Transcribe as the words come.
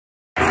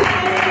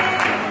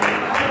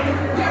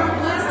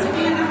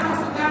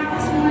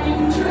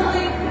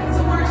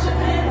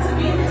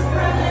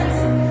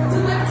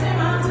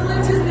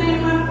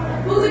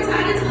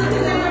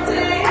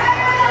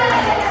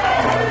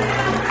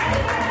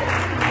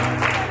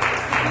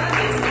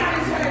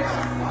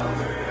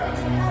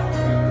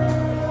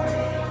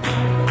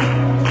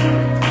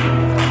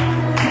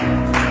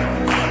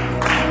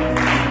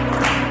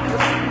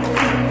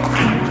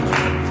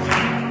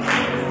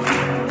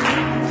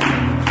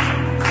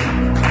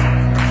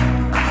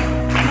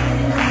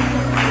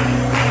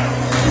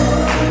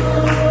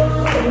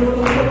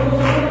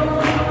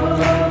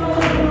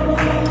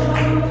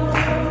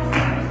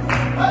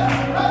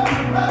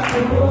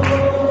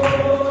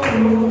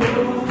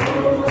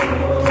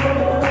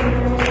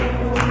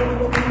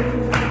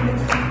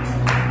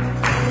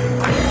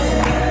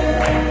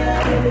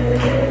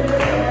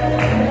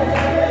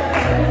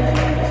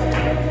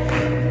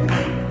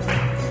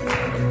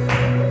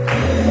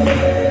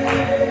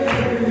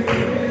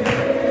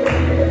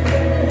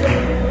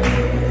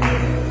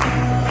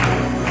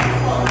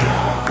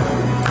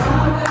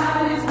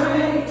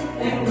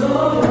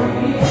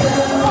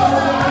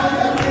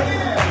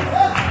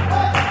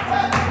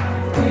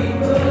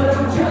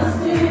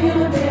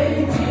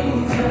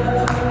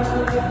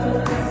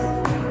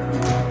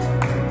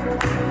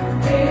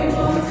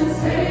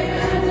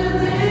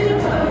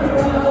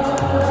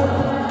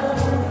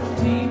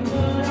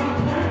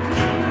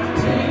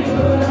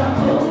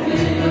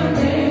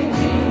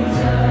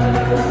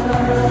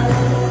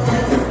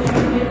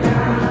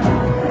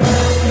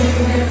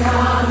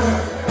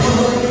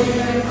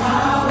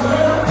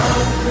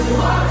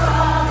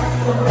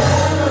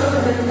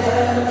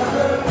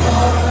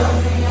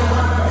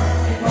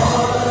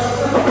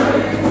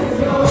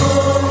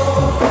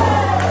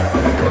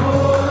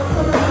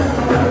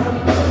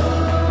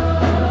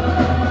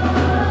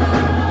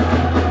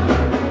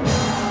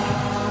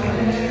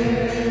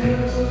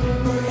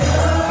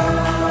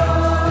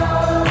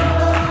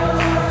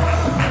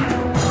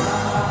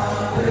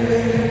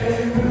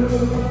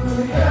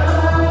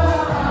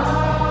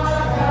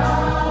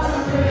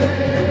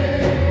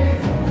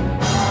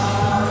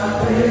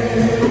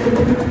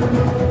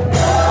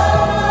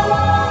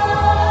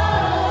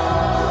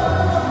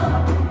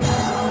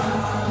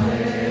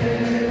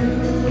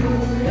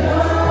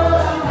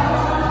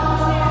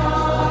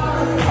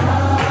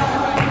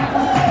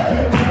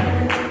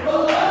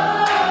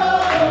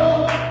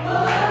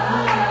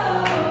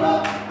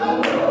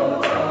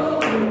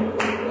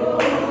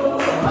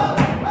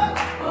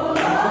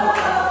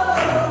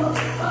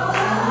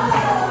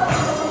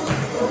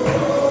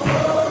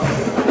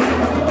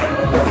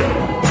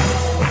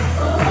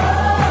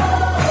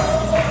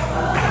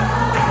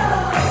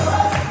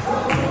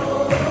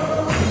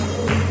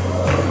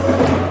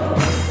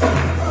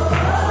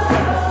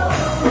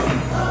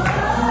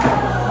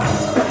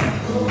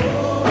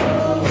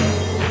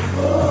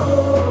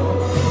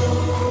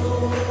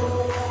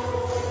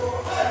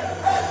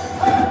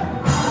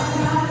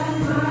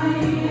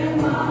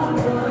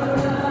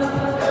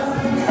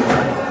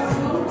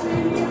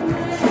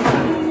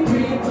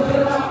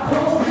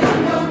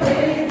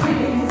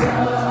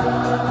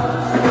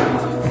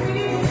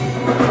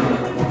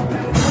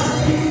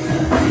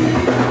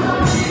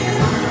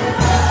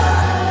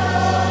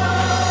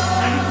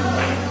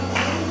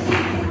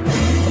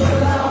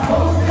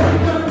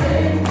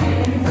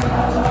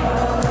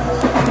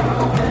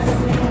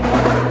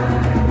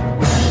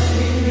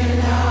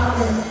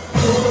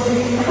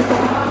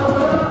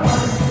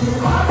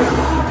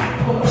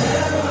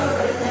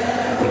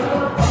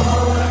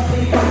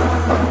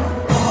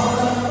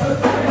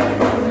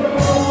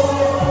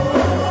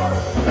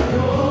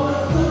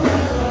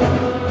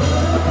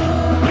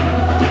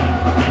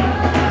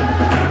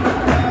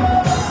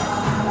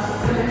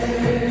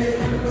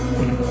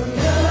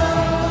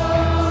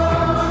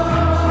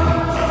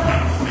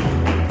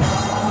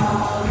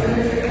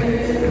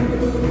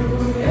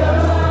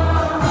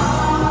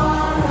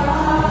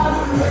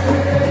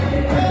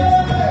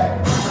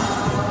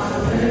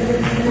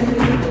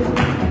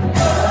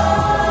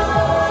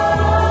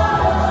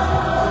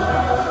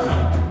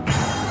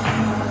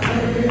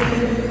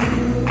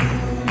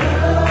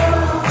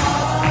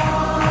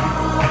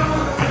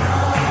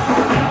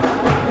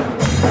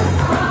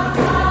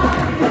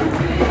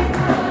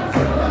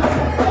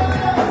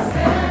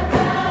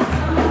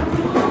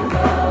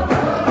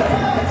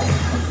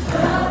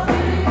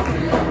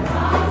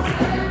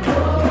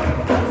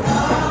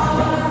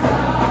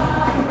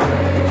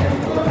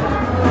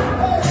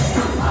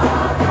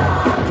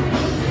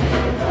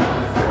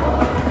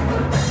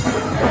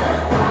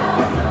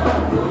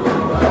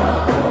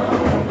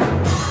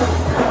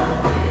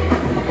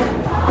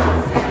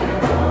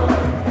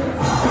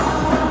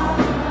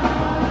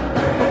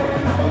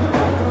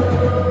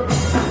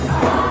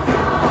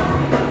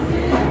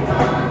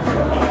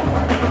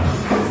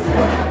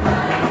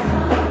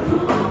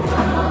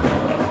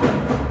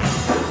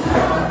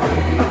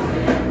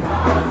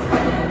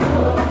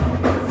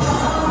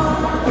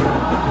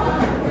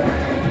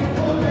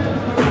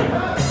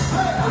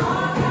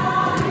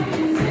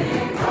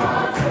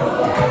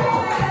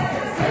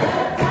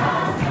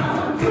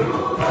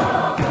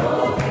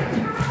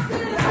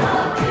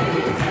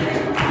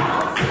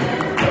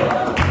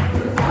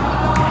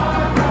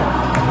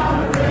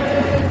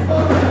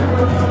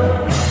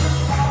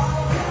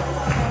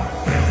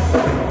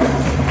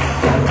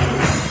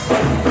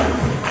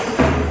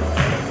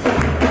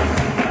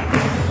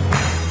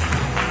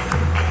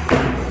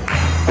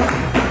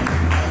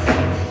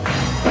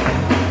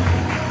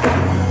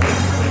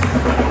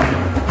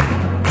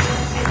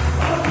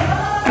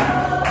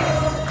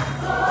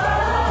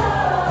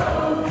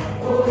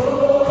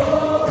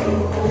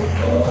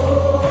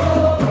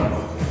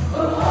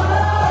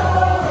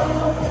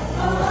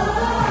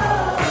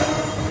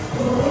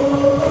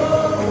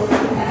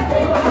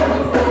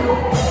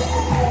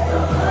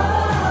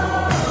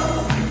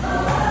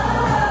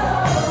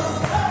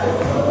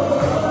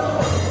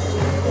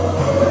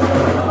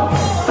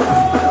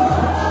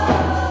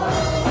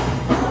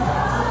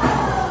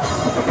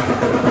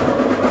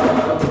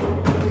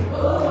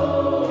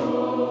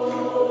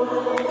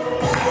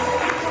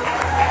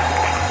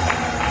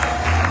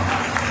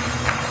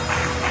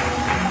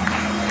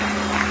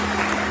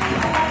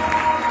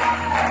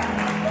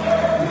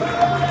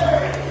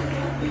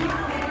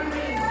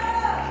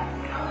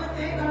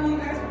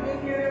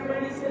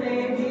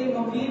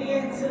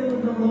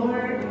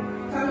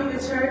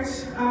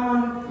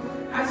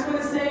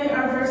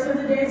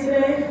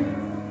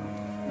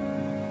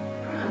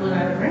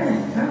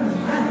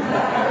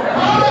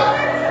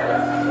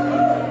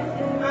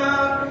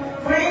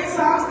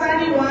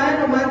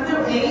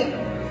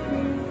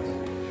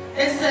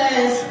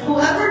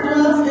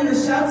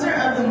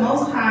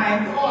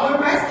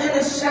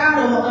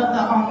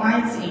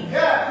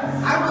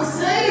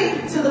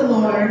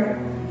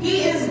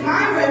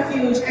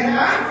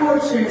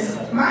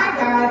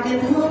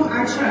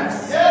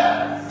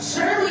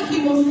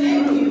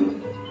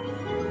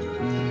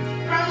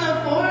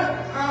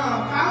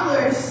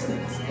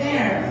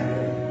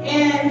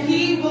and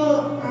he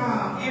will,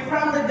 and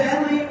from the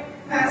deadly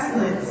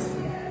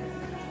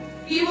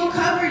He will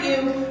cover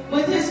you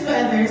with his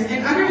feathers,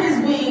 and under his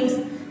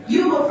wings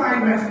you will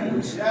find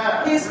refuge.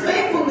 His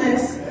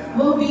faithfulness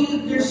will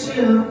be your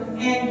shield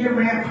and your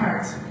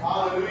rampart.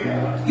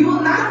 Hallelujah. You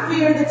will not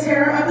fear the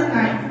terror of the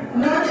night,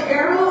 nor the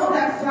arrow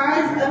that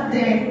flies of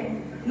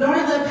day, nor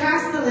the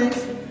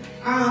pestilence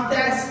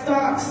that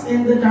stalks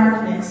in the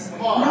darkness,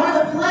 nor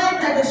the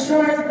plague that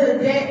destroys the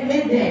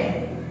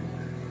midday.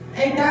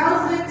 A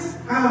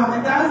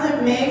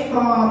thousand may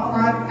fall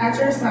at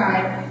your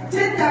side,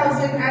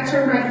 10,000 at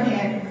your right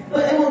hand,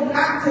 but it will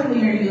not come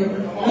near you.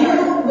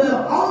 You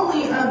will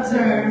only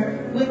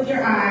observe with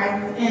your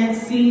eye and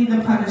see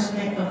the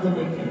punishment of the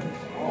wicked.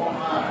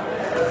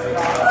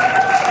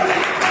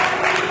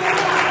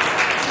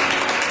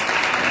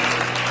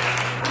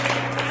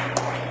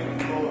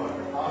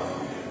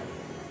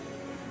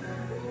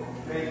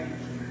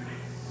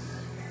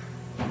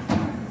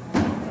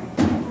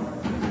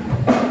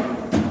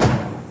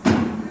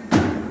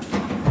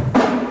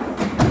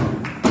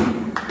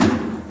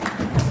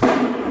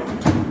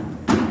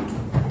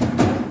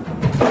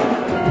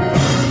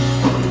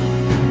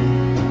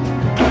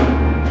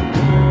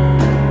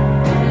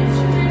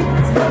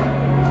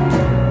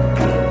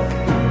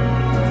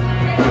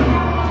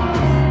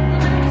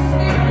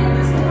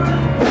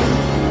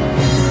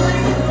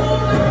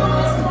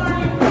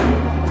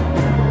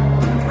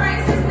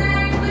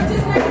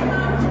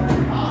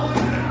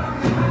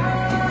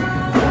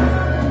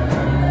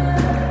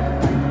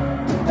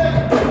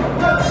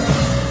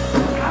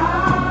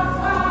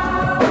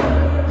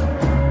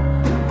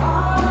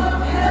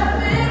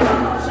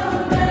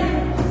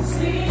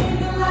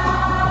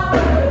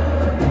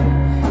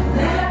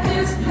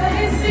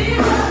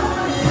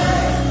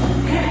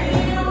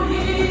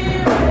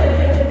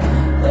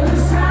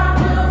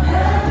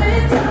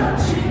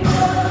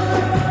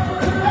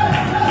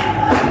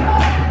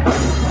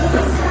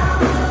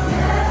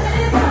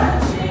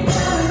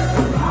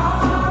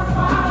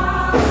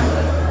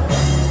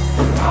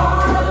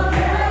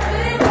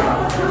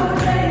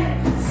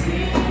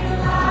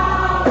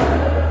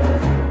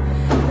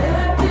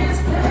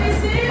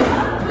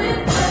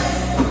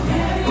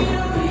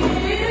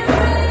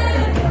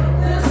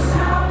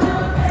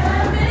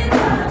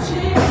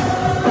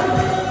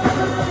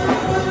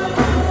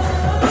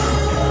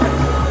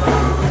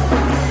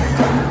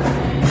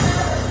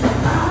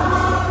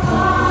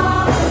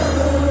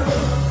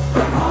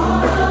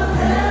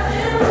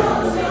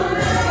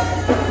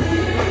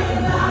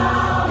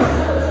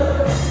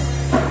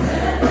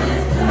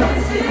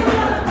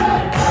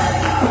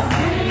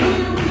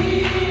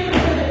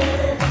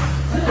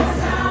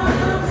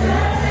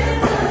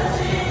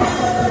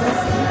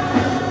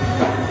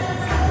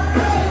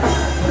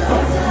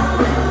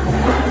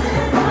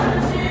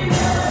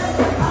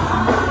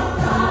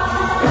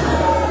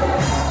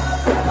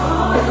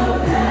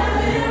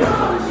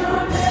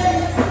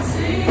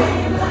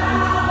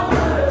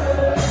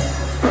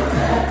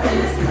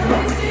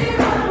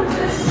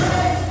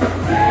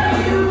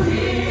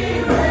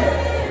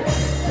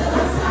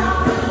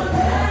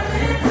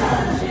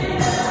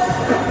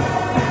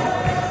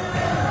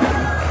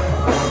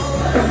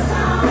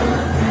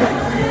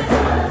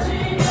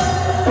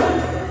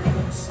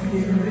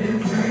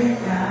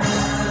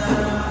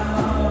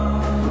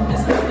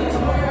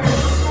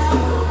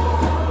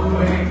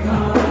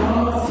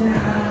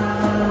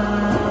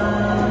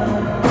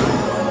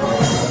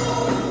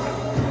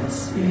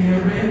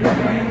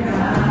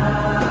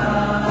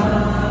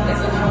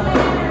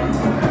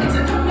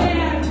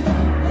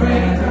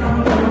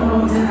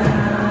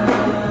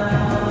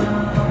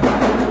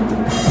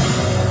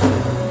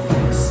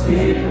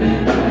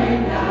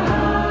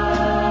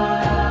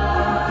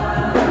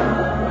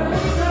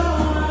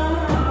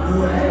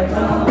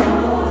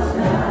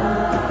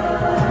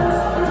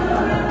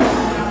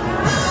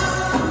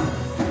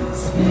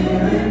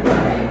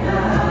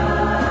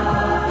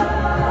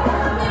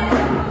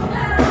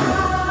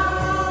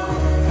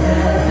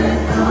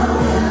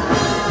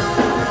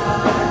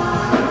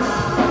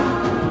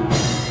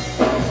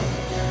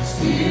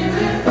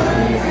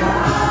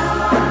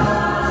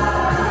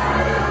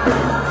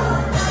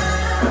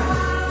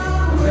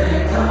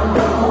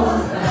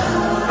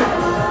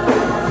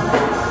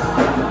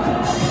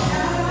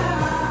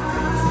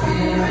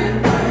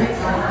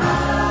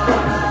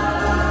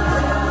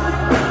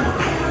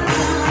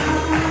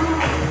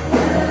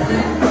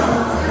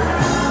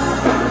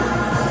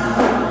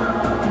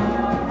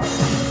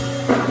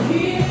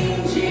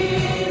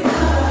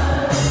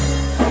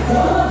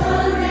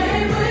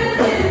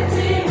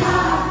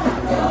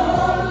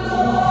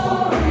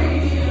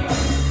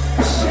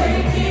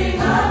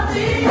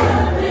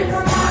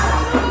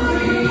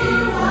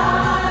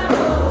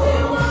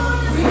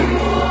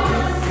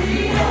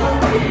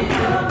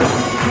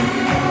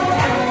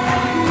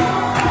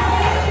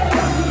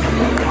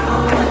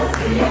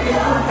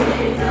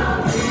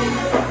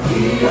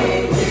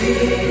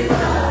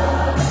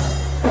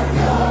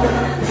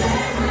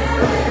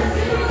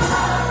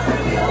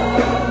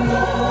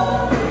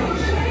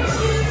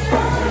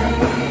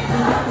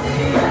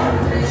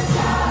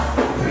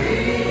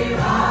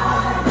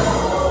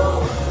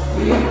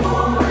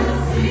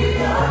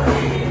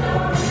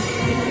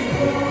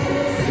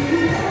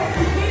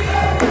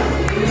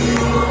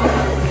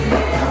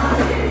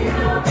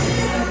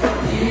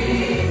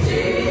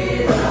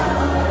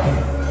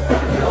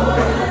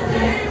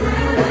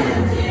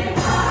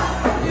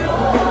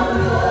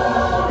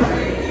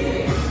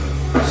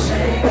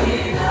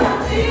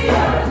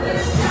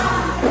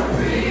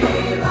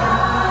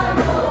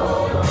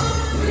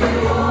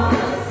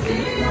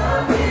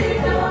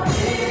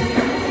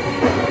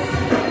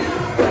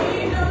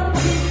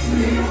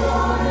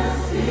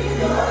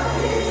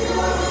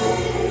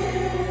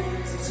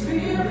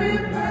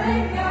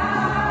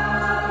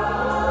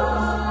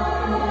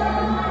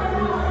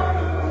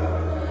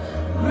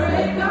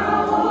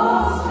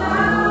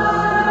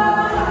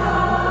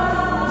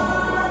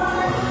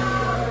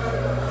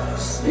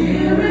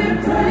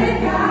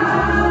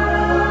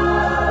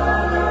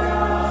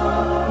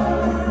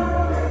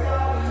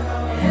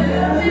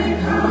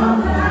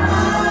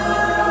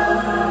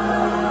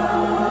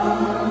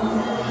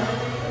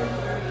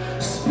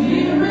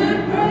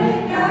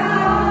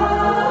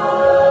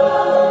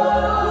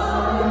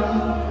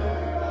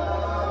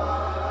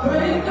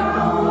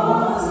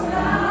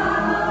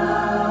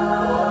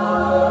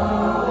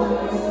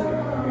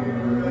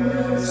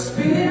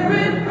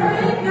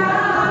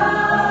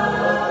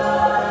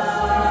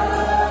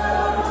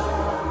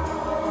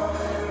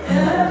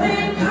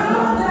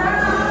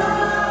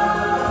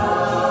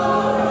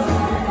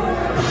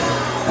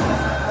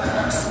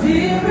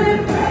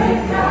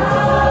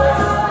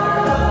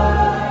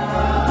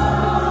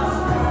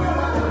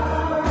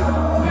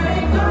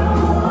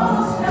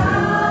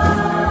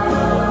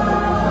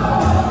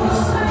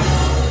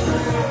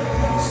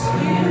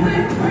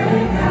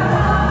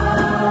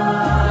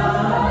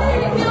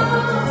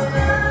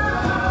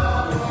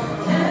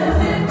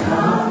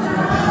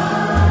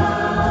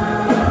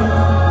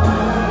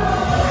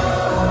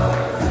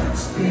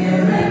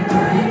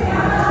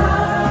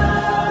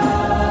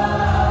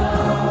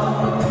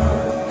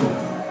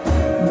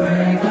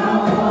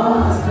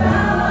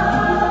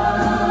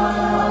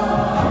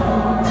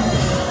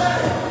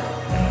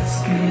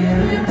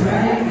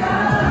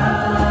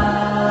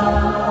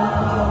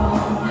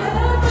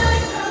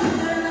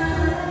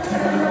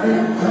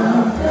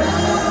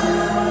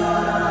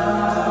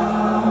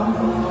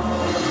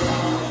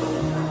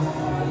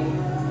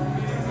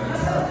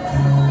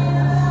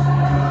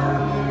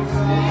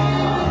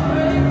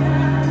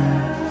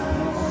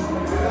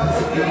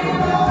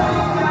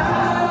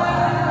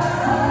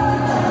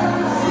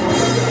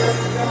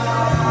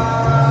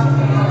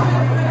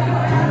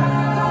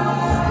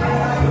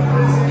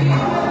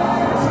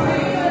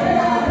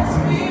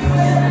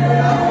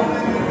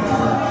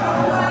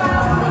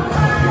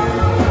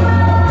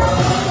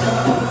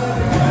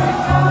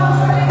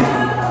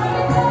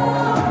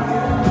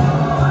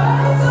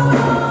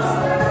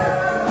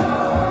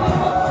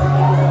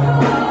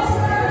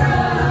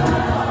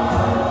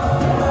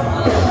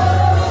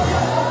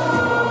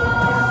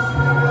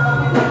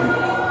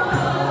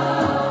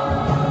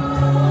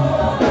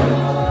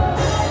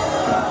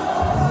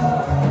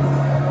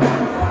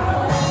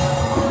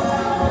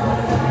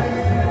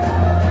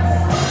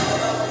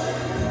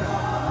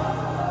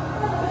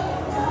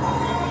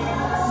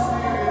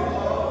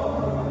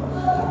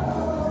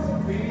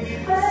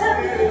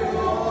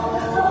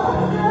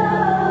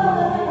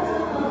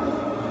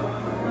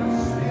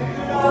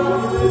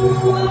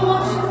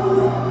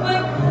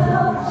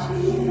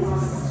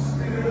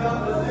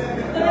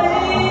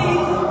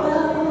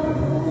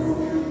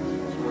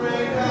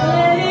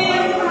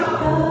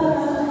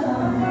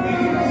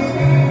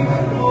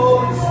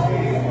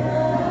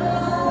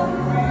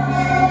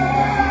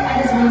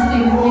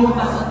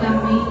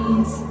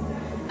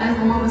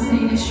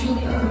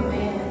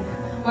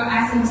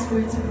 asking the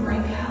Spirit to break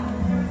out.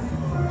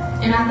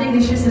 And I think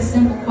it's just a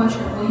simple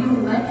question. Will you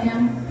let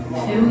Him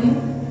fill you?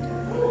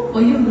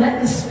 Will you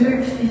let the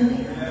Spirit fill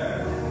you?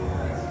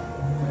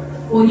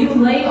 Will you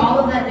lay all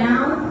of that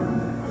down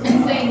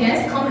and say,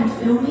 yes, come and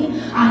fill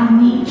me? I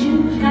need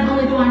you. Not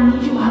only do I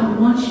need you, I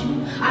want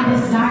you. I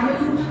desire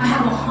you. I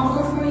have a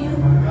hunger for you.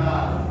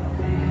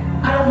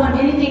 I don't want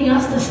anything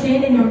else to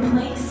stand in your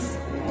place.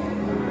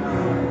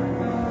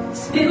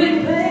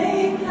 Spirit,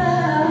 break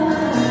out.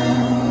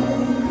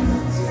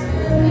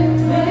 Spirit,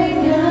 break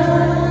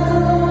out.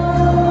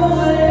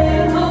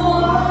 Break the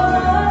walls.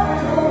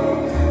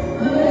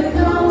 Break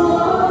the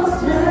walls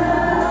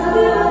down.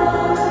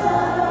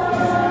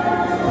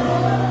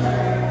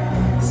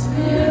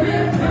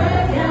 Spirit,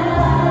 break out.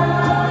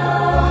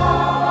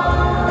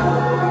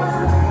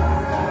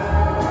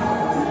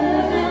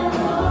 Living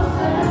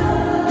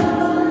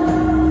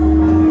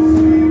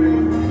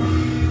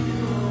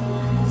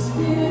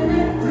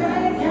Spirit,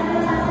 break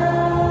out.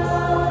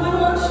 We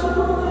want you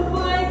to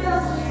break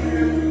out.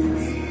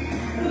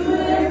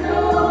 Break the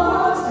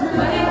walls down.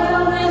 Break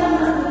out in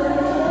the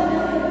place.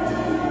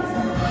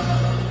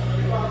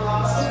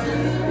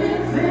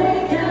 Spirit,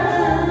 break out.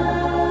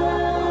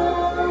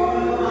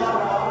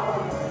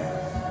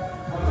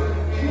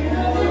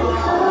 Heaven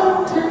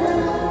come down.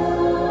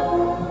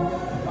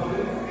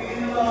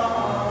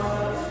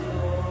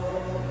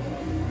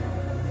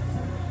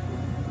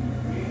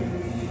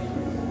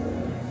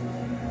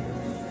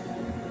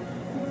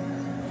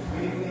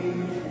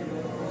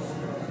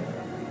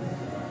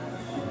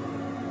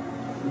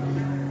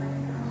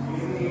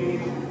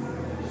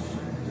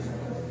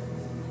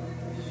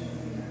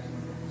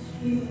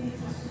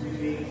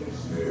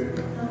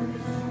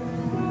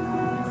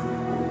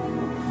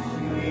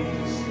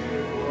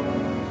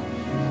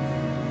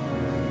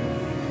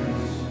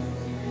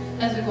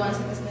 As we go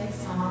into this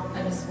next song, I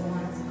just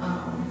want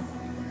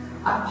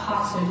our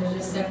posture to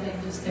just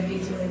to be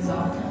to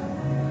exalt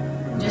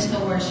Him, just to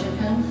worship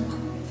Him.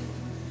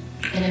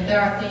 And if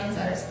there are things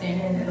that are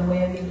standing in the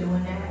way of you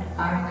doing that,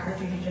 I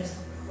encourage you to just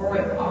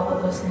rip all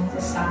of those things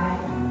aside,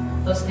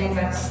 those things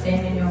that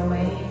stand in your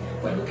way,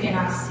 where you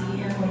cannot see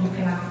Him, where you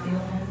cannot feel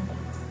Him.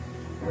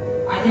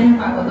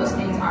 Identify what those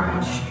things are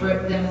and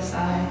strip them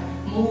aside.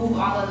 Move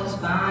all of those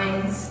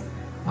vines,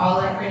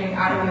 all that running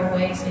out of your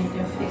way so you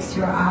can fix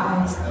your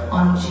eyes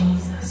on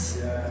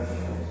Jesus.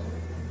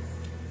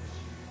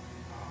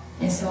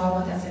 And so I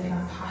want that to be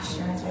our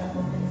posture as we're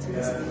moving into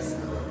this next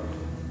song.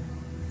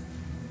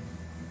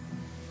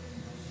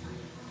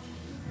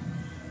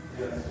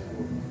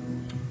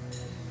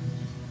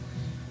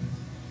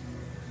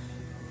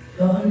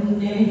 Your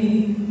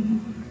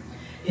name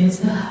is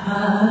the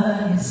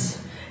highest.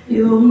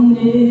 Your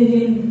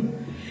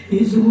name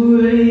is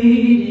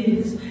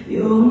greatest.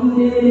 Your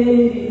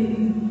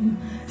name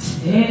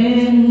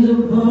stands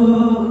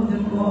above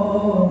them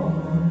all.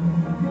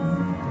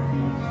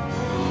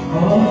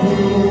 All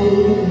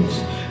rules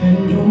and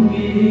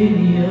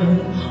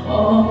dominion,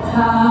 all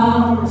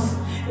powers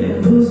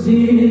and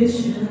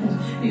positions.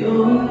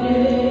 Your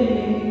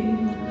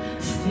name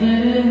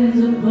stands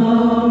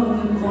above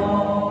them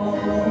all.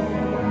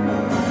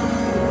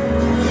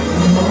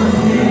 Your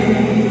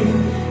name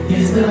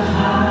is the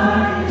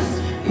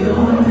highest.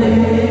 Your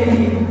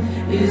name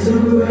is the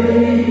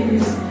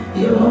greatest.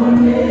 Your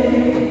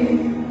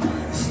name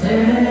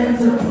stands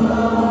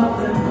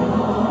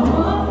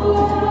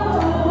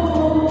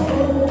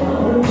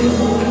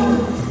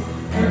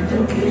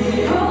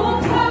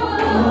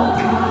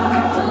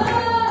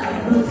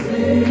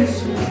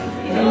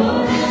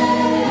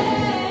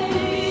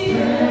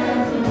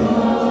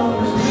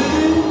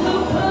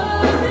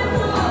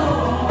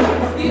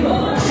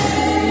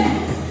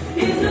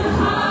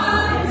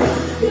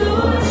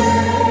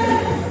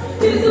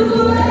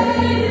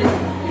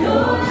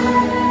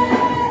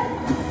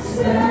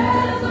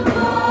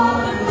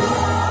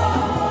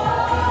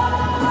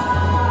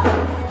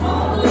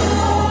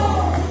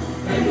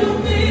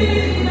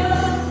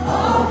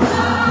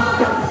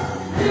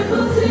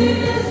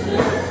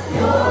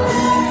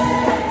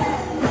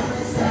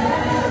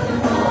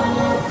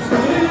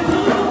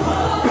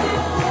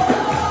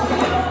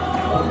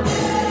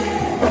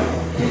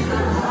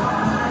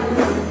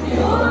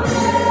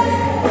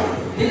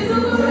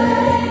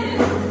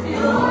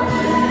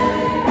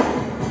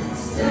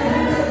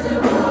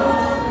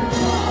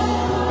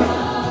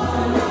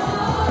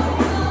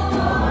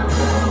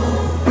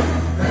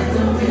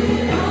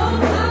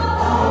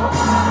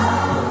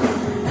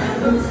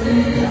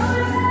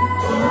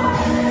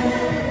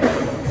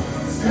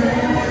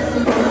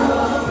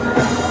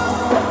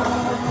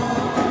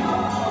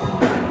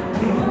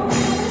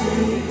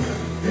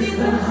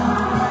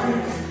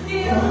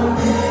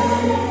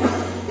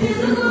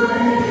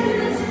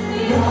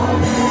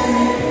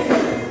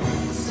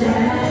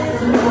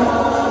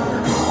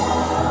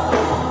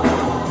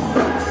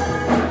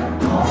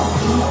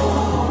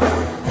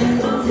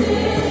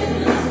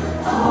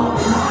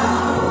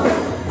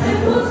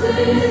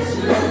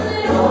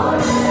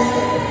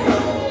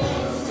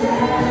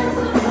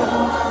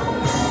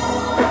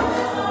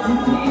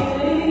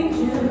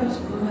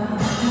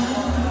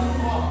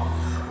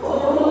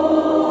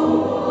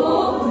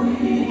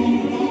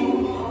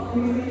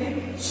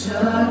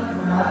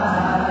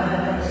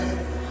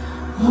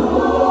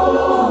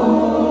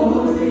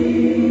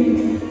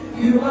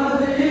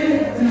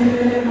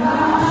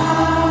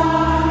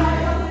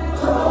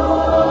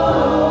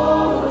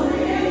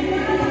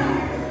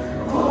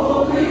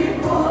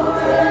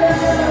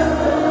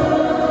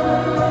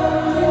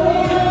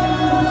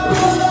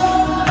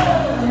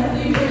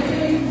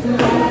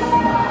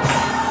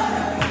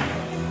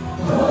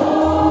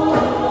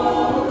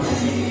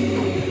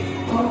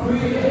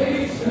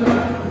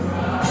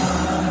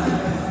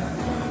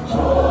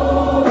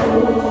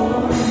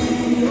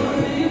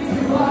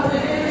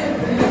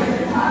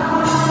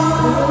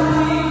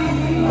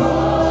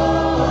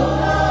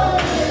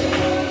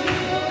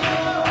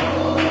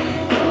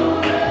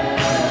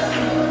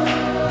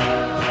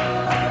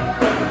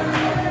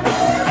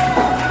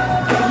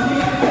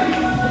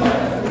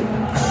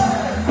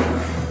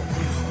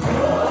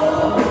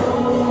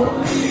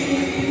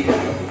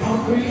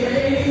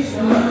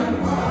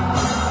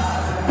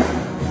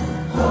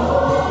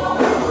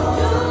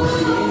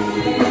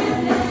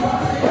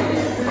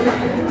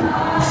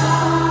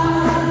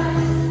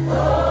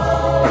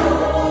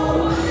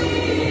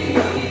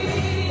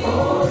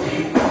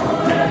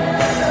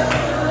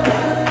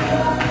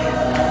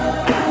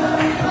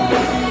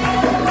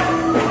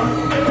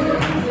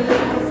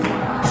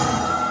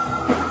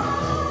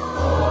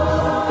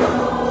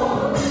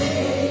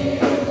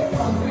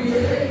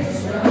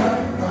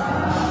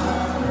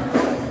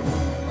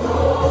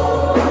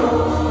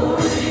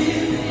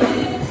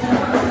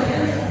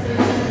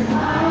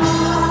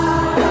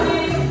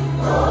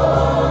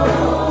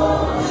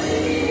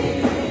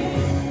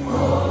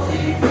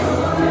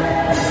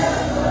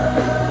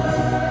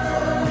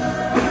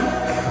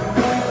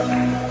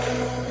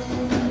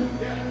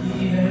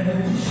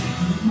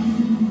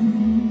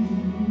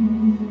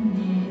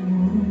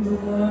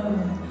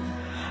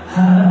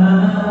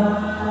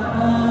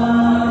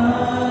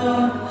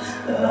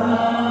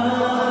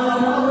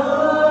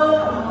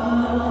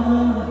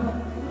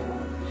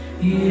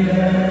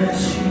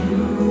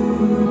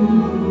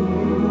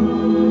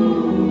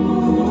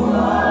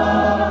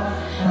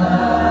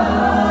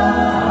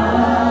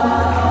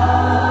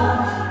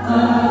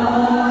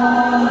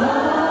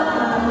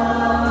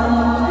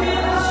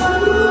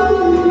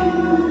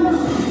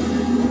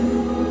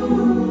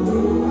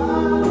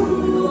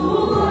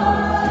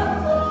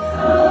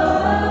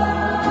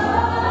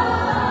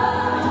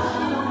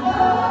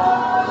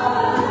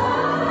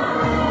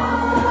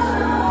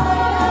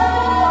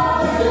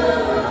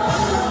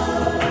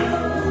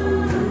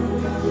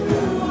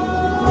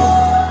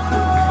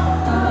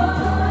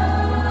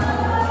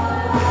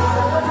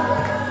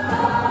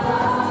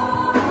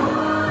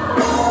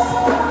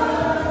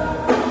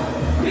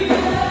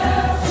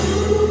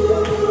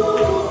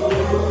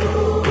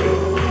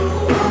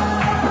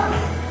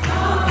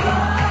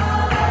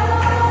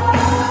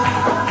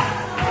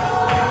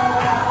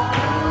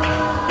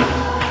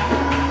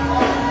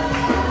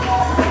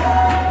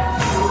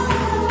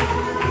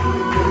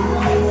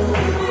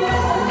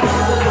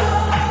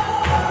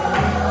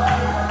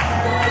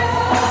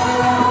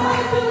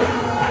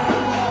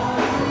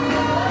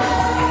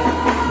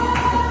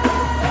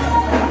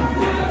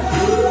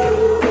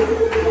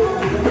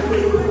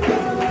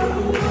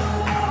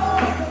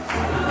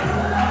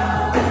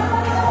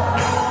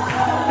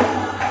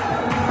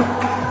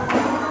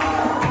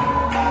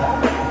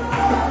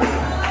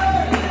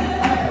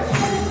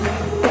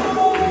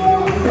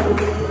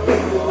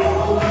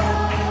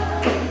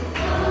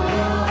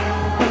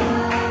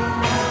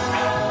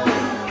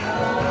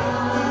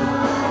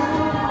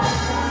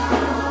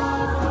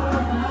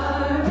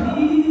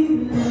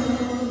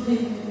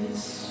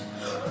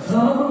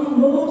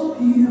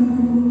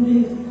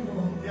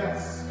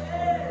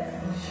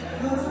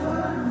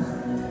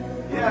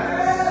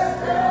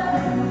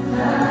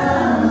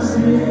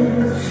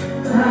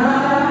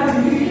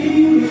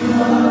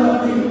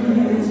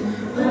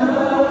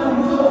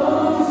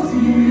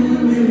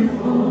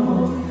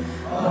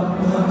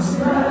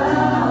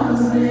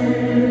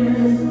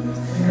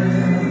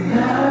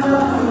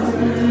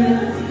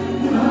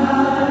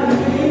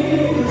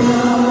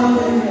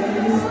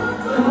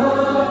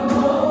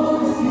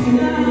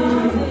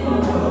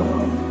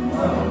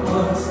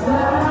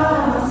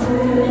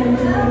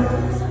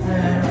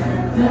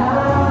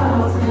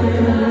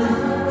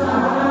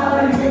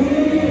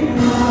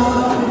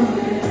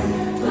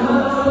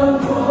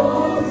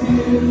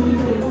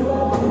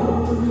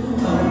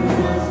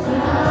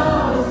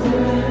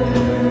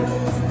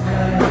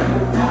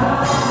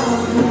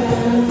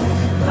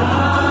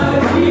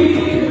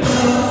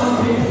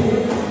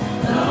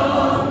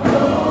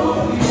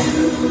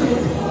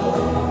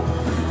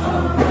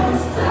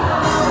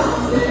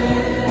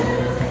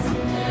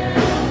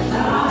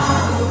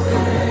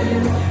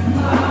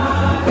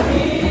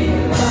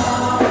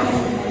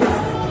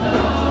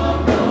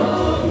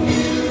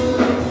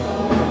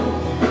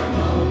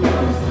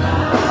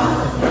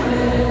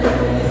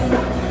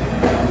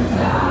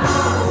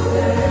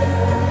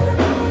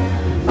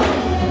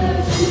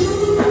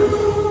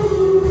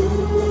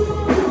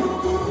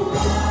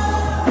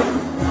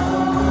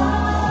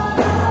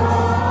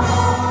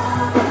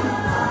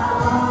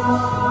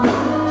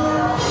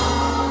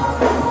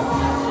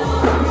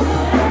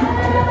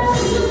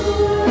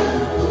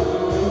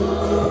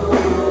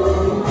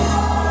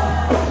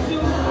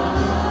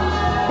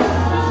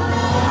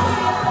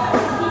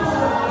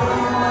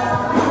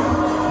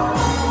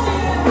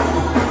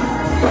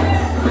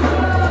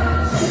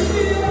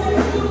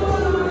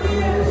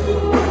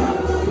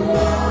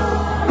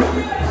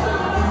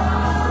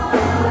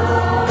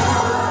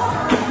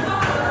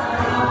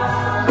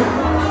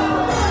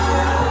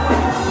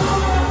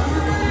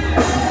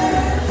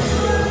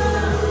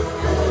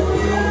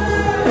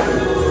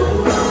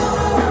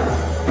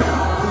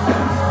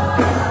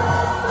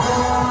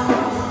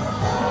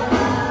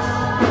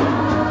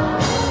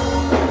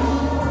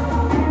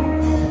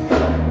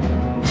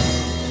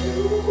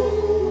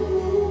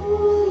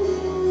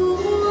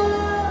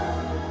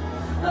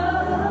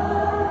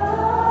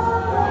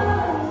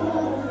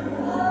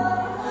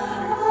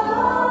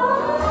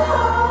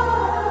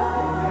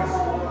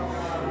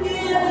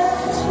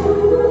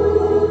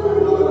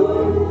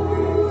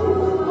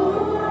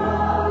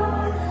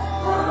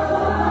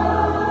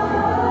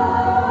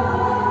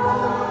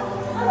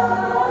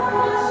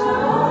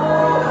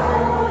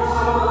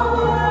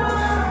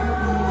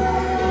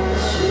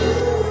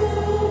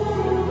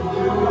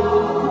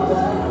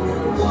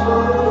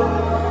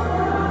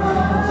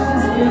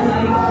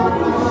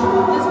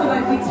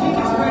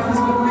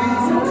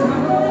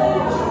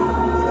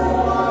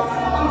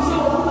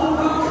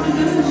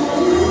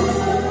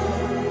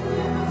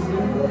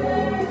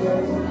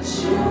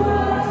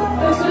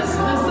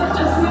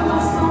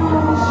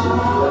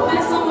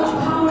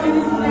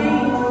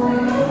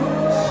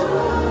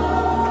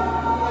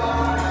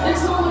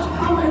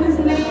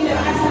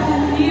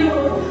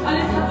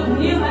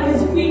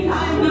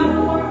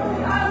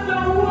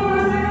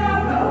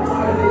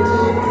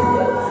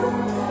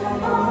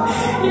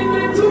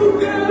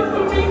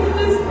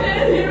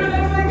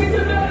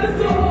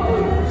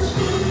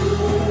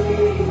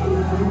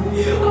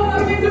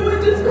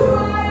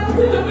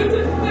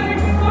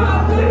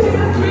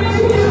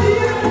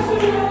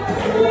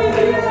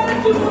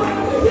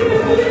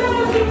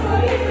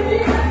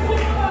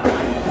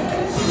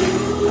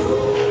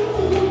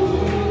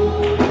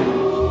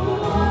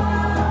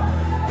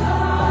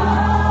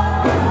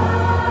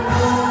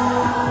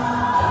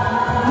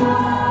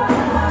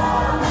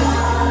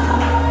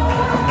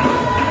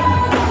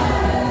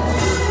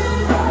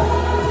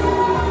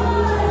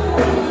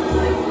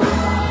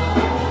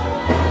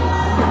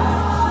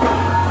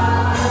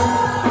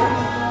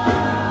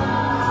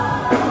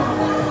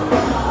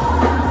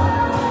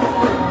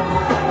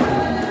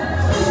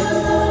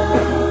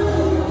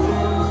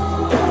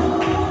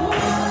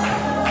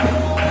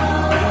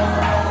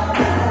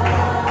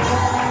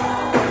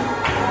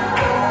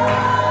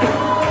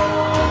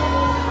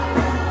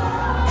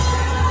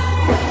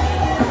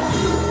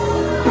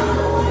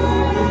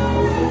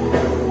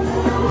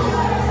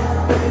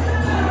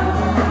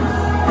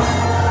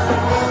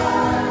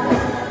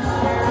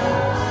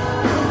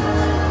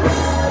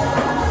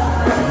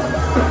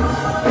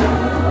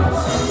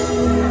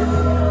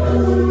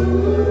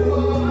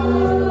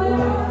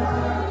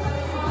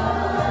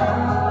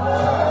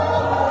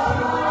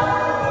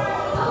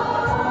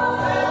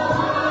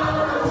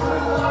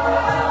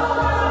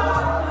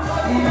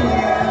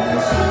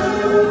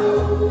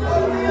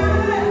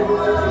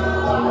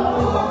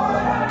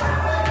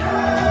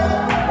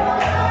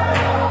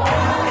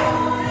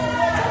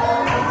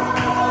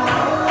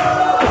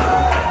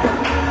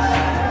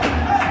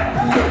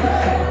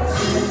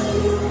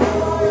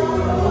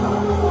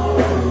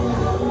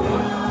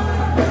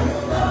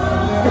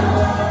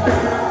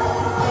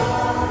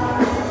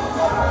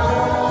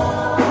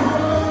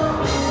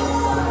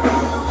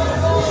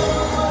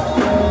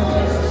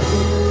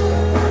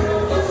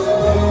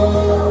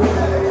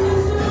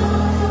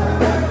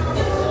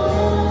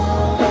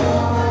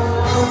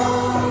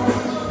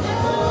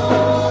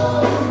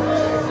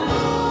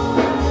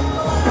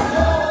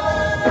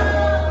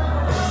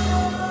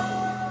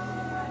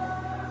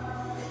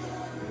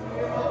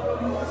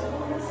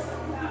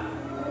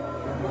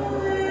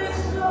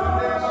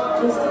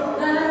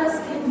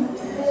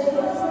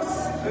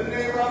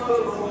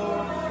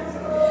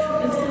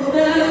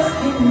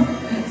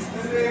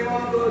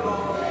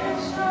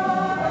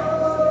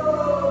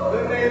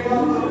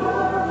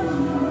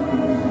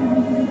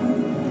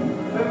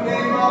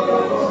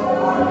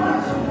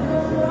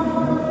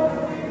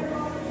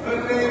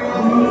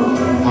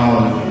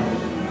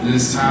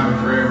this time of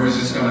prayer, we're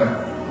just going to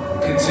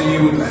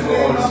continue with the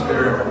flow of the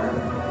Spirit.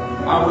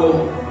 I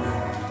will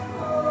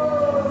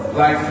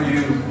like for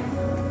you,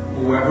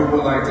 whoever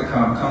would like to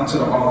come to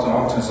the altar.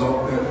 Altar's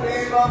open.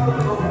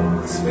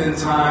 Spend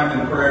time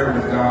in prayer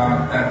with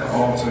God at the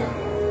altar.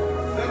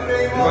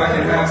 If I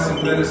can have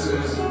some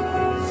ministers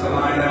to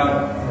line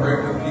up,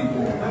 pray with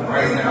people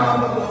right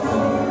now.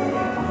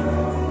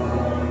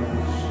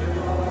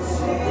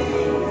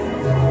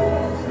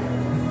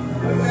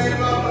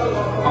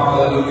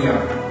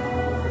 Hallelujah.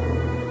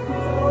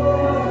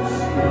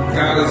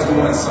 God is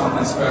doing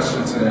something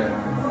special today.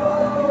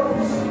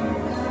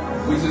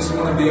 We just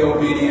want to be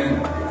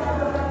obedient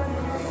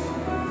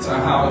to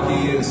how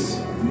He is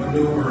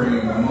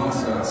maneuvering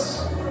amongst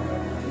us.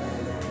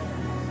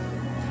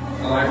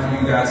 I'd like for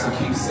you guys to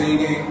keep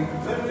singing,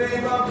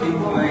 keep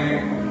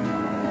playing,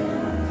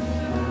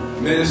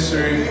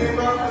 ministering,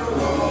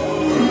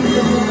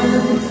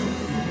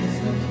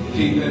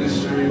 keep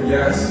ministering,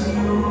 yes.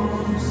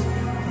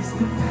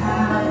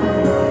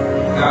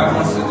 God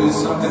wants to do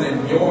something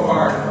in your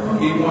heart.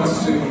 He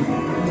wants to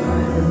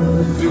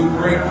do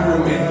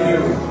breakthrough in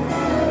you.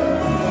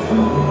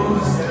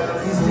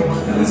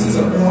 This is a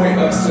point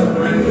of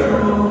surrender.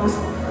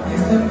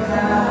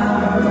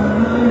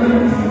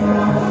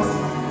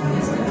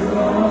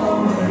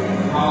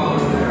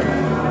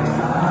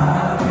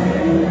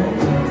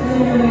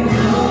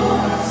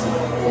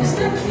 It's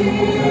the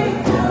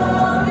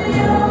kingdom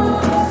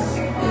yours,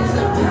 it's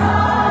the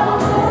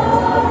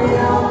power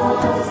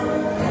yours,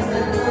 it's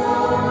the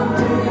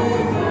glory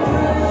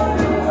forever.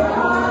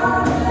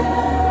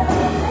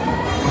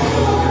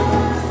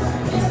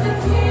 It's the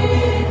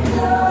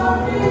kingdom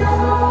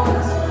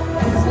yours,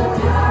 it's the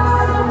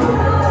power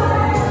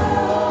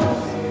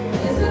yours,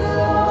 it's the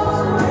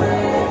glory.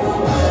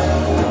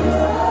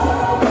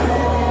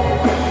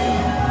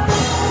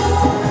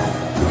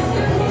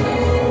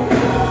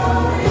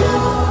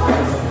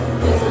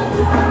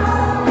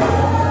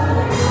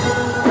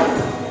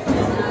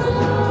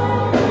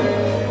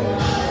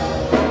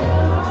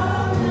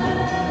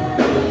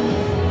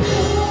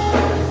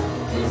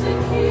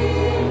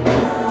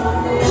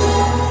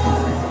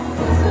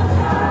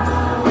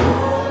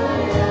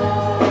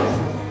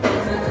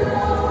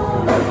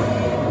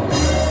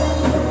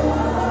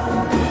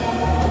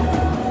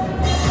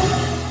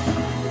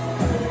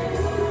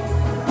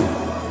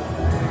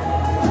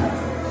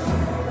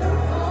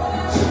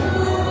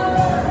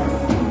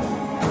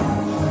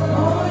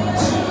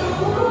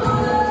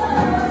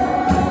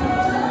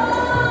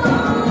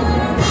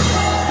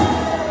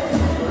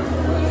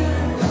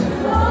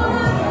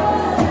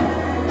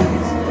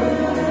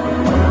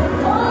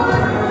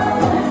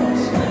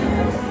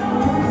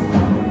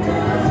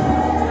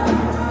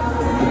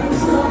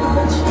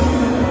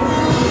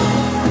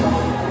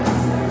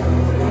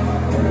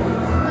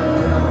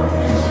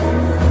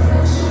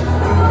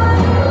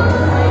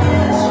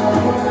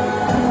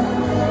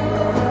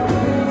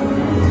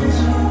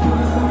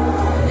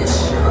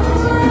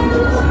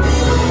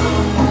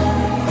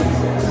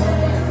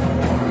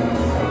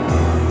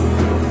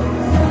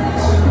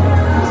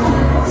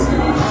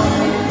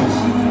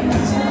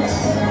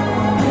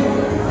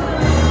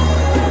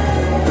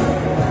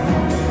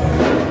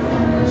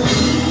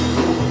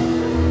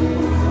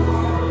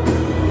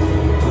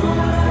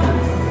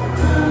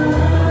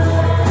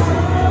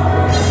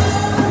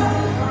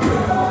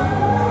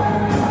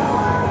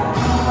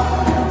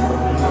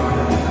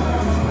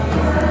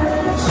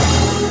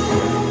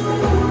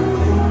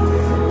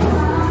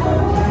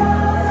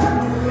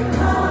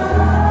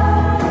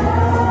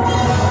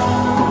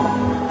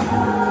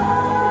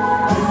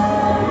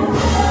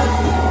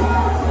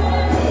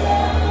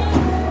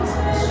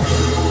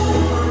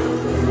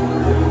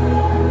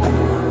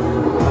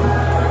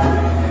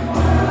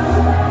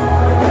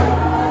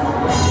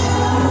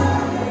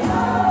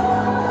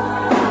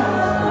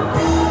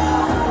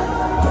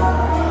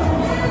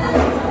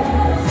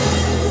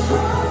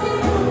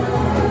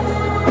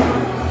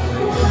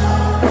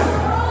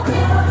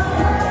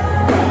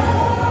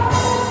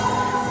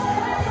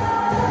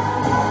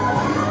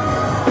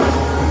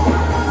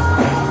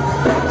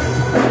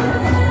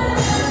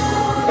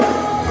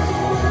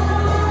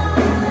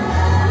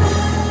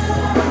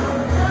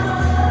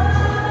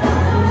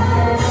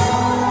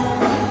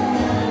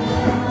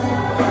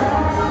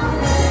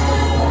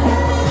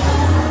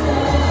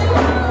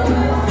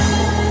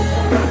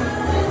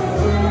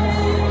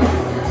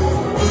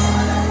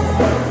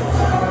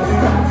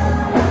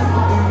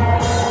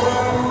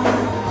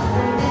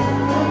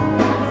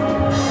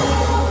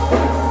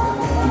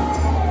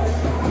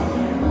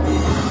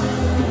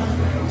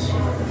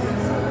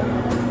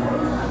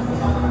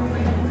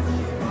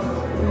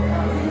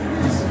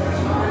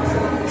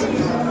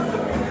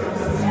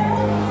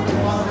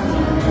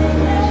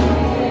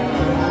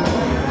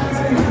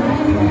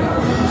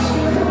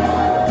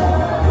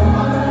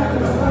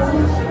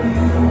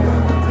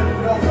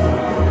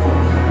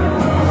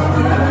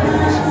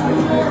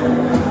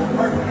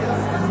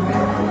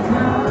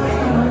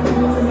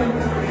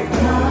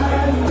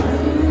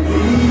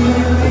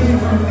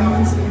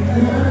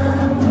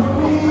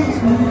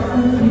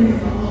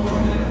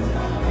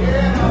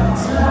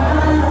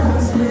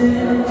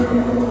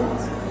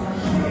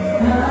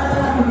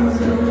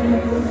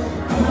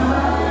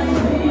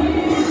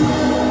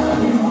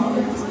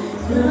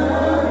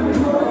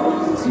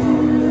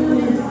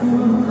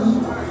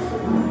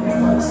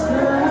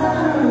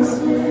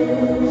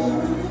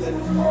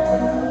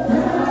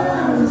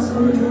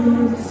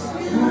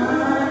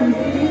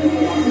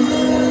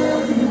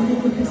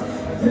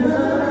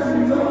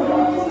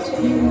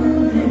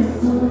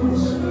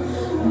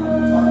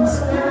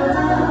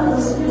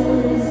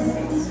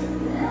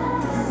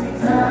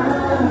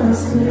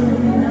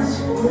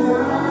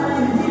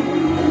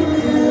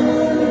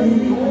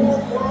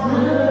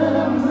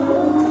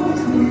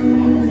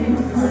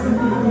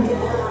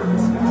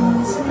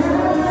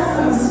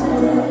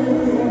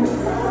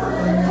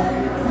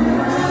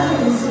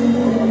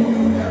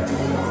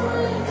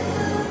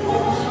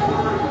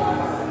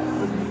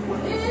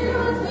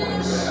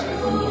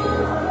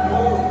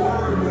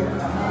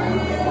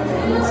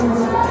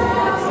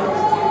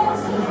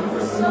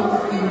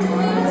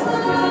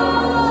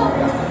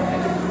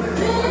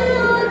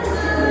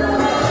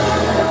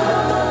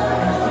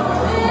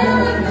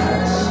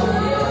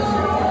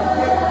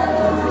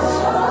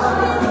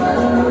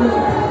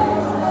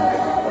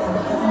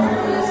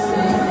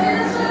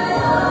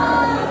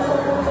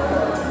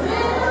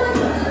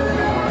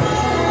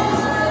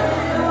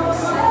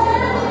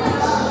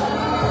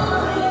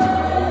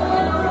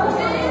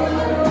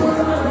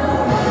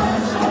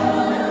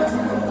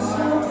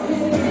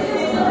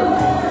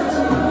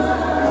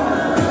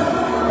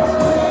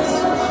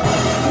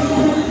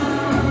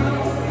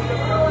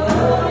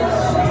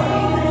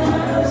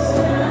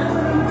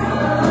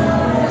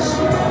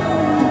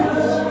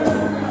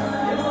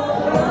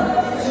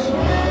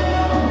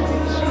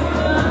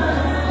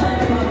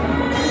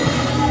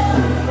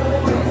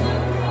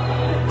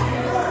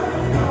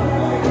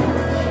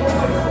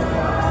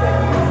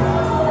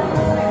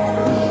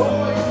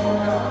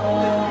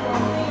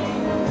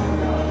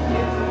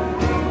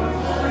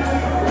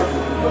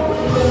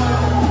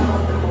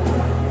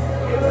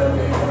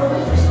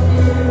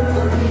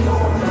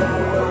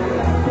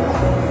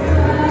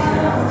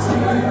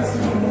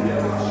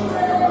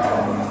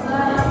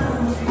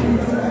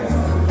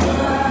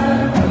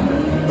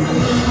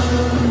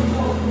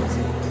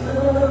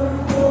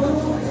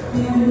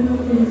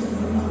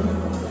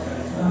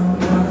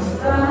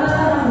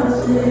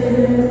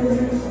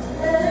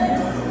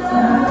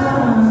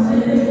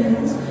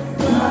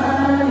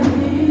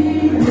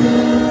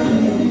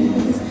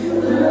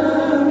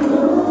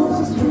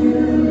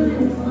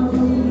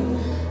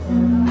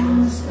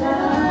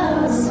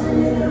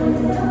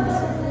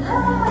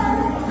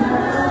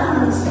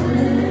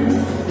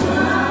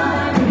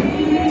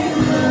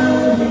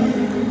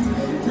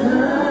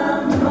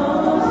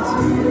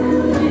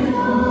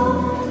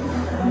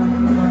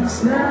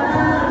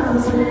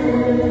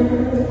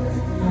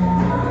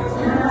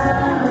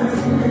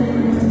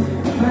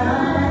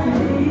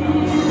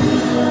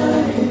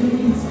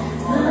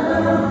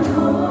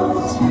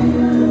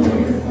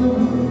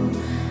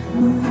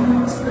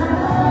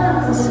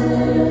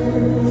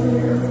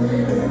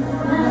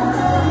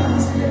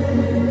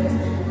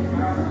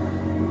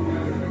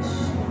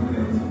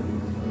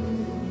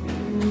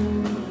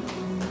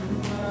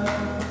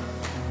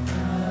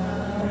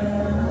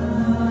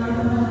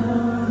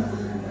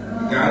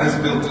 God has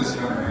built this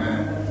young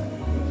man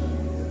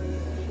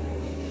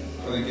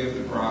for the gift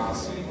of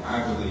prophecy.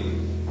 I believe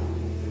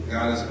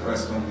God has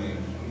pressed on me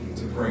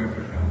to pray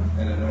for him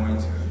and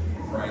anoint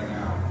him right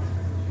now.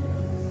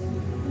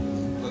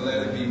 But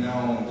let it be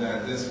known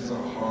that this is a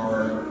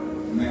hard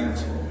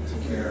mantle to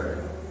carry.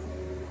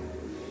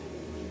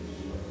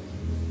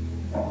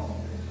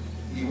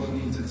 He will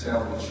need to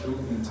tell the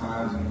truth in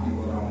times when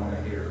people don't want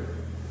to hear it.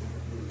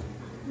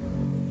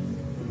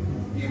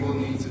 He will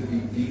need to be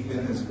deep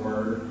in his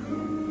word,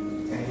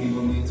 and he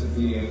will need to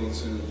be able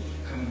to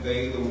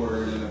convey the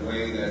word in a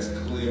way that's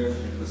clear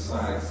and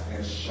precise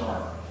and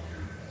sharp,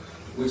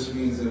 which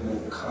means it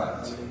will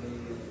cut.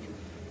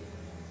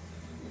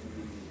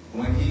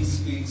 When he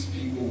speaks,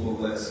 people will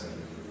listen,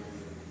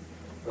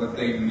 but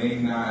they may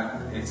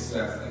not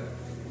accept it,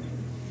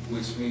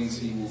 which means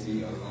he will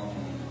be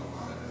alone a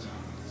lot of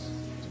times.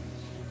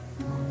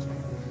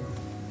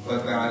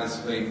 But God is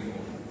faithful.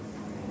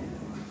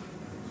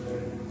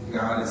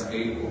 God is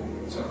able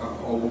to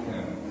uphold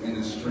him and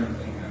to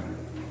strengthen him.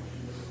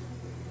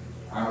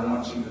 I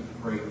want you to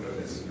pray for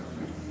this young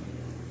man.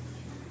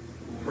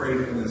 Pray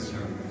for this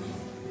young man.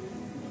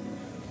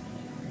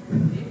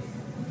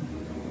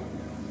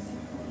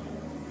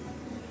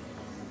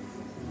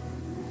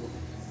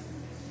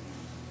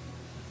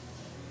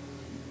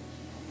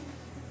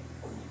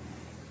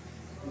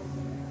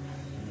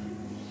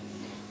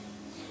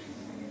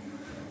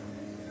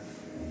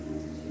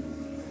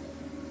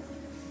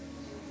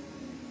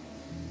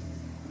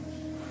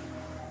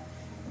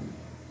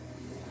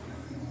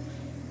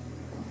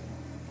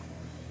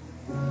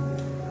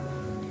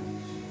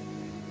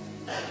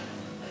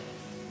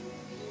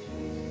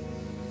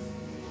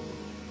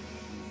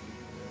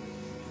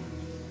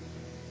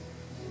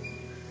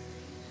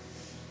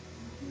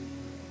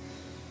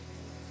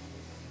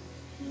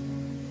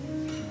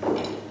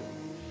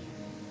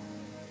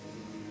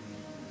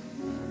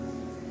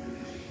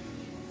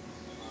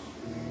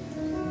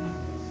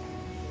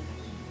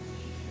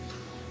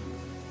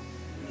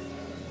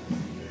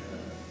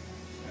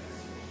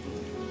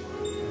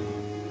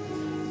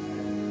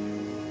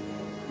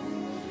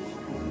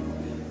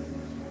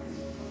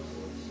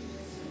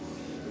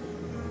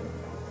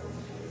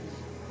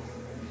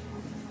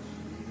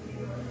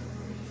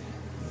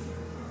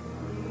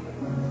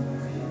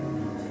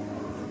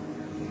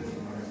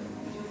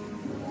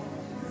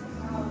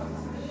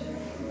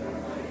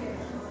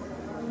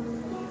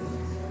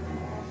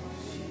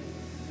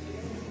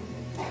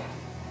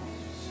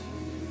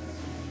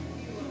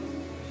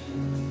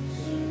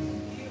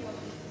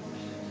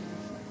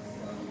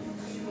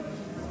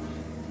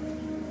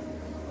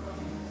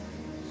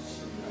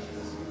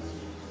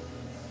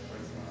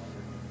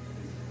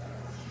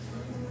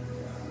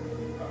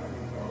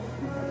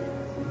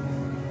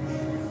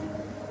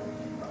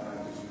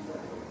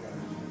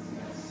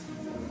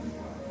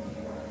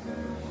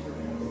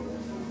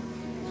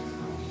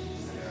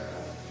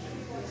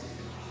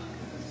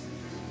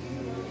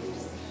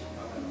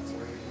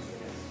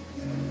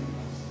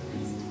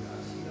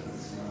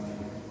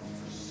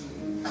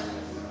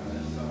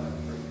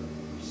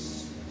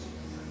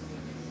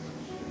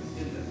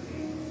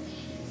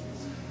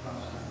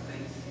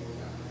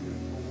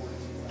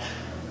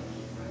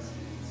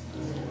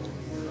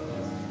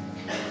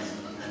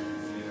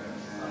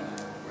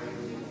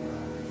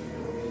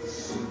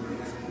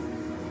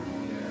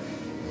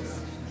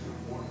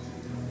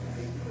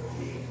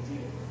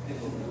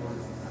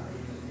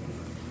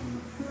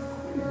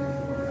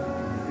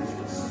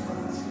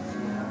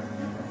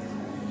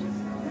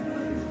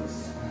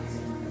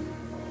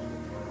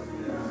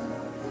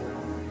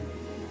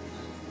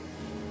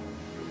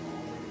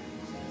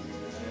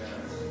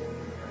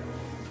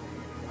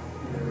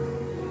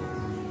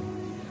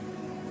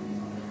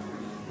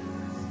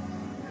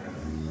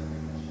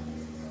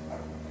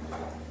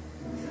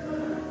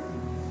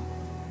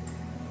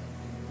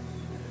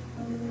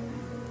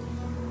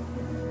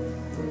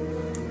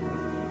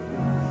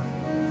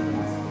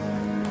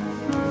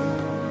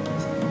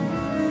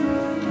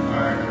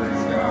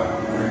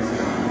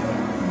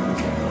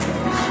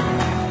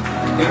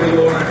 Give the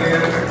Lord a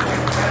hand.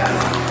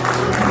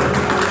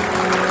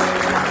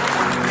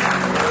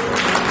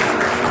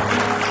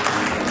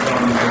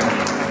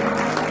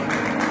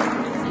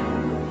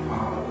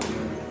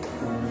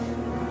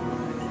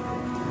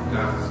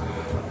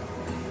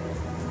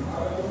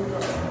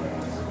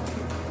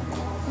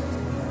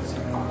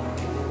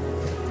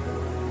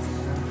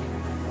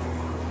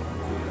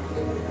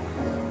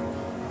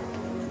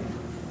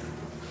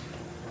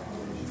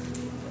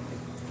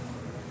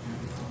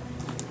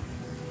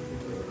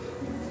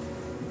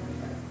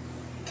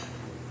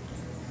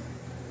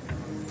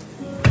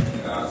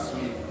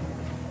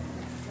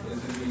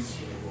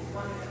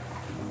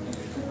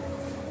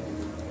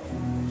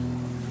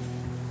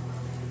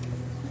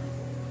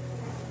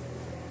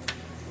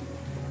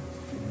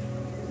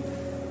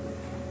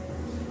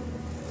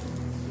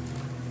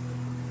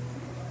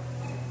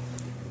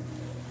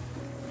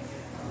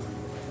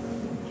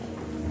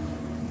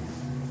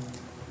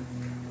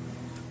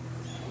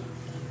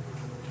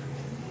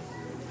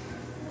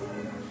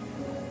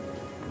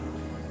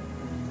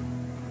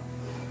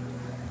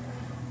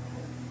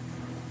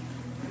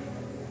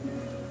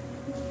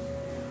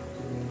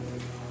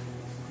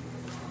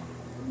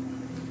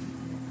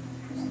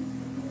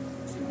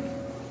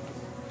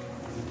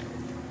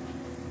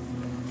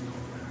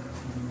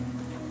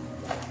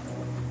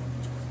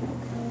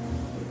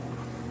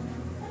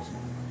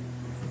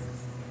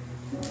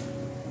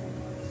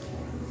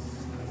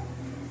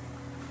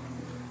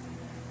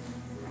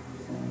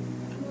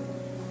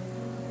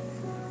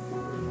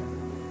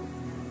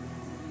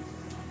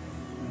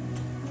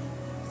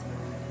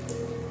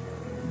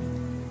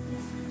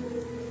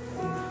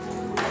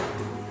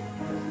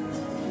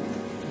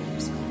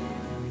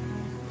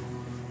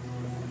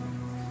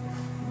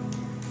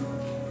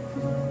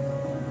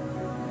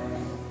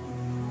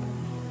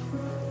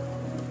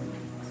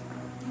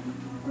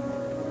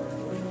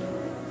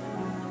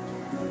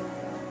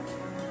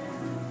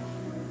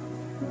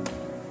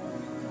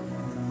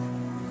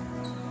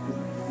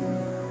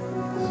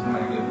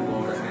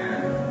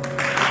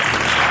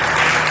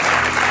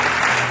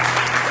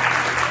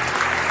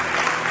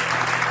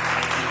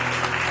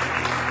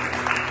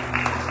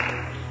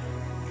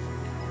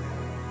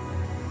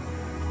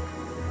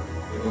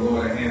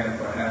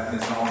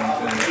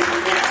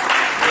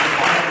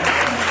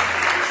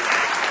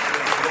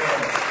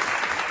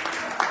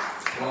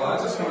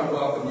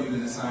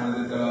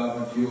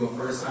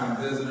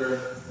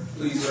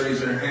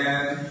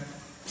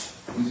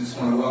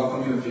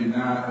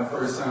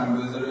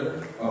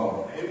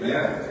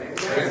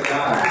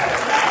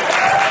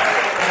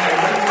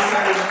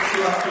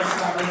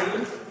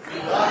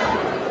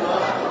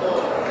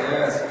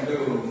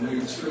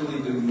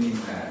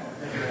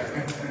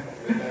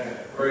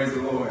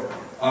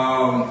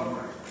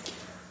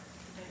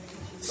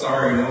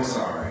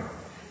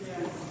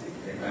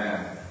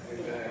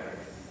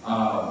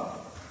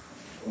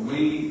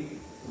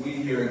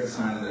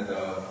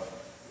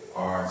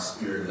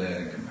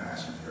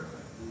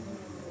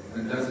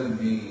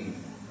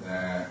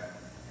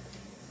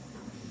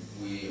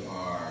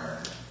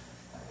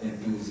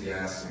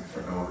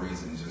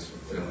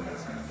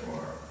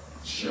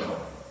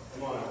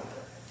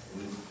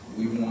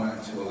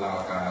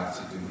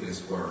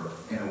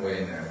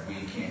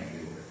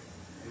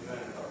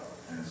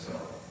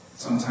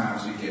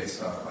 Sometimes you get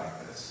stuff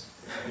like this.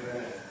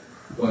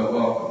 Well,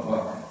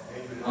 welcome.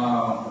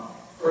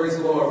 Praise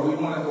the Lord. We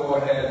want to go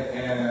ahead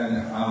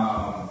and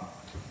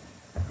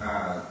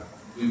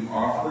do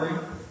offering,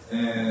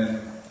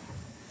 and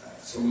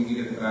so we can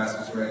get the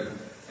baskets ready.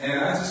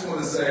 And I just want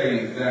to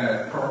say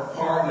that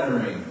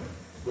partnering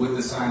with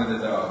the Sign of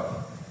the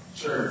Dove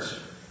Church,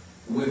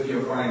 with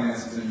your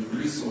finances and your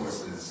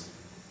resources,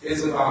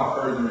 is about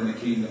furthering the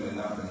kingdom and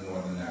nothing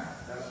more than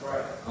that. That's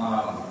right.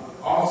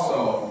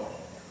 Also,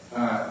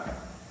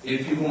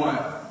 if you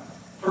want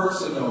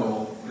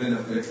personal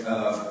benefit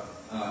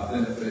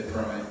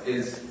from it,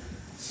 is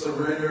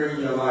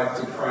surrendering your life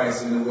to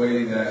Christ in a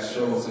way that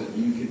shows that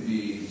you can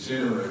be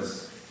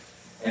generous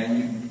and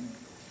you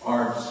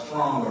are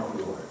stronger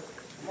for it.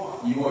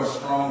 You are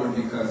stronger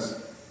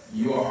because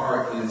your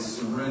heart is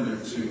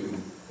surrendered to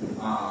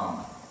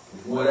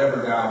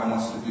whatever God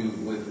wants to do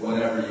with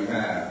whatever you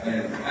have.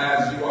 And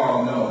as you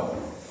all know,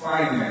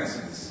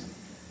 finances,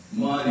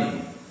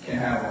 money, can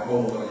have a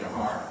hold on your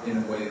heart in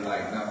a way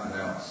like nothing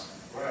else.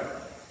 Right.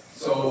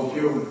 So if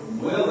you're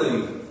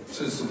willing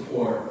to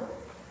support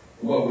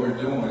what we're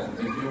doing,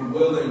 if you're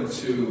willing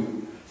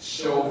to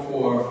show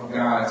forth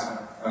God's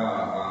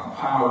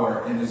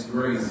power and His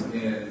grace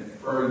in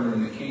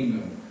furthering the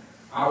kingdom,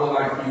 I would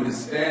like for you to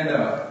stand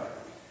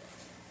up.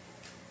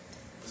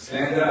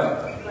 Stand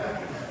up.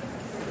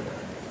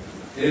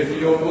 If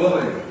you're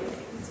willing.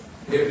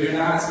 If you're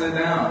not, sit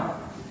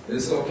down.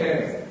 It's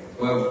okay.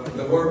 But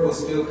the work will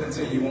still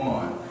continue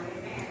on.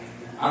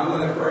 I'm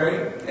going to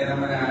pray, and I'm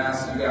going to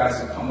ask you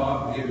guys to come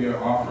up and give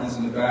your offerings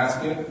in the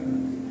basket.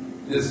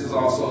 This is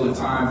also the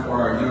time for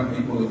our young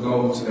people to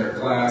go to their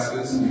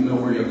classes. You know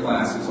where your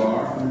classes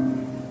are.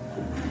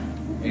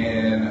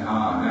 And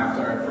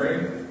after I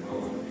pray,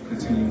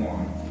 continue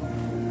on.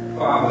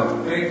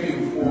 Father, thank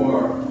you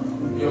for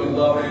your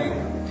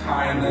loving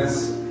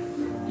kindness,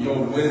 your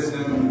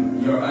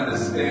wisdom, your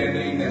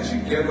understanding that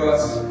you give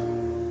us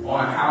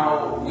on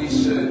how we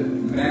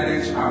should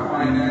manage our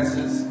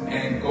finances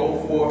and go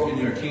forth in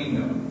your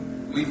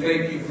kingdom. We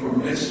thank you for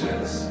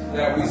missions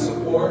that we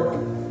support.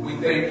 We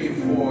thank you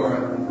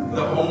for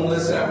the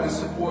homeless that we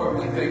support.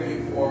 We thank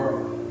you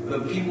for the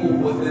people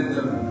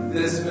within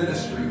this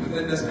ministry,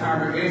 within this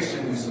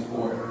congregation we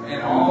support,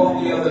 and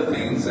all the other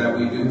things that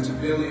we do to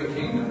build your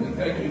kingdom. We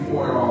thank you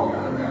for it all,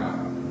 God.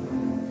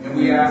 And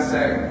we ask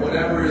that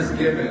whatever is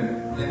given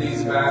in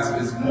these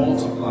baskets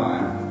multiply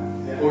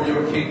for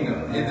your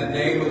kingdom. In the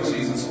name of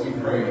Jesus we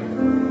pray.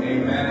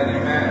 Amen and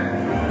amen.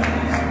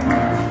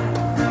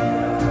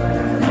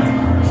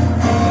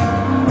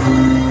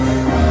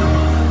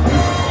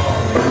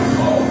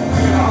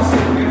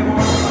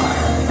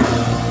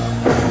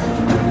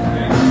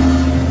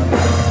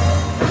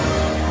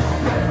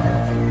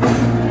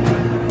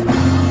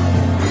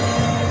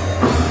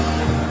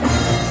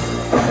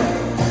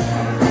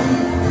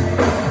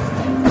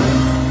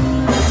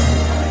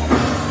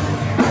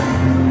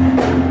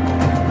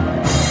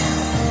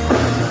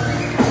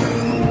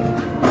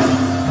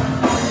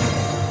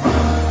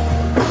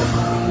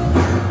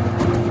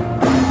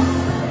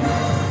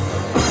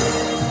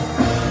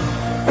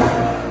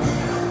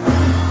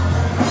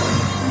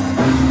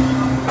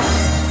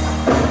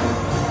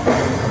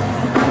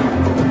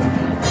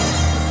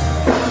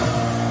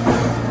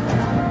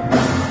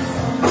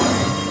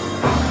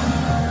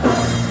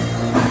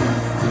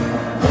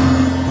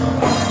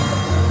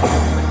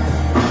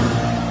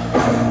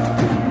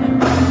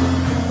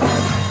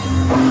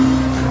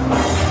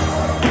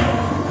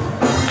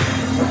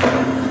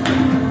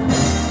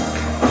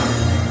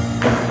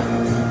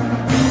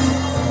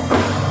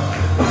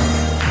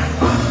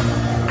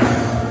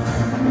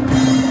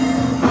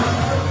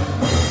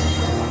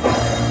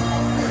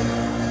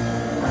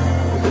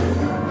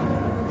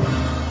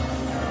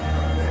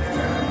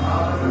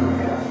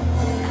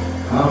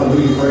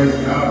 Hallelujah, praise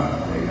God.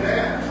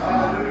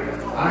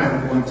 I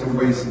am going to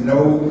waste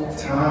no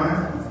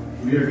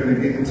time. We are going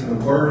to get into the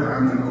Word.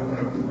 I'm going to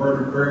open up the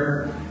Word of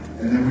prayer,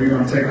 and then we're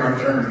going to take our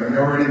journey. Are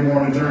y'all ready to go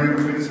on a journey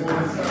with me this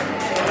morning?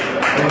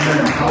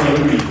 Amen.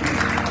 Hallelujah.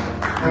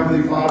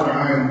 Heavenly Father,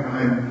 I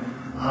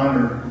am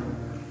honored.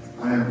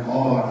 I am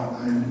awed.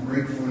 I am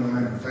grateful, and I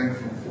am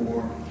thankful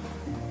for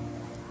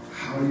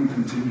how you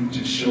continue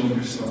to show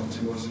yourself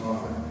to us,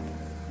 Father.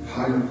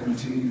 How you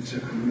continue to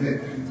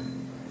commit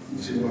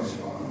to us,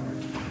 Father.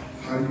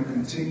 How you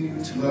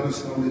continue to let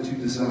us know that you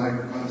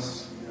desire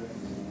us.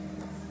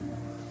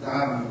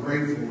 God, I'm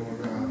grateful,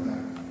 Lord God,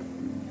 that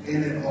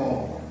in it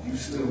all, you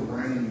still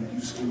reign,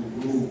 you still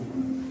rule.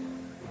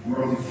 You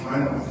are the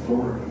final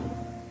authority.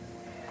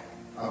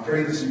 I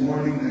pray this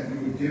morning that you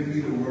would give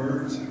me the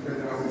words. I pray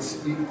that I would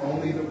speak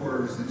only the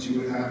words that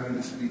you would have me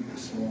to speak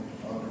this morning,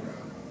 Father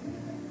God.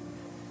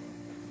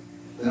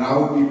 That I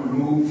would be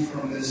removed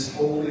from this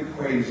whole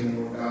equation,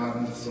 Lord God,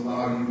 and just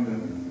allow you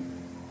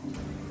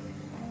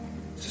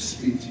to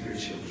speak to your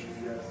children.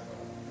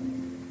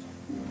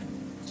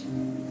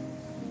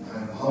 I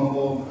am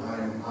humbled. I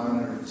am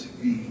honored to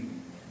be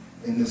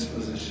in this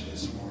position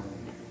this morning.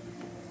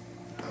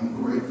 I'm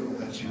grateful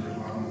that you're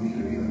allowing me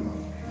to be the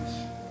mouthpiece.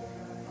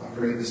 I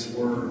pray this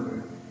word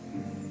would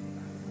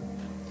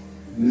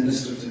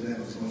minister to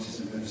them as much as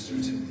it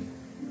ministered to me.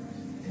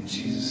 In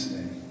Jesus'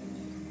 name,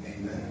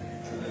 amen.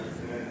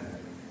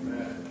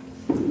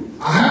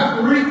 I have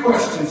 3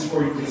 questions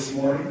for you this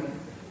morning.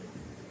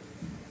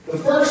 The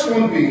first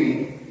one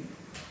being,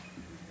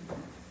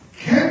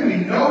 can we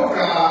know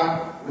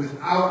God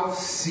without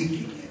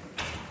seeking Him?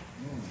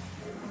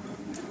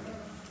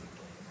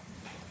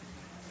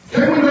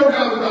 Can we know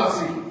God without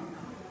seeking Him?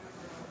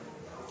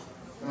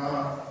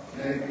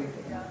 Maybe.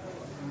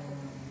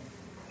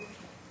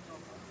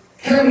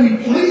 Can we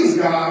please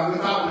God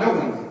without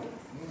knowing Him?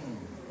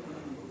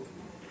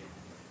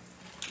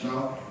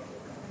 No.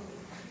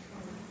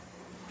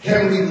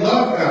 Can we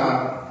love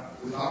God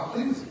without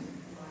pleasing Him?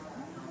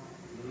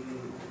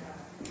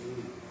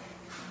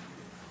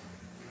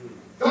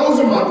 Those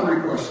are my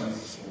 3 questions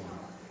this morning.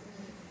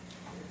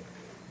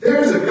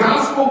 There's a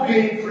gospel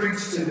being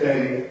preached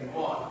today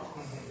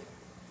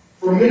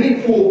from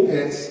many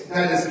pulpits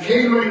that is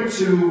catering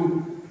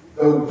to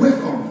the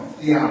Wickham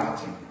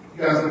theology.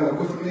 You guys know what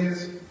Wickham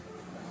is?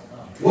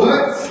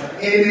 What's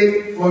in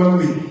it for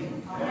me?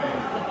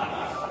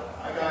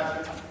 I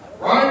got you.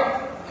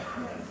 Right?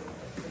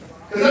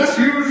 Because that's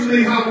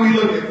usually how we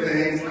look at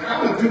things. Like, I'm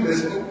going to do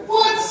this, but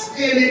what's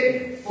in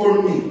it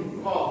for me?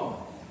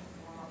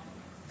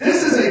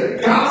 This is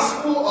a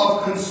gospel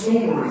of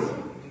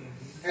consumerism.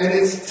 And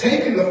it's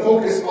taken the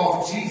focus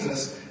off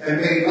Jesus and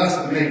made us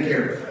the main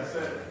character. That's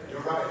it.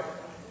 You're right.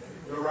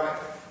 You're right.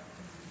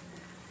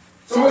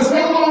 So it's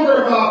no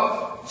longer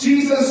about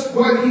Jesus,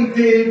 what He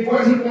did,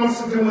 what He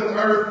wants to do on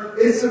earth.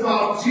 It's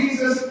about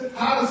Jesus,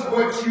 how does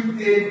what you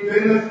did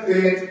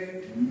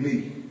benefit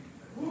me?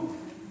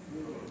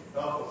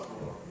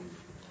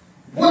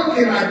 What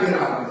can I get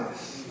out of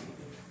this?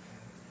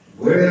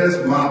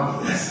 Where's my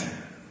blessing?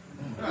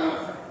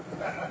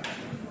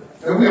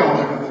 And we all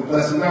like a good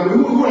blessing. Now,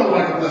 who don't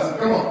like a blessing?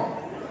 Come on.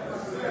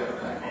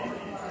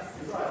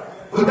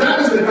 But that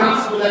is the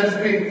gospel that is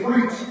being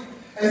preached.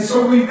 And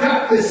so we've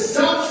got this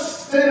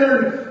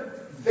self-centered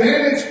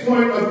vantage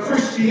point of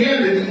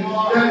Christianity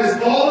that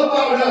is all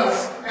about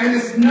us and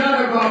it's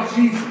not about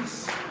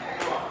Jesus.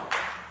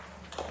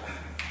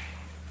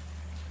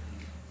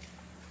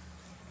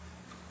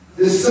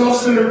 This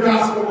self-centered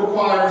gospel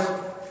requires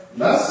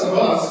less of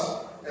us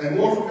and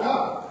more from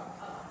God,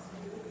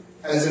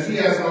 as if he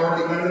hasn't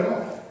already done it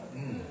all.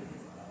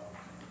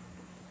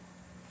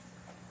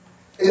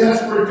 It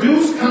has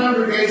produced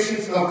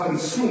congregations of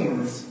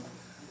consumers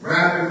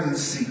rather than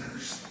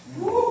seekers.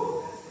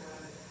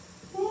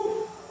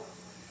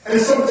 And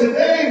so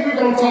today we're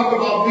going to talk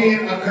about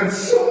being a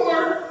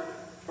consumer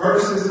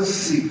versus a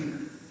seeker.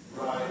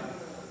 Right.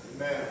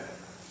 Amen.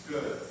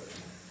 Good.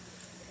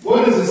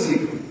 What is a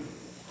seeker?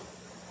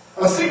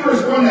 A seeker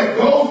is one that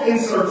goes in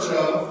search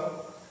of,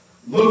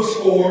 looks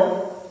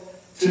for,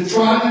 to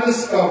try to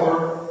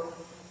discover,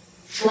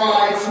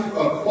 try to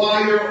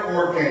acquire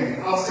or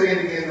gain. I'll say it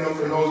again though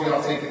for those of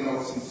y'all taking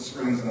notes since the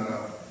screen's not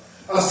up.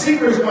 A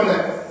seeker is one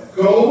that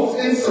goes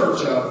in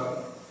search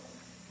of,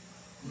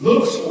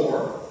 looks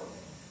for,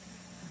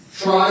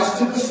 tries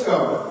to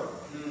discover,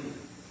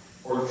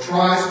 or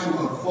tries to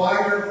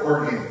acquire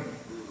or gain.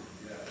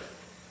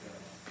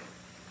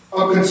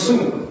 A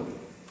consumer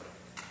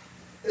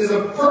is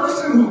a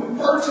person who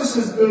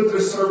purchases goods or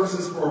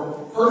services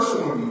for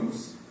personal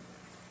use,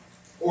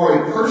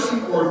 or a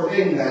person or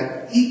thing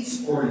that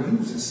eats or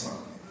uses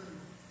something.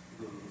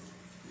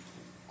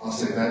 I'll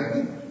say that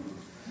again.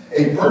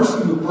 A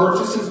person who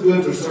purchases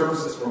goods or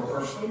services for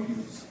personal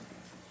use,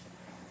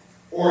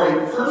 or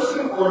a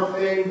person or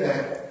thing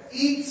that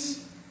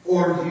eats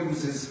or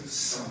uses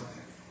something.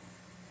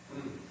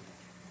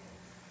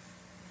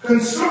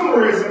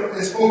 Consumerism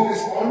is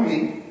focused on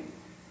me,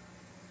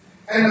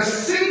 and a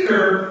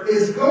seeker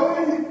is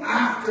going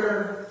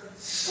after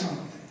something.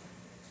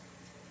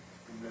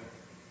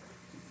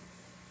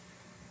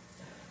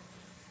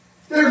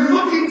 They're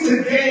looking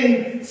to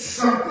gain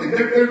something.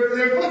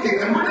 They're looking,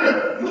 and we're going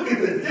to look at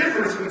the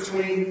difference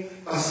between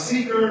a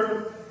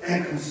seeker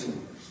and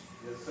consumers.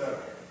 Yes, sir.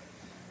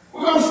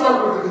 We're going to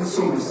start with the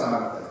consumer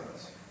side of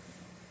things.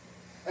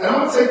 And I'm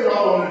going to take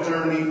y'all on a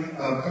journey.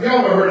 Have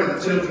y'all ever heard of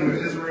the children of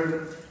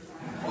Israel?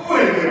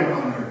 Boy, they get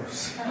on my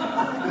nerves.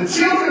 The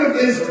children of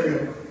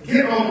Israel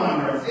get on my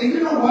nerves. And you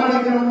know why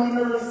they get on my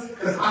nerves?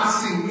 Because I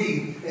see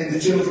me in the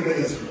children of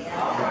Israel.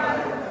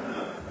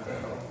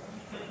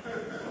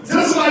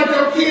 Just like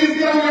your kids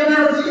get on your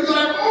nerves, and you're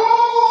like,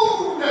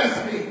 oh,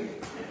 that's me.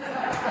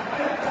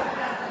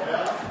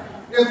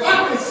 If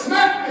I could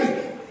smack me.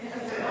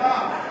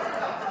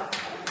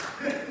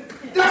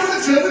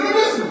 That's the children of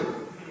Israel.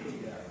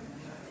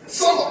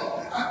 So,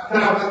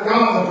 now,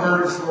 y'all have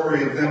heard the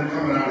story of them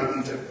coming out of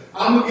Egypt.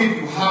 I'm going to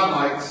give you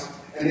highlights,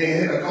 and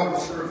then hit a couple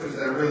scriptures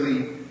that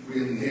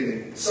really hit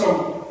it.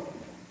 So,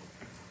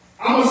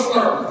 I'm going to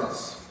start with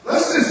this.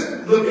 Let's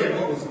just look at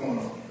what was going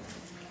on.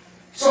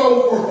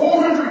 So, for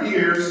 400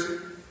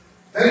 years,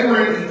 they were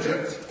in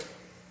Egypt.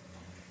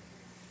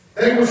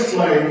 They were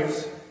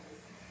slaves.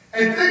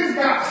 And things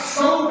got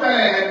so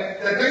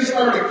bad that they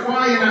started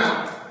crying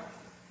out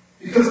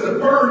because the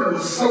burden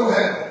was so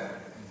heavy.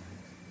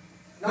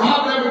 Now,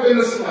 I've never been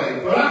a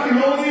slave, but I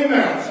can only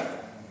imagine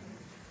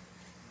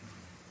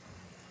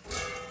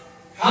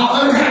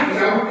how unhappy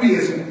I would be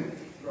as one.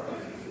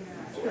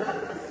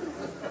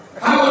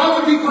 How I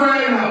would be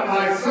crying out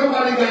like,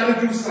 somebody got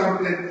to do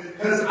something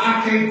because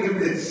I can't do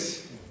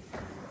this.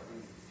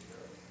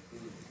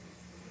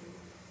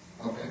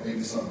 Okay,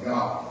 maybe some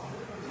God.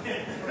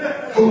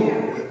 Cool.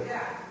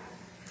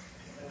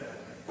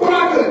 But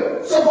I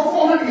could. So for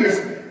 400 years,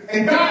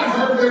 and God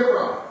heard their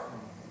cry.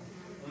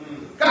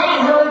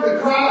 God heard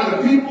the cry of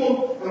the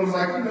people and was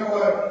like, you know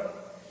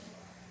what?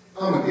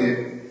 I'm going to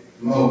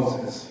get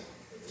Moses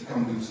to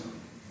come do something.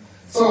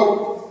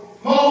 So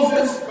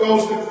Moses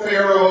goes to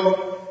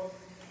Pharaoh,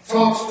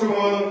 talks to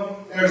him.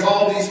 There's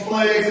all these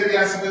plagues that he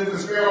has to do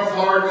because Pharaoh's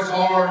heart is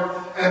hard.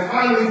 And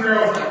finally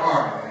Pharaoh's like, all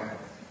right, man,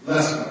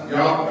 let's go.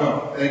 Y'all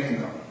go. They can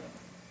go.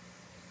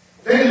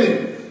 They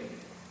leave.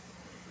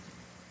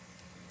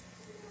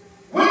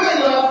 When they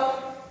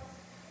left,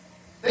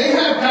 they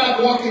had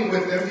God walking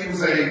with them. He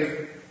was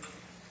a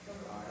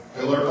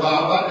pillar of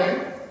cloud by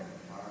day,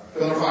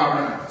 pillar of fire by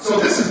night. So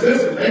this is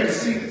visible. They could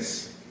see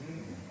this.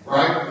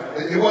 Right?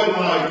 It wasn't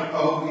like,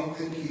 oh, we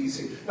think he's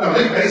here. No,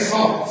 they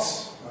saw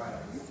this.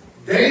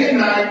 Day and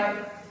night,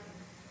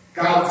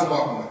 God was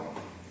walking with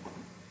them.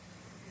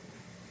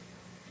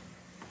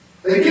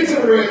 They get to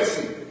the Red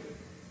Sea.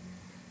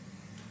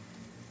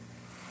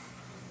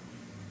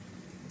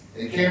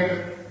 They camp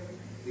it.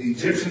 The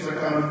Egyptians are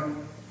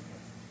coming.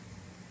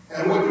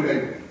 And what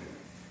do?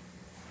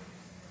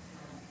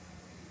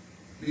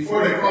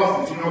 Before they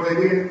crossed it, you know what they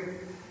did?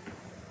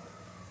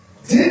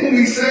 Didn't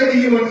we say to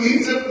you in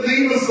Egypt,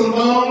 leave us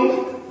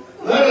alone?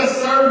 Let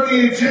us serve the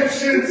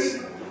Egyptians.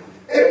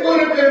 It would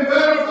have been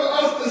better for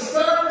us to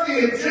serve the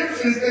Egyptians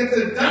Christians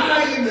than to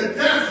die in the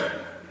desert.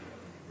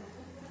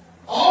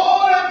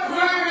 All that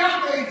crying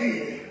out they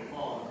did.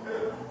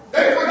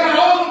 They forgot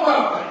all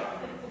about that.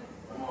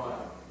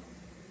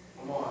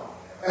 Come on.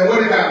 And what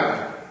did God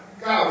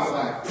do? God was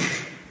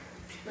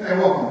like,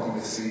 man, walk on through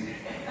the sea.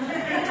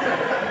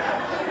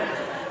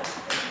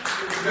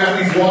 You got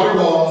these water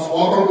walls,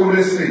 walk on through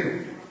this sea.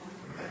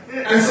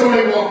 And so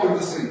they walk through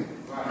the sea.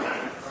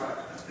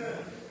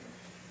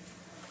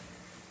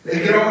 They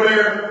get over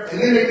there,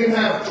 and then they can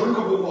have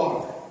drinkable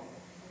water.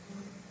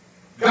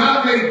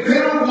 God made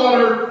bitter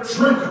water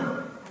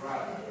drinkable.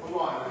 Come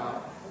on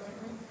now.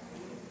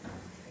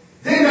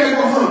 Then they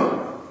were hungry.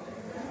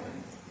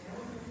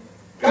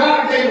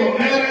 God gave them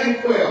manna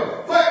and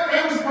quail. But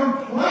they was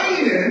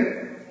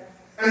complaining.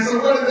 And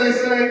so what did they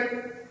say?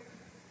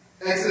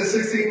 Exodus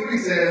 16:3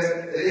 says,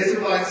 the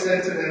Israelites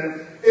said to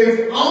them,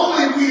 if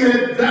only we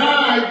had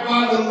died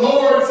by the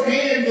Lord's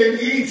hand in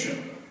Egypt.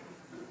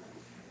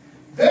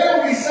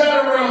 There we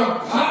sat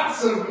around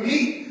pots of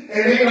meat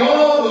and ate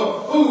all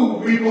the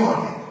food we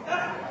wanted.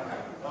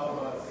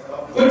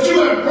 But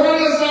you have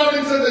brought us out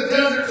into the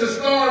desert to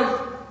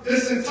starve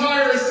this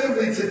entire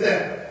assembly to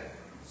death.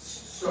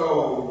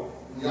 So,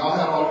 y'all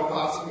had all the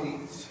pots of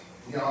meat.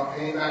 Y'all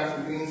came back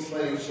from being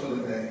slaves for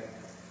the day.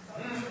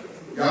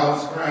 Y'all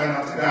was crying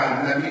out to God,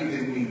 and that meat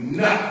didn't mean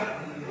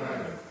nothing.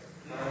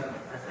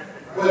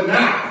 But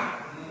now,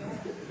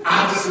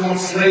 I just want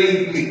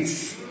slave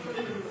meats.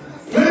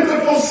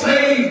 Plentiful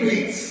slave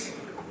meats.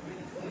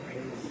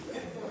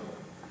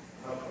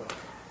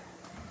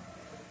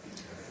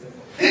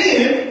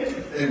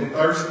 Then, they were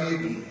thirsty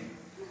again.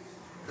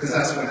 Because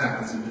that's what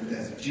happens in the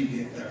desert. You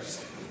get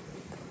thirsty.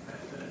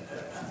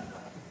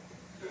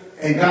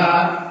 And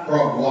God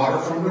brought water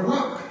from the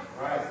rock.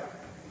 Right.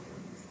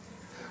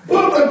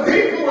 But the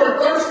people were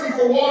thirsty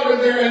for water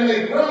there, and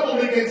they grumbled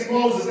against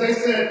Moses. They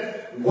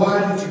said,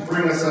 why did you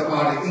bring us up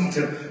out of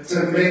Egypt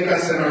to make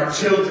us and our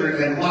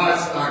children and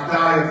livestock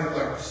die of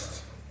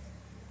thirst?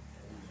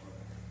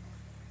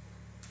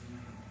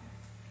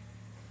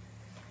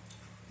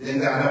 Then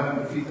God helped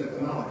them defeat the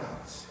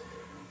Amalekites.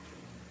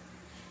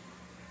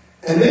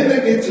 And then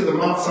they get to the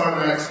Mount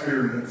Sinai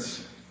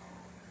experience,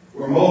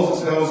 where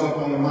Moses goes up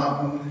on the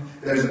mountain.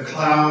 There's a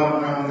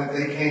cloud around it.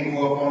 They can't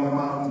go up on the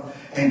mountain.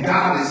 And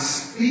God is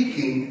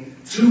speaking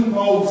to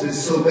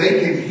Moses so they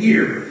can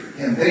hear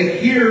him. They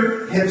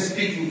hear him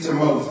speaking to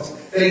Moses.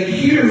 They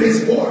hear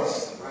his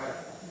voice.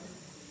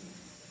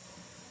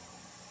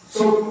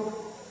 So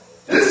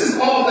this is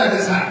all that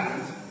has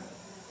happened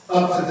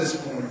up to this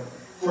point.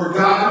 For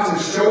God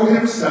to show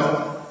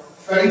himself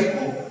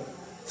faithful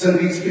to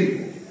these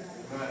people.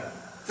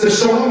 To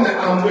show them that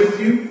I'm with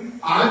you.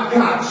 I've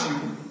got you.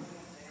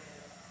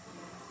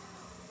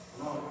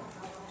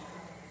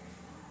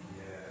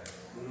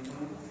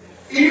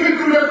 Even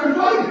through their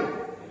complaining.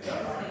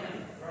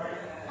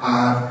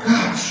 I've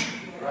got you.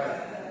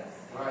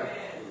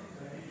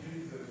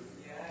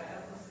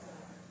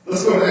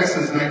 Let's go to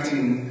Exodus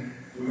 19.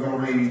 We're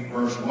going to read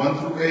verse 1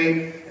 through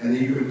 8. And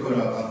then you can put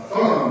a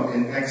thumb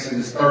in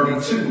Exodus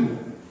 32,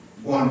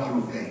 1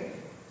 through 8.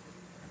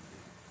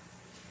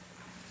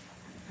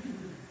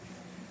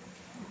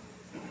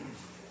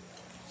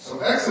 So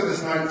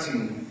Exodus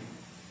 19.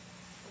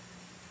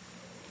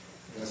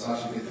 I guess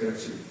I should get there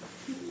too.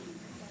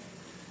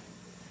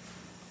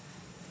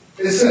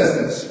 It says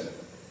this.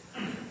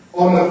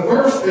 On the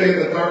first day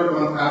of the third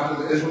month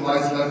after the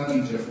Israelites left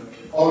Egypt,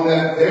 on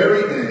that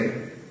very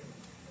day,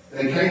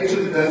 they came to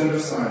the desert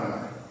of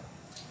Sinai.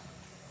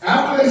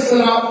 After they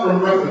set out from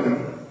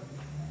Waukegan,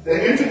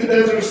 they entered the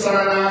desert of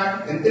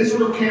Sinai, and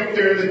Israel camped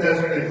there in the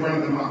desert in front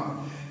of the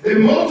mountain.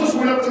 Then Moses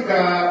went up to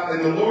God,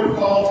 and the Lord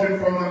called him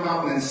from the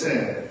mountain and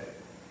said,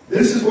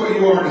 this is what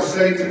you are to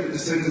say to the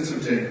descendants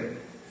of Jacob,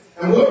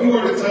 and what you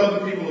are to tell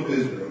the people of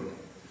Israel.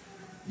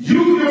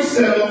 You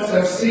yourselves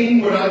have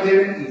seen what I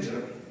did in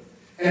Egypt,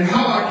 and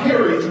how I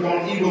carried you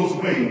on eagle's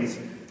wings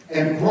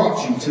and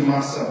brought you to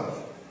myself.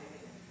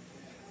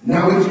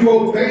 Now if you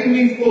obey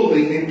me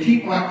fully and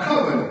keep my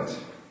covenant,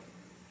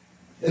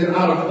 then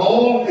out of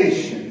all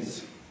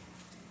nations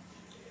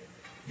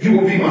you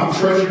will be my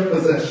treasured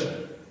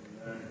possession.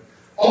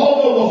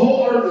 Although the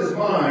whole earth is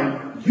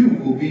mine, you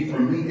will be for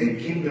me a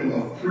kingdom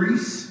of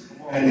priests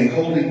and a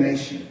holy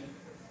nation.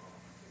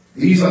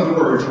 These are the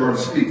words you are to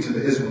speak to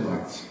the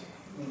Israelites.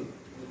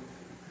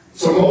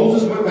 So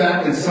Moses went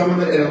back and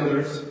summoned the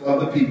elders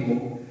of the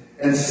people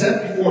and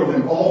set before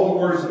them all the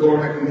words the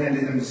Lord had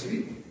commanded him to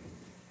speak.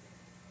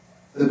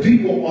 The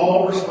people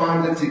all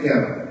responded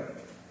together.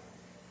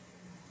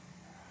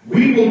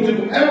 We will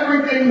do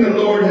everything the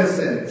Lord has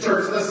said.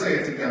 Church, let's say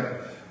it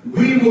together.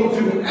 We will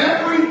do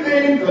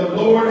everything the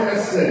Lord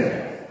has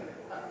said.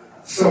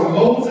 So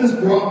Moses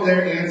brought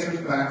their answers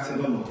back to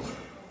the Lord.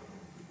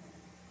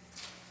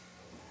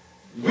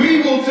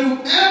 We will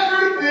do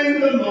everything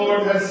the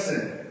Lord has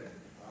said.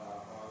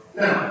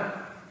 Now,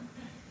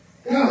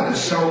 God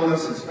has shown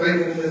us his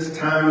faithfulness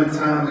time and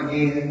time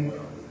again.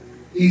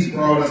 He's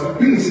brought us,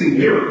 we can see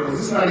miracles.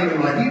 It's not even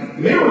like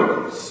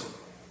miracles.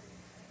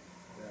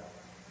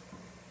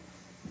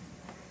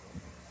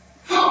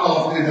 How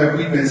often have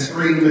we've been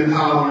screaming,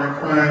 hollering,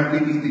 crying.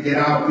 We need to get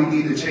out. We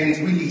need to change.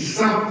 We need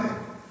something.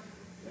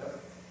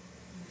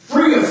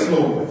 Free us,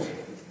 Lord.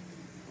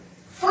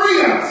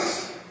 Free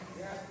us.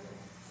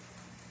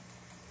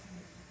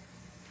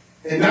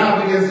 And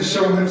God begins to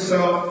show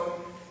himself.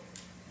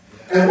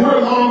 And we're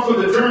along for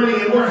the journey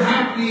and we're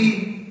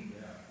happy.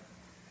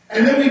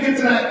 And then we get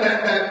to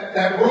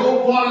that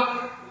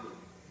roadblock,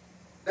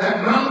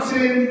 that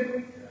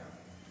mountain.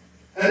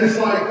 And it's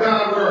like,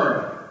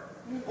 God,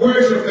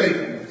 where's your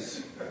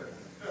faithfulness?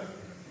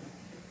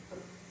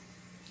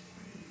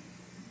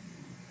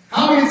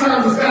 How many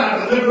times has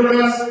God delivered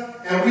us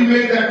and we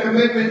made that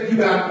commitment? You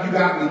got me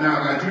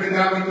now, God. You didn't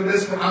got me through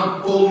this one.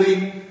 I'm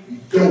fully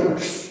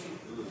yours.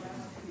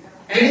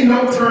 Ain't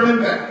no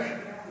turning back.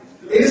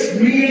 It's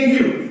me and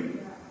you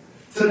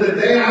to the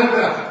day I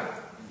die.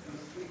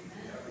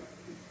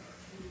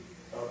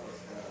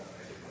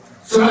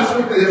 So that's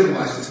what the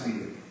Israelites just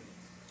did.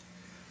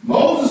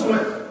 Moses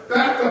went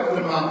back up to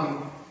the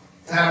mountain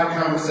to have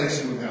a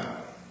conversation with God.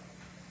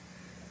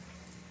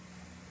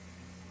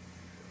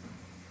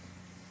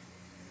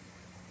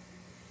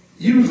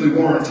 Usually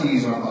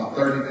warranties are about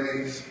 30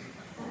 days.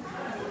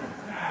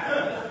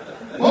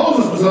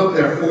 Moses was up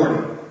there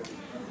 40.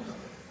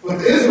 But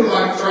the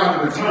Israelites tried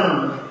to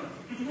return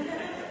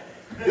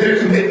their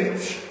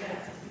commitments.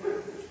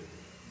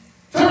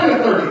 Turn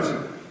to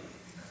 32.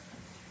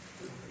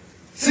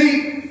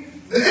 See,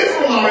 the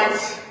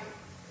Israelites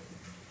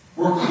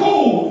were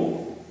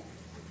cool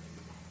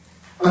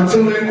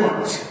until they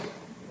weren't.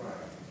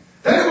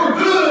 They were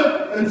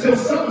good until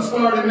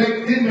something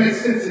didn't make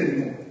sense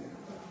anymore.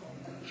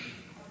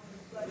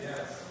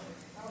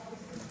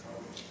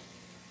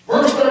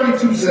 Verse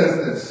 32 says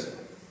this,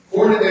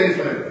 40 days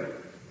later,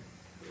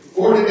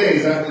 40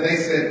 days after they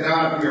said,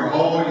 God, we are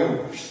all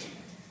yours.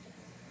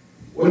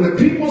 When the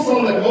people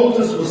saw that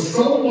Moses was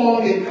so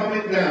long in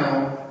coming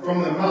down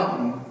from the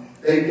mountain,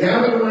 they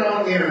gathered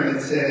around Aaron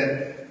and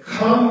said,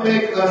 come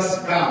make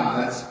us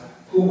gods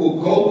who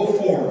will go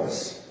before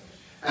us.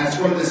 As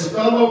for this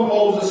fellow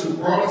Moses who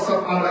brought us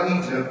up out of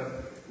Egypt,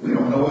 we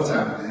don't know what's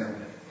happened to him.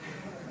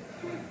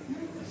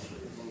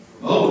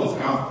 Moses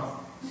gone.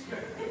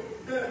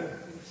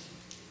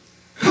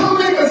 Come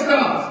make us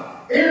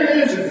gods. Aaron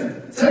answered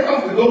them, take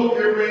off the gold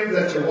earrings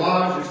that your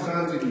wives, your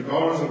sons, and your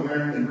daughters are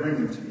wearing and bring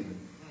them to me.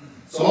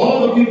 So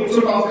all the people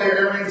took off their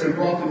earrings and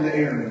brought them to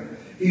Aaron.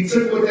 He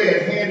took what they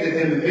had handed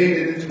him and made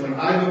it into an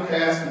idol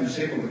cast in the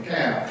shape of a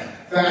calf,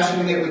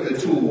 fashioning it with a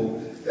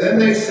tool. Then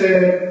they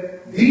said,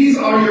 these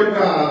are your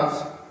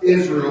gods,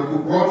 Israel, who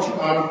brought you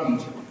out of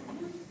Egypt.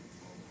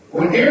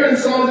 When Aaron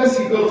saw this,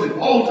 he built an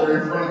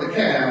altar in front of the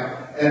calf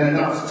and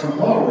announced,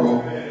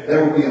 tomorrow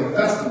there will be a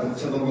festival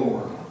to the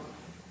Lord.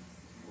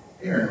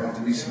 Aaron ought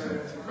to be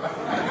spared.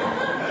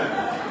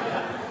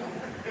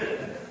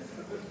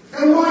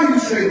 And why do you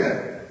say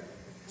that?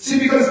 See,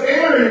 because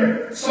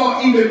Aaron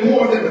saw even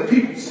more than the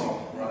people saw.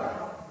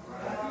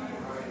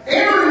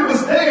 Aaron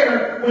was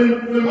there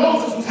when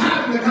Moses was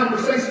having the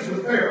conversations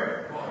with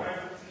Pharaoh.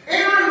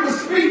 Aaron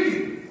was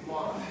speaking.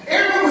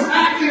 Aaron was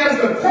acting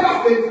as the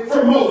prophet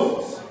for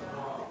Moses.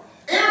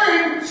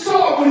 Aaron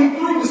saw when he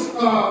threw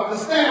the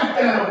staff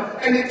down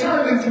and it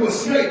turned into a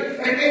snake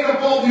and ate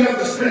up all the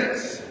other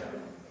snakes.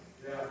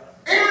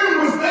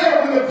 Aaron was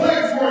there when the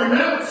plagues were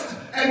announced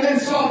and then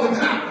saw them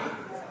happen.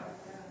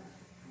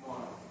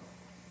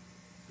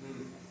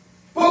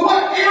 But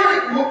what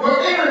Aaron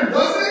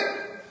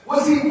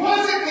wasn't, he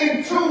wasn't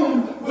in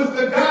tune with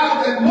the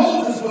God that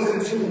Moses was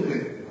in tune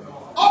with.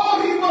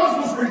 All he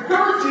was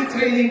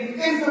regurgitating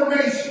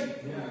information.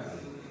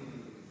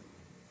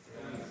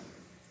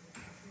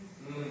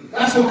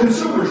 That's what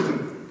consumers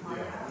do.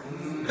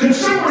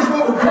 Consumers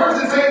will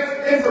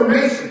regurgitate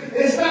information.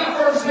 It's not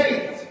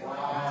firsthand.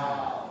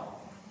 Wow.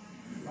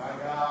 My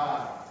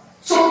God.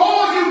 So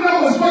all you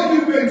know is what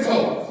you've been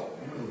told.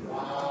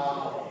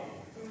 Wow.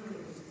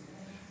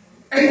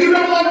 And you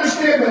don't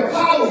understand the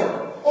power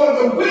or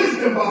the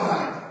wisdom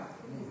behind it.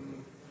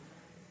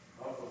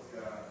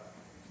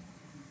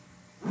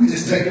 We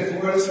just take it for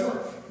what it's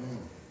worth.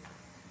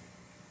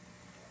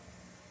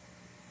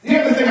 The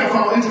other thing I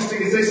found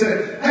interesting is they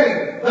said,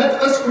 hey,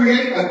 let's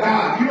create a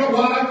God. You know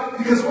why?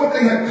 Because what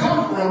they had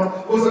come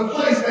from was a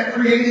place that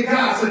created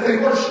gods that they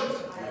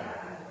worshipped.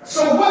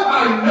 So what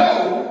I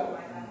know,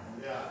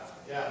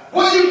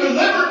 what you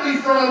delivered me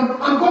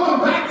from, I'm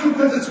going back to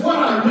because it's what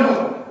I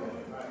know.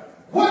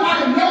 What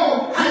I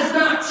know has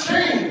not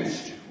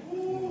changed.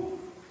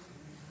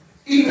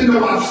 Even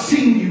though I've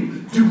seen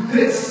you do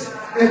this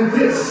and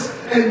this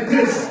and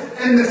this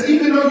and this,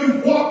 even though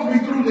you've walked me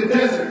through the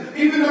desert,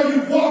 even though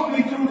you've walked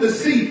me through the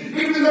sea,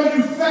 even though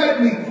you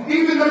fed me,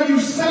 even though you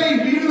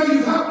saved me, even though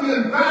you helped me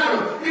in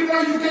battle, even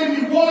though you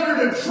gave me water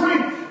to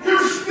drink,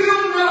 you're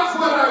still not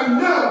what I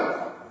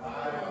know.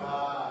 My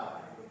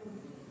God.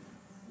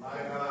 My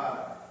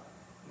God.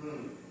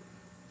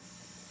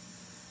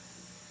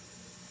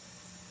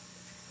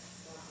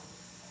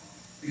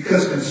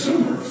 Because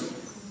consumers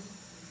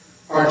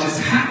are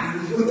just happy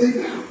with what they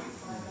got,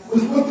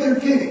 with what they're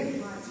getting.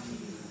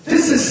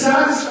 This is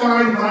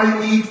satisfying my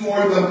need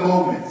for the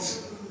moment.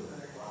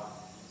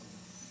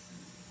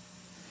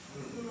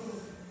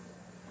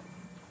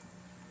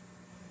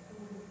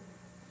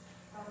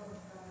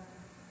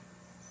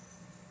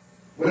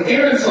 When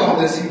Aaron saw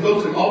this, he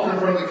built an altar in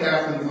front of the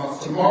calf and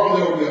thought, tomorrow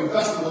there will be a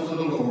festival to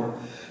the Lord.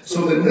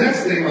 So the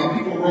next day my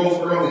people rose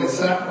early and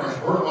sacrificed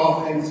burnt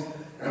offerings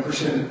and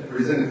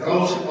presented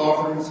fellowship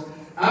offerings.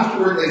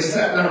 Afterward they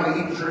sat down to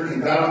eat and drink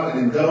and got up and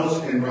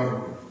indulged in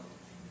revelry.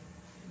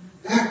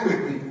 That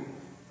quick, people.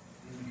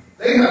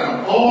 They had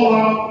an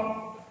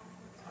all-out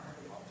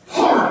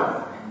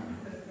party,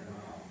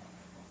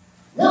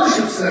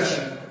 worship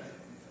session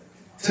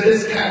to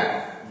this calf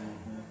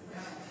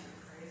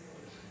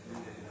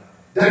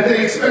that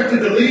they expected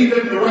to lead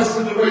them the rest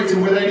of the way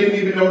to where they didn't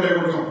even know they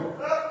were going.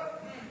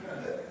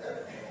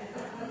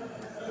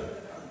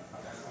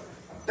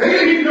 They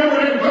didn't even know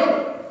where they were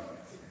going.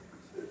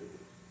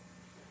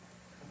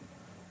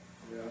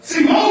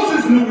 See,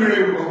 Moses knew where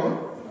they were going.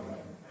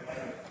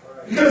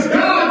 Because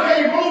God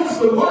gave Moses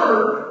the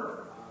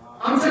word,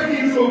 I'm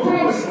taking you to a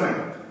promised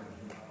land.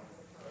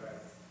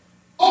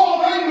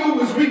 All they knew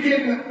was we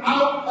getting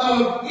out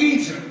of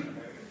Egypt.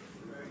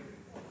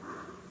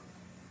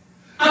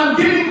 I'm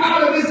getting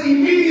out of this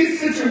immediate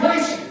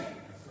situation.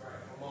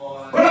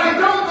 But I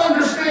don't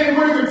understand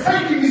where you're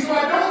taking me, so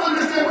I don't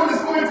understand what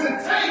it's going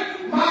to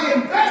take. My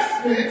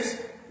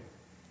investment,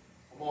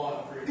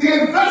 the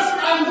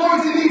investment I'm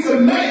going to need to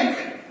make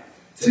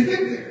to get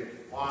there.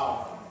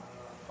 Wow.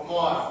 Come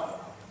on.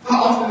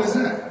 How often is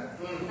that?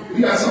 We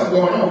got something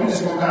going on. We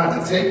just want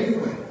God to take it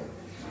away.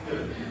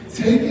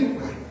 Take it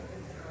away.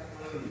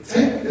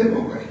 Take them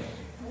away.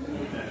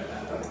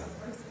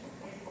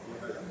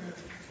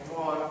 Come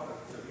on.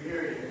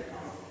 Hear you.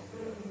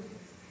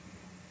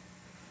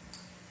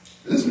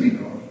 This is me,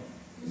 though.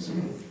 This is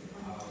me.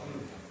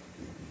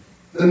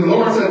 Then the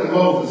Lord said to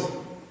Moses,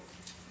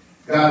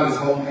 God is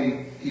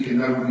holy. He can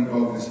never be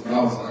bogus. But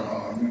I was like,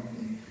 oh,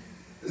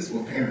 this is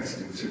what parents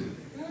do too.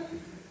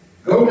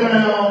 Go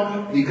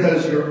down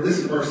because this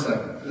is verse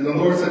 7. And the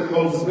Lord said to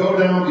Moses, go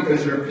down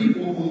because your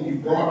people whom you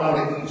brought out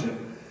of Egypt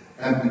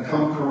have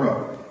become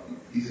corrupt.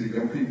 He said,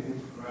 your people?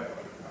 Right.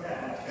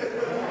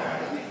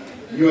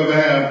 You ever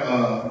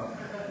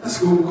have the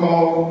school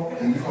call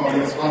and you call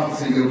your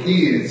sponsor and say your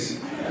kids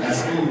at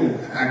school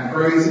acting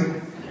crazy?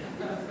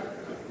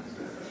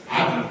 I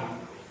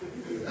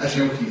do. That's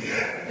your kid.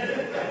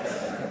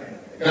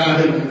 God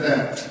hit with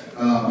that.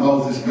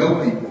 Moses,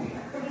 your people.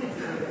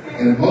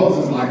 And if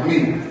Moses like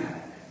me,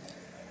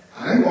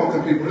 I ain't want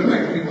them people to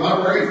make the people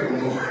outraged for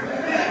the Lord.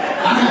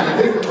 I had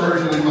a different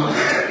version in mind.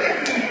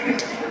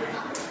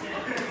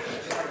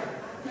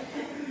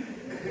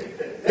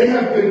 They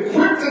have been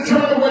quick to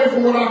turn away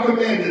from what I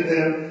commanded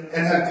them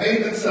and have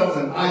made themselves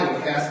an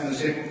idol cast in the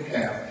shape of a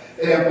calf.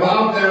 They have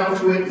bowed down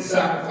to it and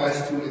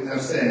sacrificed to it and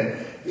have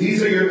said,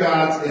 these are your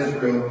gods,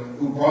 Israel,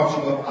 who brought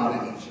you up out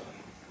of Egypt.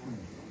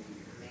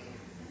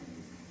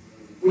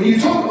 When you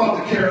talk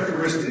about the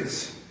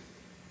characteristics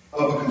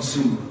of a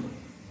consumer,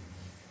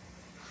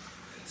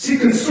 see,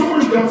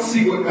 consumers don't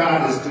see what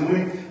God is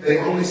doing. They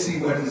only see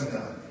what he's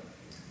done.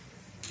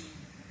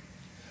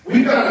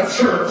 We've got a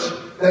church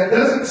that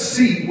doesn't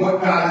see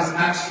what God is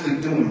actually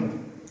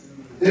doing.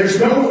 There's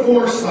no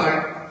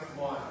foresight.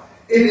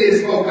 It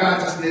is, oh, God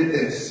just did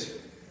this.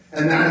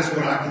 And that is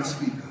what I can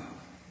speak of.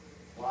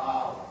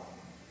 Wow.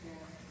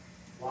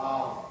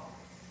 Wow.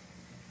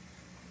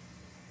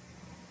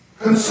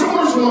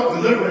 Consumers want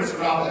deliverance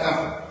without the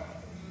effort.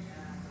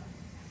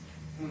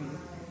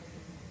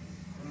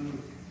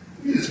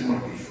 You just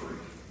want to be free.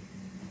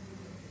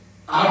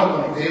 I don't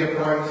want to pay a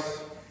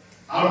price.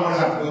 I don't want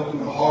to have to go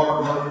through the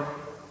hard work.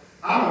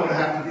 I don't want to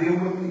have to deal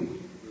with me.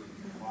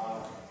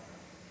 Wow.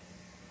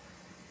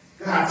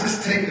 God,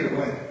 just take it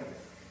away.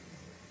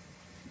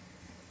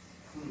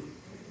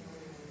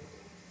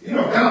 You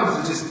know, if God was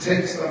to just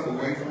take stuff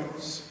away from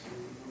us,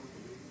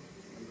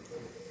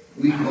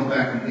 we can go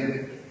back and get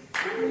it.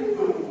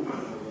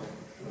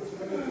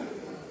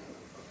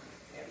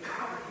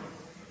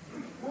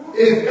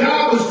 If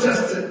God was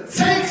just to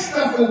take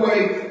stuff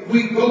away,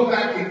 we go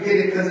back and get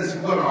it because it's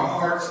what our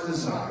hearts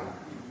desire.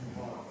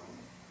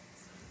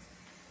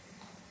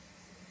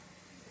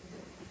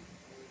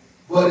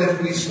 But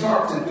if we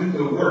start to do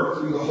the work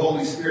through the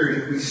Holy Spirit,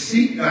 if we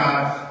seek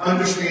God,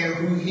 understand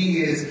who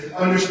he is,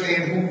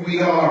 understand who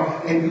we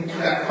are, and do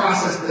that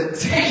process, the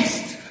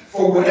taste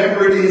for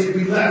whatever it is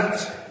we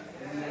left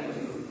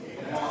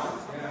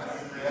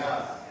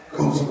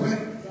goes away.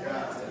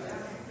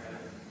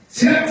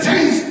 See, that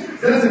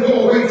taste doesn't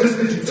go away just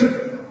because you took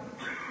it.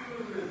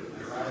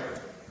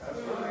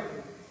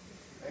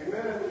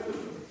 Amen.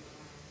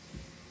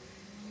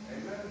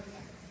 Amen.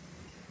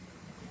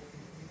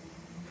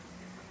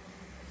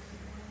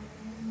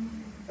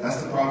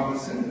 That's the problem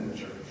with sin in the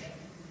church.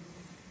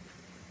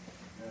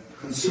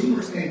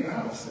 Consumers can't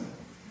battle sin.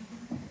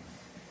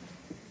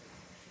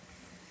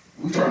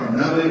 We try to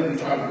numb it, we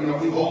try to,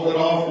 we hold it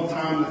off from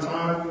time to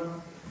time.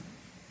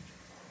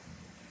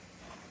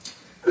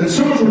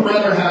 Consumers would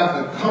rather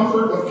have the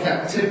comfort of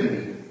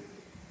captivity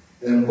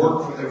than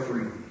work for their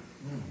freedom.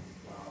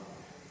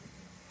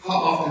 How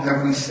often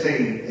have we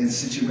stayed in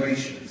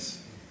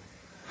situations?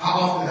 How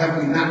often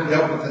have we not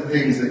dealt with the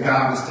things that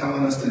God was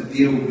telling us to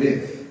deal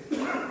with?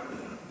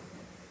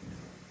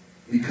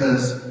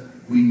 Because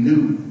we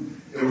knew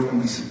there was going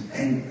to be some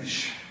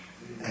anguish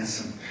and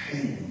some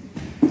pain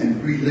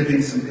and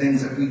reliving some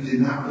things that we did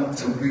not want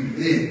to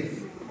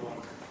relive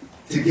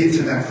to get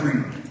to that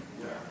freedom.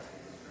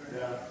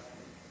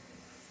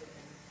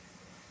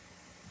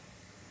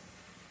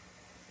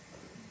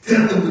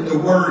 Dealing with the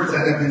words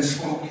that have been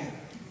spoken.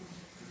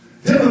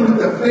 Dealing with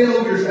the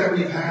failures that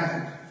we've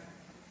had.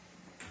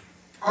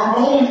 Our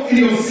own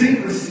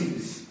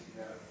idiosyncrasies.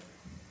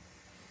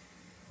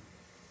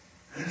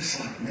 And it's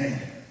like, man,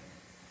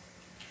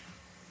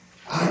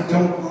 I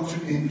don't want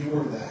to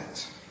endure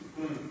that.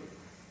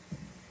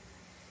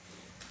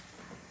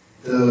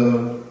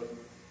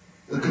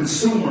 The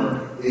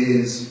consumer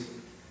is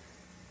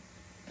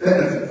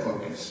benefit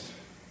focused.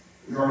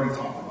 We already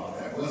talked about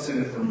that. What's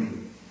in it for me?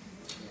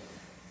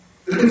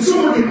 The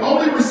consumer can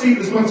only receive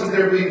as much as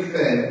they're being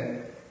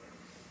fed,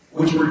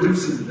 which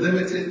produces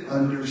limited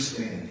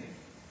understanding.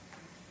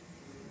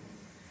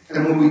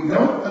 And when we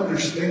don't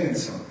understand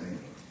something,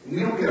 when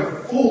we don't get a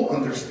full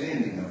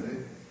understanding of it,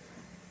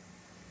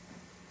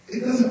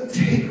 it doesn't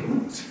take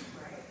root.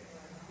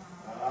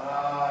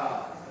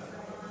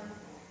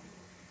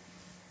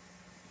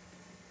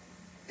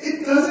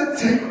 It doesn't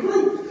take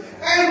root.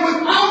 And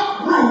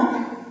without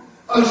root,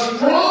 a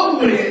strong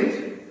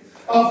wind,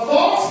 a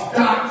false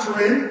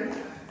doctrine,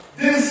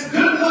 this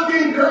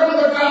good-looking girl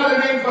that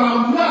God ain't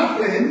found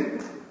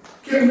nothing,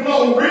 can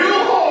blow real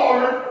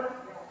hard,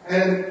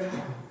 and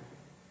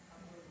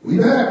we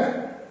back.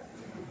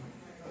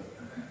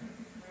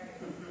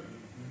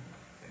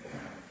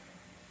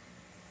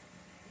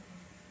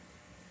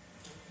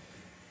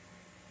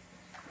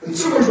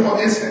 Consumers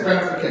want instant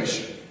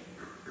gratification.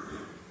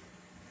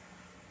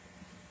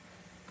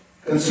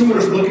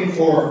 Consumers looking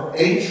for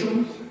a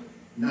truth,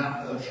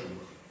 not the truth.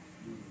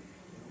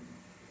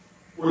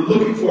 We're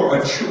looking for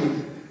a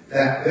truth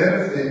that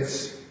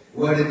benefits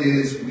what it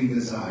is we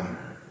desire.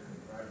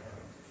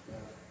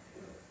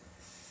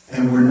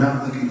 And we're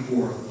not looking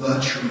for the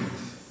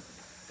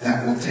truth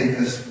that will take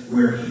us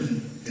where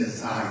He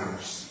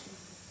desires.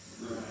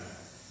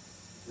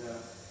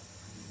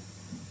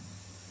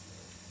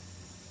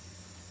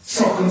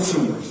 Some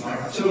consumers,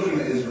 like the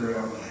children of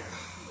Israel, like,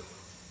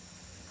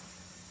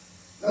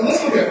 now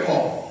let's look at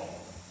Paul.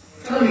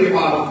 Turn to your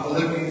Bible,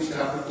 Philippians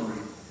chapter 3.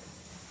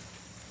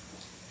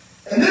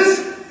 And this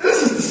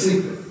is the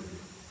secret.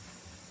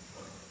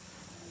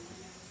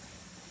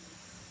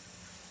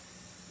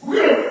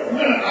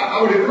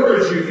 I would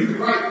encourage you can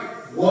write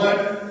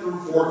 1 through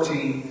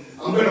 14.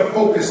 I'm going to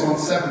focus on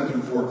 7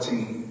 through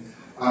 14.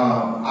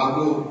 I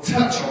will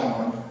touch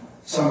on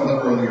some of the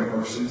earlier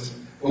verses,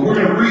 but we're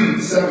going to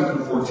read 7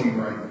 through 14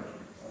 right now.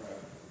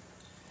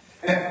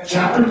 At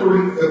chapter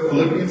 3,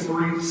 Philippians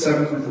 3,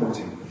 7 through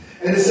 14.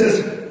 And it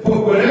says,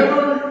 "But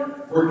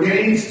whatever were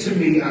gains to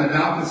me, I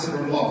now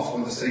consider loss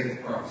for the sake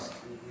of Christ.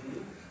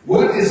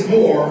 What is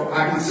more,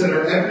 I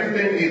consider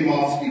everything a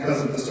loss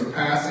because of the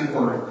surpassing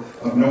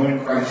worth of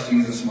knowing Christ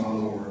Jesus my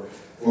Lord,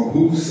 for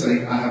whose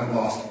sake I have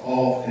lost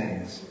all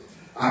things.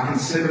 I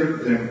consider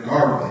them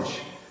garbage,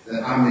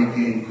 that I may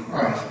gain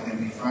Christ and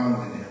be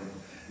found in Him,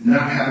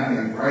 not having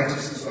a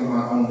righteousness of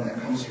my own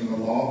that comes from the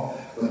law,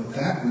 but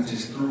that which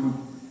is through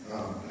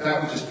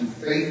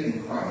faith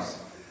in Christ,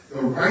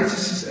 the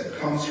righteousness that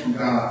comes from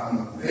God on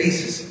the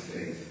basis of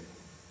faith.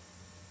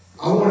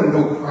 I want to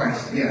know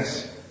Christ,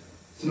 yes,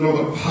 to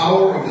know the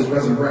power of His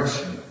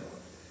resurrection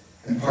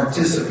and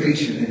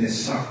participation in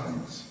His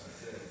sufferings,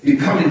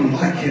 becoming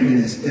like Him in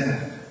His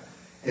death,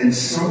 and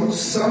so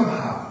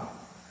somehow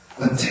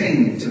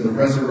attaining to the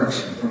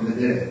resurrection from the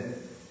dead.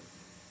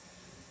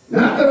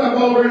 Not that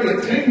I've already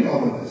attained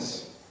all of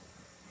this,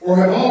 or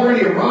have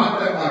already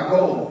arrived at my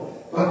goal,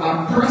 but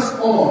I press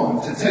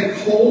on to take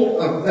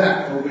hold of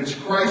that for which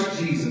Christ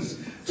Jesus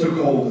took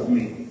hold of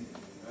me.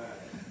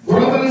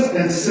 Brothers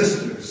and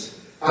sisters,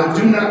 I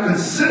do not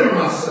consider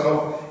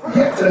myself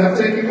yet to have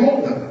taken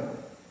hold of it.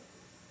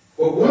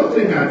 But one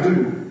thing I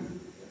do,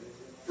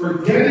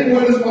 forgetting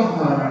what is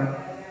behind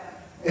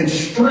and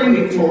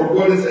straining toward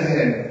what is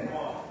ahead,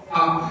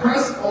 I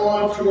press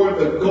on toward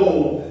the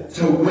goal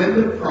to win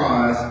the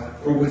prize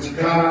for which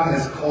God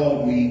has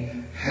called me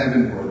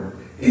heavenward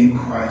in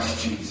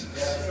Christ Jesus."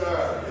 Yes,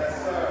 sir. Yes,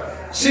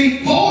 sir. See,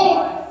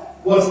 Paul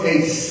was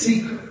a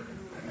seeker.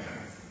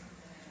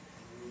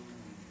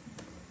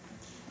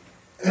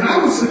 And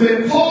I would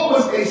submit Paul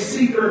was a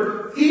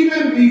seeker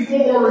even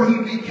before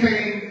he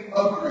became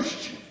a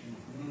Christian.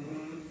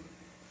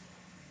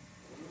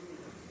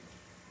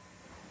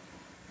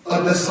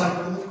 A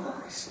disciple of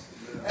Christ.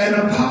 An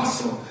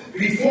apostle.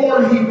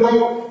 Before he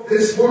wrote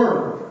this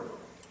word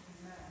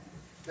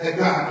that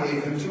God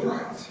gave him to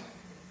write.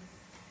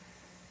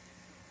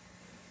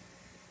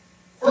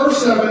 Verse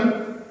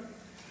 7,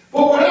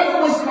 "But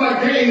whatever was to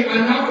my gain, I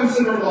now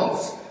consider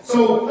loss."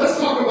 So let's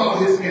talk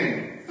about his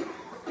gain.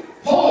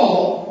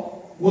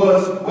 Paul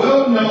was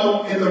well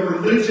known in the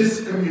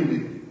religious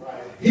community.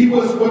 He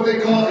was what they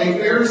call a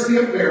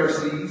Pharisee of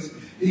Pharisees.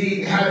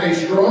 He had a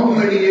strong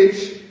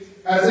lineage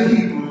as a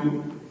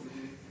Hebrew.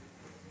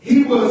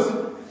 He was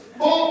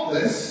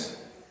faultless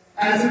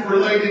as it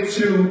related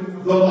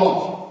to the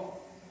law.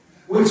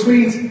 which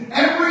means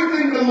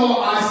everything the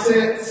law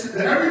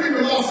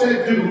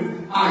said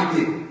do, I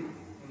did.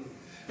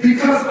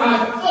 Because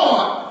I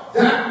thought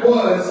that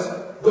was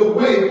the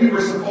way we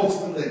were supposed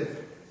to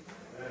live.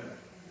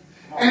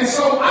 And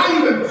so I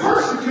even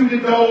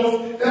persecuted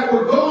those that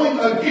were going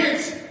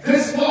against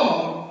this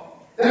law,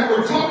 that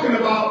were talking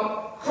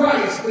about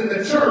Christ in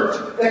the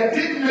church, that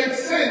didn't make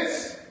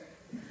sense.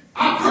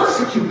 I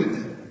persecuted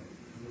them.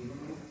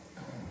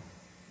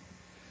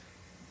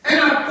 And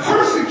I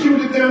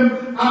persecuted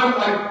them out of,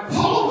 like,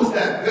 Paul was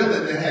that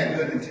villain that had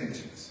good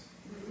intentions.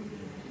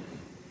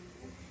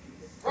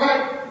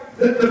 Right?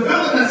 The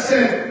villain that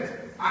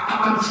said,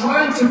 I'm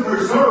trying to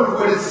preserve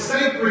what is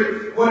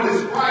sacred, what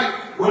is right,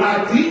 what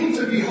I deem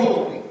to be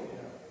holy.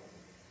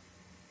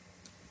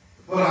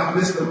 But I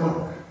missed the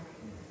mark.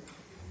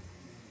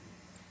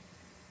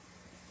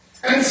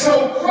 And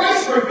so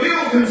Christ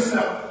revealed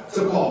himself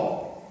to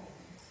Paul.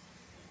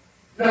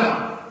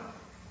 Now,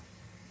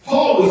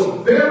 Paul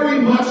was very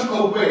much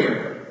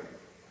aware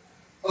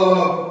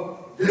of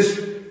this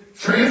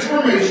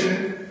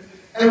transformation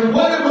and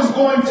what it was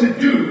going to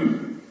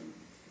do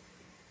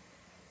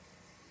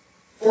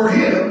for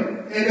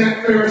him in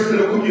that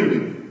Pharisaical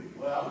community,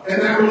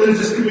 and that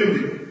religious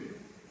community.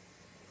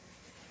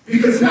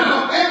 Because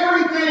now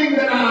everything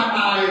that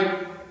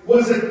I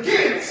was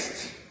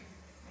against,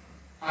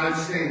 I'm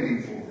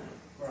standing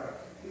for. Right.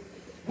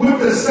 With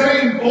the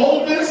same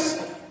boldness,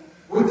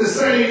 with the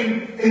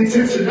same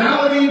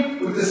intentionality,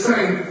 with the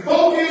same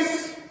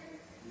focus.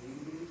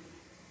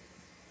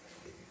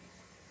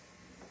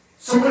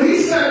 So when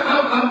he said,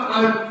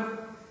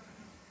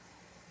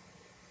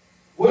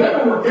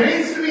 whatever were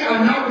gains to me,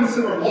 I now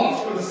consider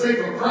loss for the sake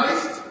of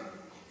Christ.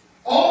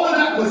 All of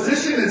that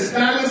position and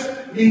status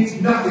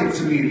means nothing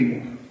to me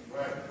anymore.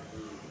 Right.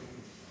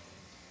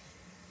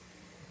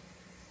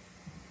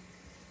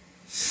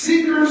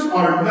 Seekers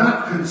are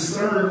not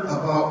concerned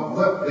about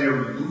what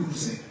they're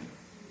losing.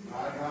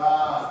 My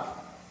God.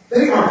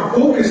 They are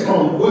focused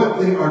on what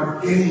they are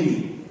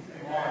gaining.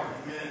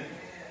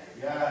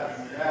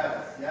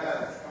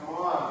 Yes. Come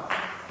on.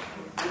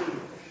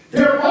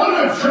 They're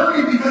on a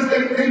journey because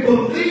they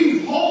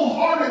believe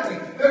wholeheartedly.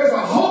 There's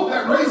a hope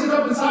that raises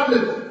up inside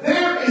of them.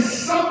 There is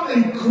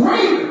something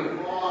greater.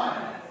 Come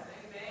on.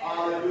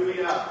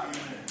 Hallelujah.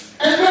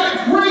 And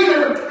that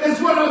greater is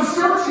what I'm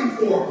searching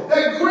for.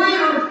 That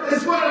greater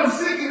is what I'm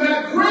seeking.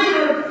 That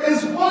greater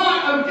is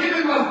why I'm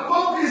giving my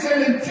focus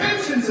and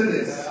intention to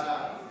this.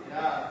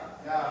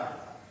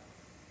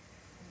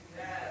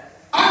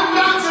 I'm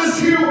not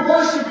just here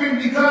worshiping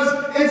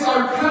because it's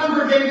our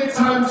congregated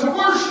time to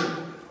worship.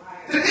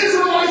 The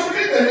Israelites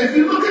did that. If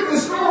you look at the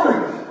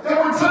story, there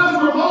were times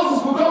where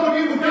Moses would go to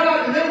be with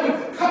God and they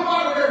would come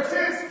out of their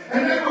tents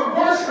and they would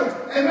worship.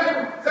 And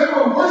they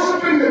were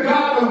worshiping the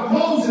God of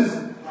Moses,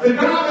 the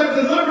God that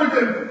delivered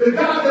them, the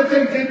God that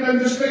they didn't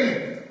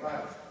understand.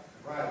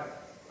 Right.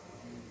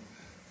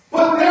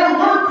 But there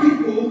were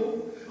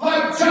people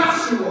like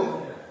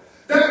Joshua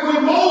that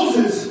when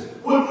Moses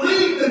would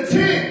leave the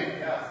tent,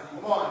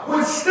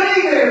 would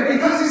stay there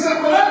because he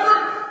said,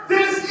 whatever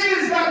this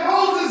is that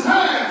Moses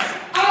has,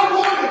 I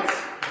want it.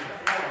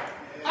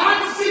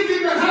 I'm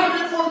seeking to have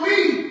it for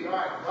me.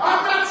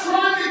 I'm not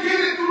trying to get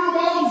it through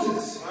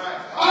Moses.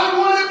 I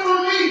want it for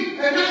me.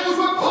 And that was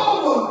what Paul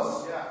was.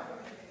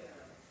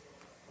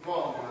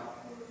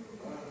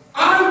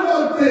 I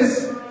want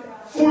this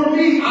for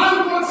me.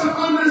 I want to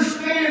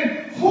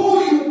understand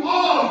who you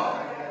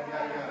are.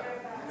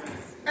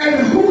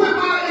 And who am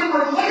I in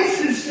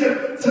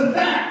relationship to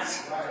that?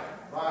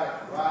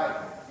 Right.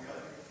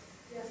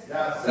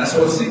 Yes. That's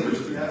what seekers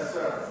do. Yes,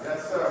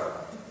 sir.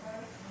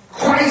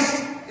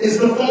 Christ is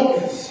the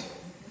focus.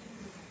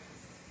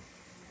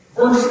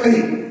 Verse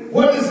 8.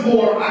 What is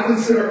more, I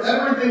consider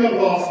everything a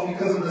loss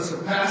because of the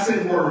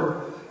surpassing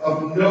worth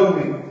of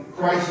knowing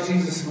Christ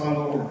Jesus my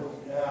Lord.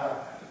 Yeah.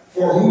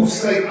 For whose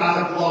sake I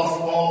have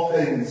lost all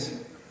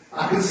things.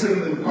 I consider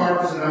them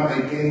garbage that I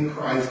may gain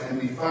Christ and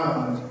be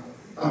found.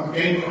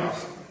 Gain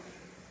Christ.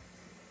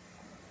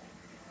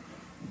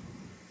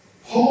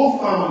 Paul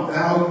found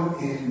value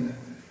in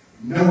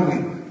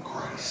knowing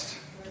Christ.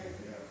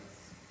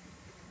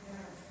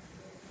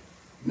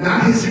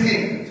 Not his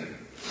hand,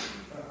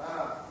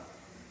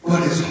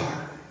 but his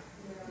heart.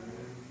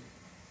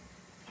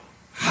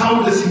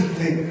 How does he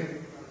think?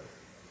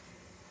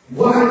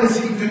 Why does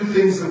he do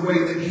things the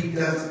way that he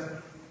does it?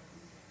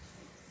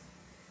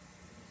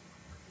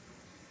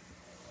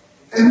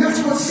 And that's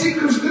what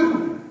seekers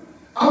do.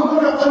 I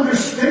want to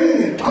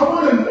understand. I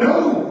want to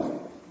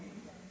know.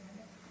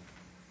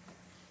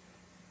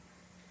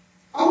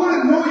 I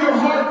want to know your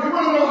heart. You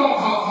want to know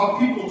how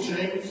people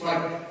change,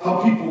 like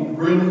how people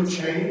really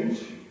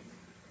change.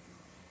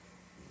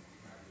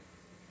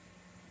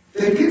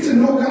 They get to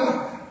know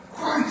God,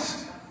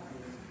 Christ.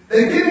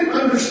 They get an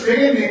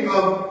understanding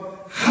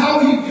of how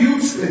he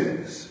views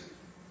things.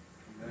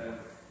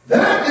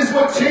 That is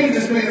what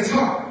changes man's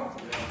heart.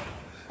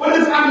 But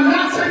if I'm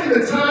not taking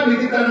the time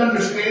to get that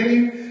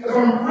understanding, if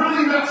I'm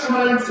really not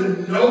trying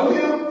to know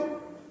him,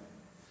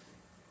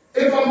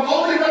 if I'm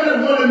only going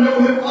to want to know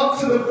him up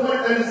to the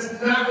point that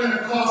it's not going to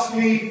cost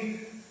me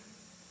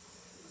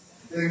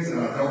things that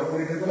I don't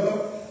want to give up?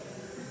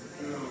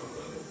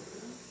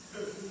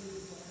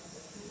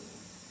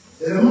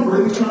 And am I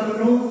really trying to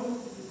know him?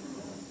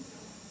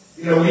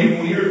 You know,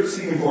 when you're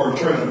seeking for a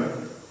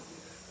treasure,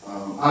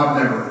 I've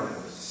never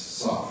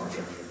sought for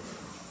treasure.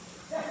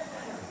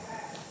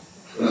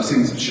 But I've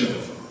seen some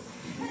shows.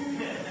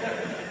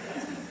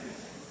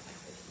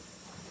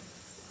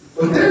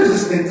 But there's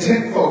this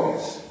intent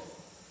focus.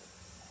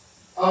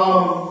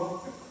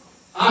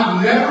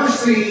 I've never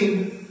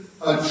seen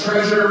a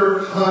treasure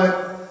hunt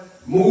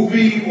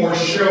movie or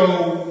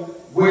show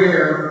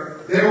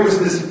where there was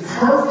this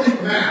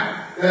perfect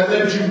map that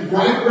led you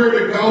right where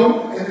to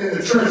go, and then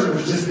the treasure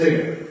was just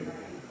there.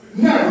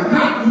 Never,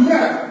 not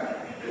never.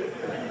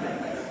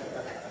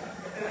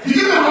 Do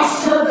you know how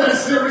short that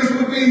series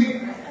would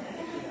be?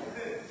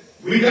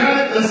 We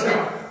got it, let's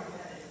go.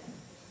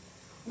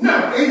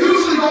 No, it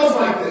usually goes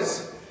like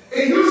this.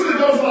 It usually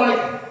goes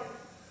like,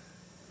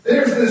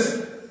 there's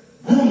this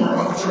rumor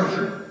of a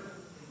treasure,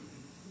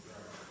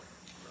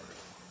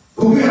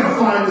 but we gotta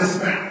find this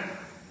map.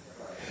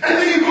 And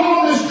then you go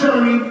on this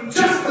journey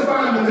just to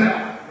find the map.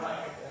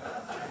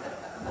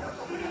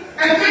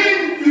 And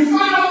then you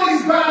find all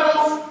these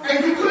battles,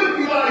 and you could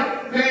be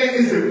like, man,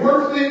 is it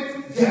worth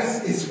it?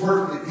 Yes, it's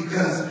worth it,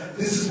 because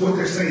this is what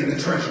they're saying the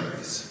treasure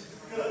is.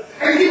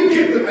 And you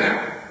get the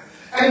map.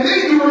 And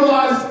then you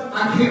realize,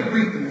 I can't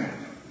read the map.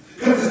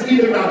 Because it's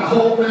either not a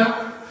whole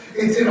map,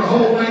 it's in a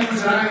whole language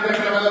that I ain't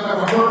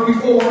never heard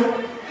before.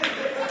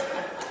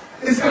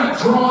 It's got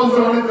drawings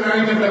on it that I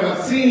ain't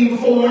never seen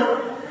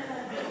before.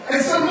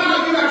 And so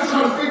now you got to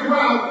try to figure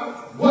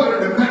out what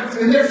are the maps.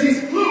 And there's these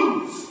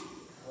clues.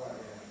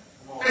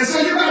 And so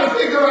you got to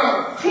figure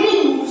out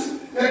clues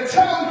that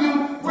tell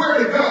you where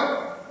to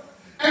go.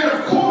 And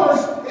of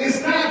course,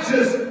 it's not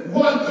just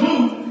one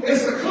clue.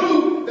 It's a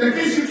clue that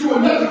gets you to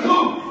another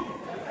clue.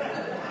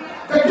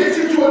 That gets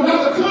you to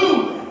another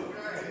clue.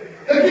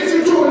 That gets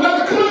you to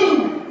another clue.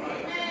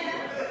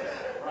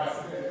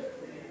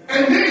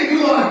 And then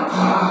you're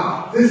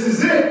like, this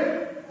is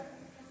it.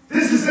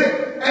 This is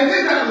it. And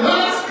then that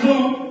last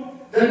clue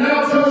that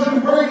now tells you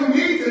where you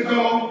need to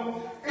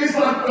go is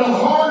like the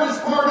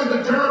hardest part of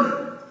the journey.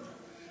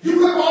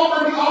 You have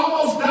already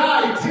almost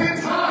died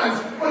 10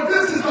 times, but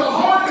this is the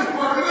hardest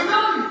part of the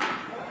journey.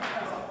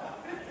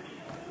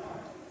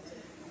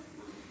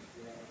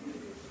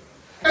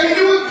 And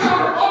you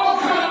encounter all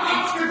kinds of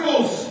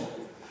obstacles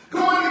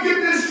going to get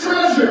this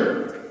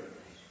treasure.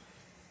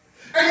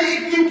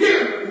 And you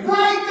get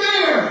right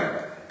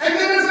there, and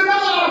then there's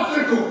another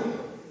obstacle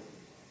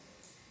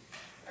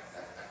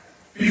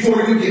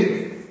before you get it.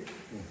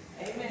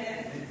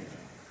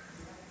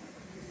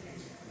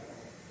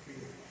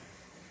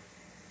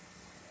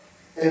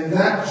 And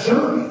that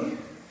journey,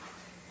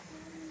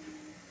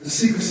 the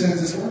secret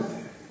says it's worth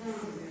it.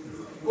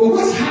 Well,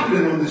 what's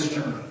happening on this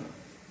journey?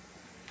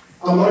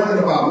 I'm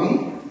learning about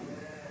me.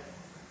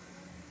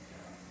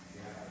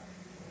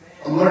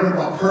 I'm learning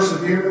about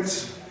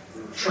perseverance,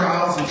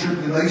 trials and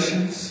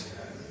tribulations.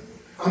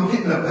 I'm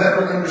getting a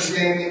better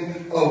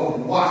understanding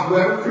of why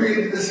whoever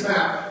created this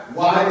map,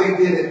 why they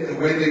did it the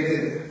way they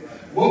did it.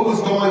 What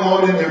was going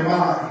on in their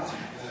mind?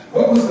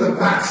 What was the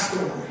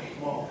backstory?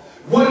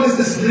 What is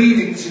this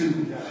leading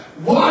to?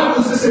 Why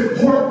was this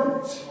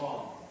important?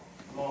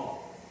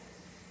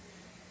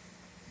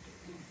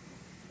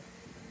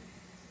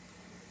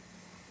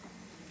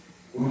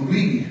 When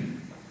we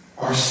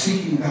are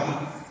seeking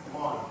God,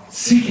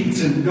 seeking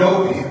to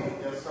know Him,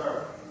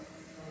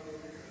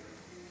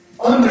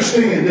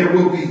 understand there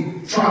will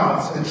be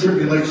trials and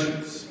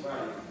tribulations.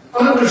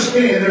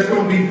 Understand there's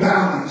going to be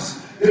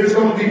valleys. There's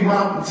going to be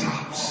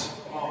mountaintops.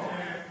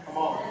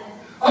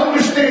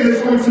 Understand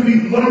there's going to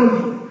be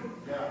learning.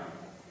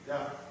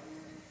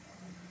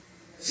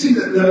 See,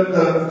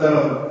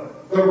 the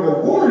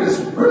reward is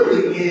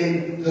really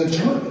in the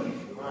journey.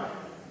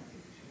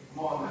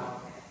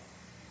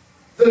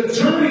 The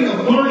journey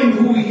of learning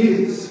who He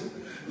is,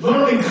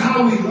 learning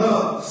how He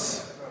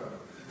loves.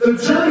 The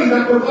journey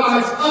that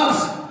provides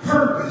us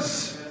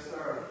purpose,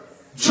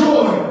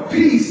 joy,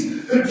 peace.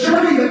 The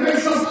journey that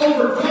makes us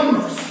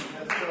overcomers.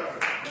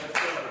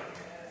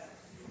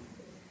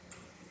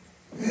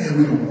 Man,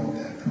 we don't want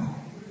that though.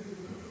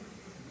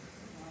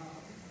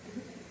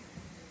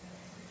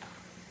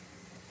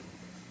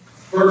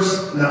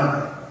 Verse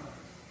 9.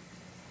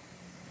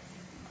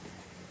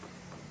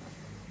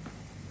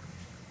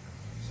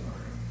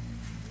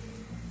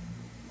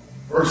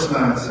 Verse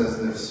 9 says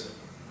this.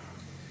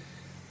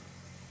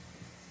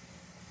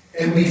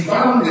 And be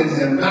found in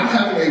Him, not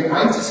having a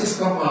righteousness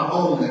of my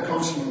own that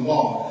comes from the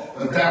law,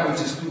 but that which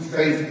is through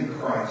faith in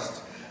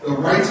Christ. The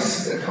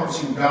righteousness that comes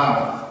from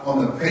God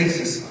on the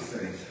basis of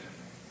faith.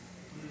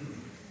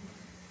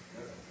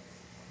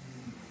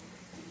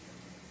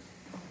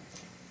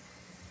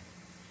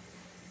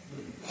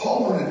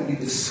 Paul wanted to be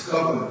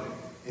discovered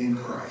in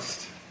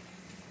Christ.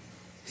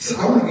 He said,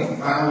 I want to be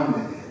found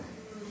in Him.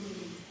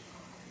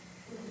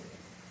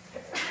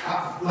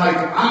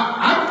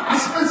 I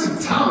spent some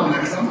time on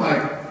that because I'm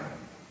like,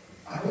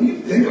 I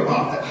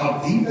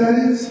that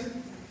is?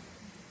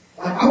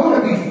 Like, I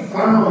want to be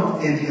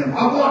found in him.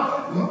 I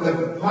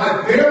want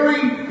my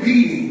very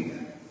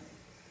being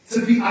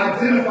to be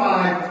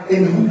identified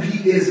in who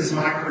he is as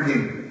my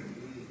creator.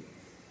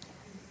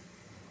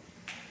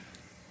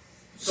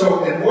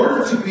 So in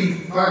order to be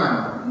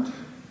found,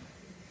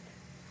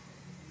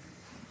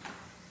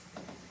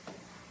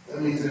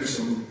 that means there's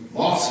some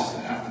losses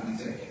that have to be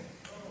taken.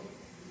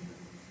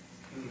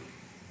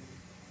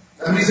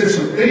 That means there's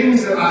some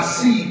things that I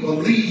see,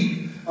 believe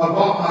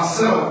about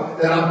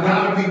myself that I've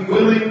got to be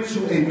willing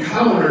to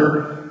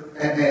encounter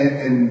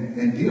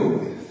and deal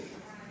with.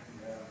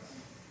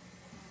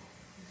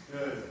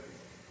 Good.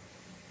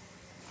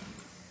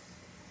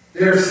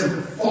 There's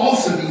some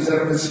falsities that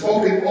have been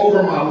spoken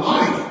over my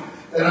life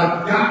that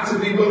I've got to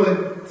be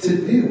willing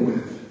to deal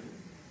with.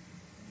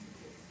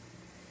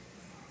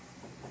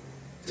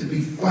 To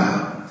be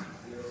found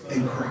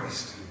in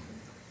Christ.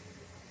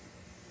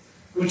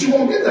 But you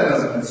won't get that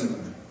as a consumer.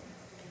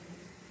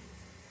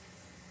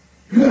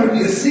 You got to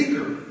be a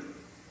seeker.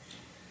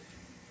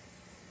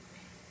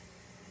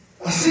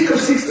 A seeker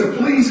seeks to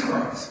please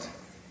Christ.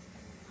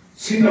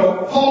 So, you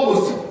know, Paul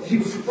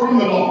was from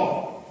the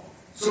law.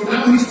 So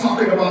now he's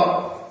talking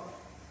about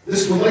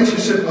this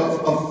relationship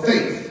of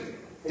faith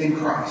in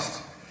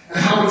Christ. And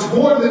how it's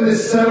more than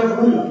this set of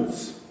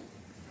rules.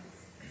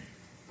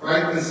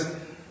 Right?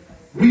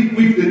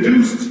 We've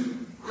deduced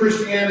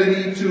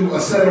Christianity to a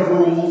set of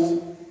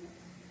rules.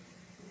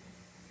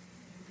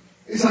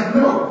 It's like,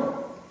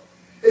 no.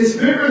 It's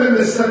bigger than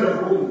this set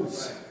of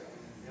rules.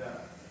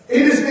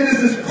 It is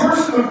this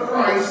person of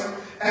Christ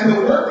and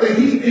the work that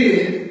he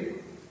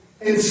did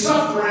in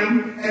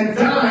suffering and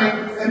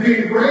dying and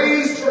being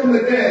raised from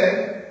the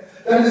dead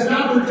that is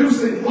now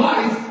producing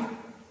life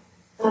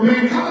for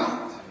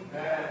mankind.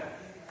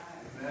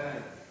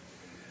 Amen.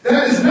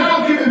 That is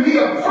now giving me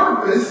a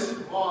purpose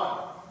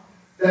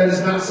that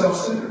is not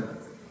self-centered.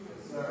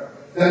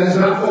 That is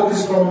not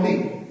focused on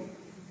me.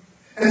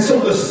 And so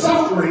the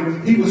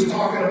suffering he was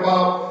talking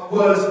about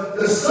was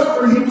the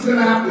suffering he was going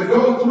to have to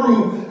go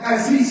through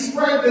as he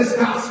spread this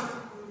gospel.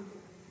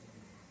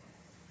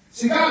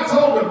 See, God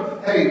told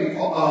him, hey,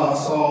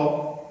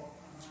 Saul,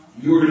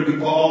 you're going to be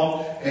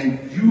Paul,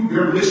 and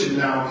your mission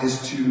now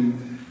is to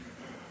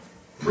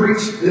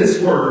preach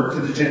this word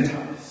to the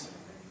Gentiles.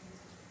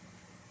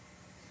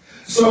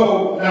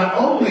 So not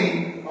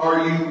only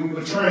are you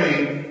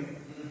betraying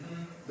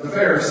the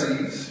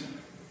Pharisees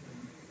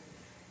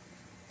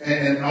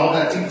and all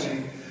that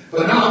teaching,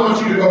 but now I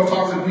want you to go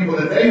talk to the people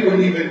that they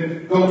wouldn't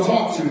even go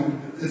talk to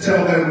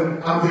tell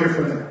them I'm here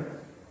for them.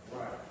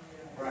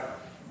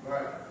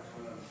 Right.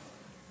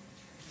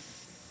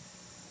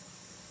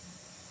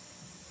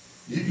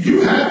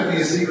 You have to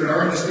be a seeker to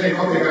understand,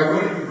 okay, God,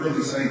 what are you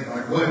really saying?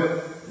 Like,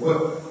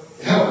 what,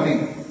 help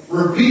me.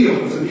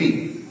 Reveal to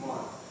me.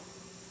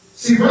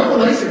 See,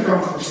 revelation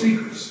comes from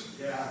seekers.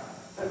 Yeah.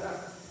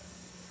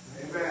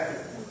 Amen.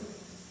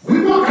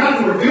 We want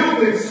God to reveal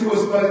things to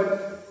us, but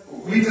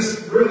we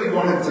just really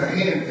want him to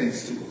hand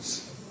things to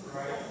us.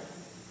 Right.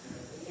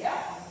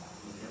 Yeah.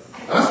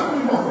 That's what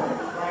we want.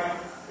 Right.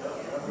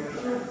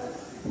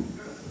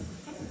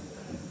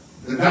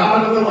 The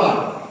God of the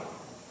light.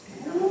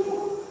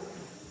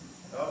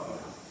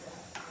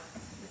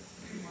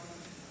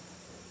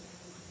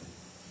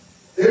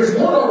 There's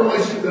more to our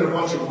relationship than a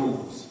bunch of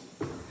rules.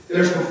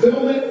 There's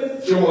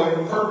fulfillment,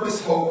 joy,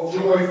 purpose, hope,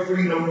 joy,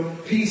 freedom,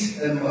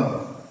 peace, and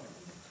love.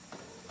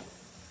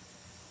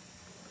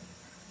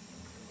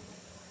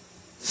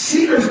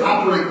 Seekers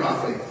operate by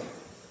faith.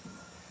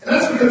 And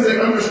that's because they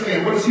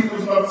understand, what does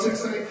Hebrews 11:6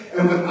 say?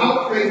 And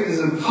without faith it is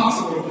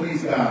impossible to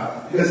please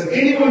God. Because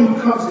anyone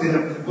who comes to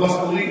him must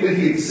believe that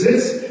he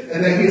exists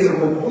and that he is a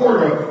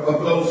rewarder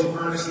of those who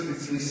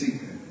earnestly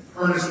seek him.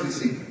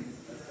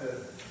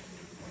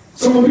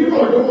 So when people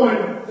are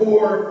going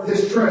for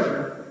this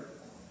treasure,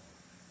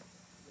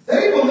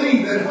 they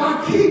believe that if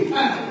I keep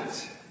at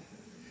it,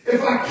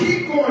 if I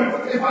keep going,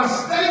 if I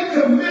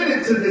stay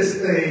committed to this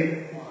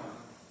thing,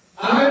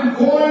 I'm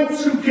going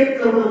to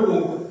get the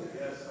reward.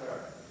 Yes, sir.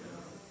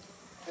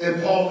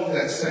 And Paul did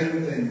that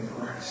same thing with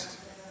Christ.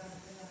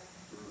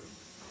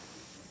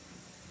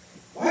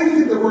 Why do you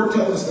think the word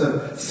tells us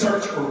to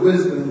search for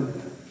wisdom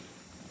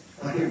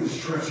like it was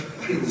treasure,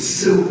 like it was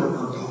silver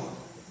or gold?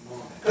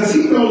 Because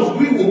he knows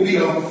we will be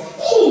a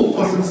fool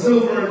for some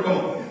silver and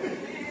gold.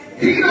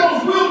 He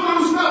knows we'll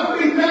do stuff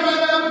we never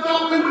ever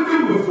thought we would do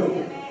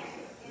before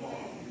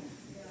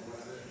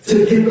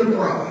to get the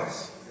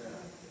prize.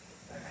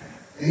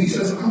 And he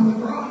says, I'm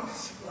the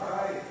prize.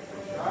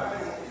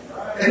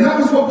 And that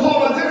was what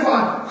Paul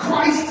identified.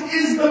 Christ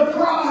is the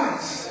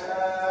prize.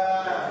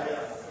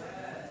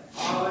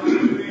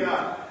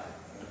 Hallelujah.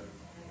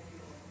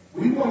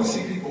 We want to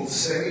see people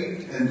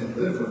saved and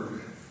delivered.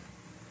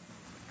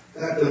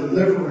 That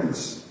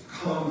deliverance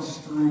comes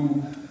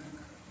through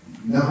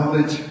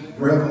knowledge,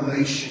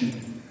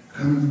 revelation,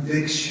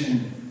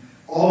 conviction,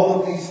 all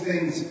of these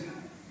things.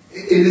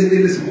 It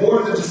is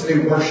more than just a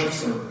worship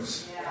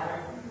service.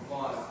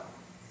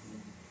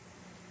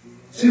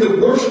 See,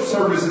 the worship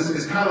service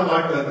is kind of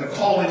like the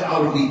calling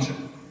out of Egypt.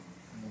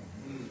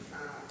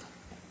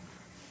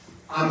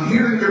 I'm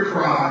hearing your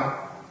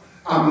cry.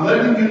 I'm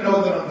letting you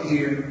know that I'm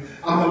here.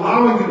 I'm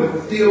allowing you to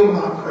feel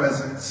my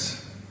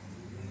presence.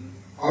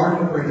 Are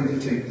you ready to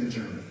take the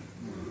journey?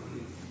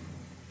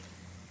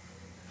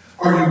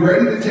 Are you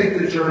ready to take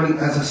the journey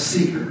as a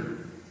seeker?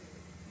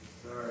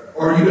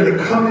 Or are you going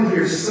to come in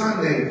here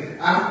Sunday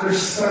after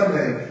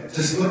Sunday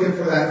just looking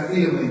for that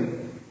feeling?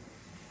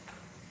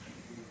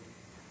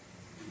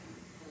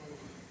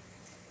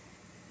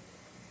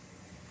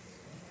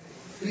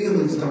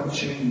 Feelings don't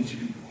change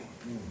people.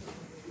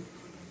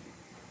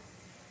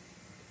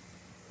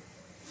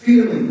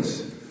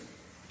 Feelings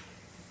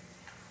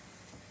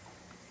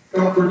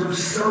don't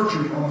produce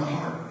surgery on the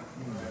heart.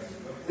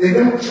 They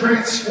don't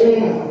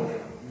transform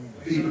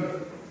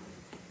people.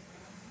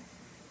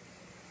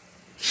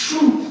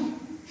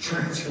 Truth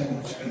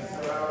transforms people.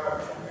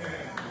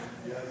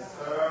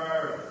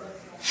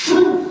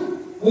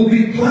 Truth will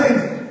be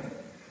planted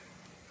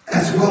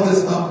as well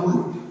as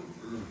uprooted.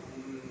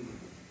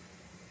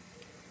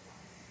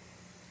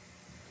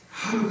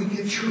 How do we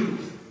get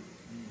truth?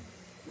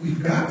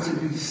 We've got to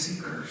be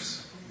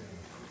seekers.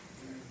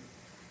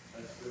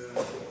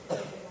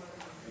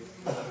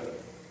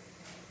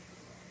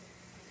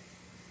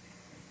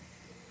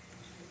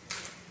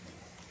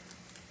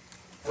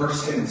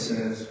 Verse 10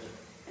 says,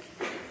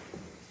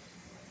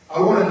 I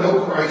want to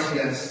know Christ,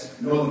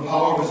 yes, know the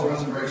power of his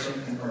resurrection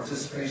and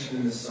participation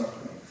in his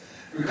suffering,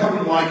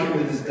 becoming like him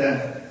in his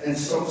death, and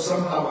so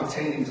somehow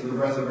attaining to the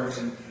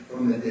resurrection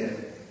from the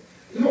dead.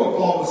 You know what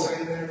Paul was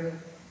saying there?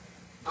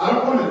 I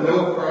don't want to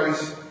know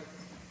Christ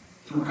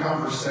through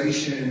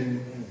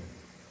conversation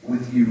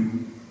with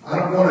you. I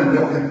don't want to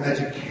know him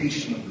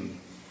educationally.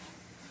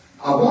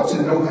 I want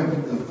to know him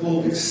with the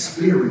full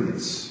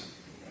experience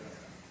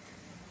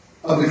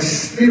of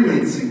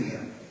experiencing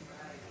him.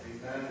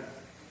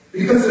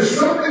 Because there's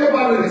something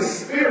about an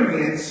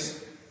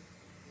experience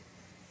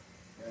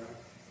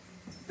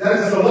that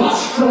is a lot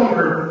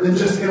stronger than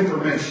just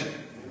information.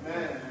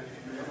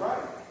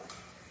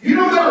 You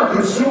know there are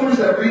consumers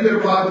that read their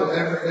Bible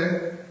every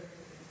day?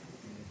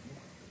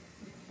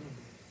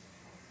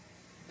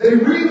 They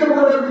read the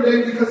Word every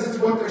day because it's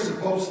what they're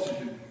supposed to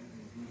do.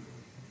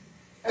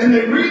 And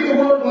they read the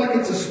Word like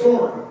it's a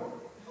story.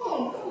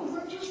 Oh, that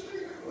was interesting.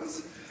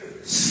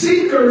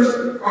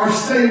 Seekers are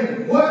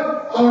saying,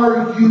 what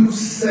are you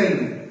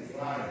saying?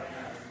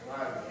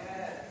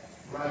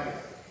 Right.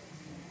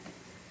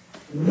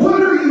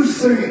 What are you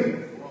saying?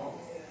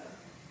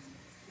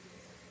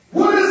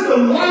 What is the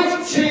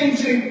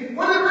life-changing,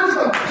 where's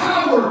the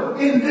power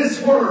in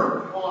this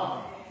Word?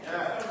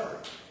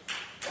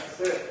 That's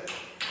it.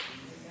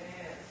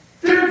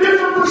 There are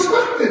different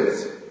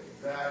perspectives.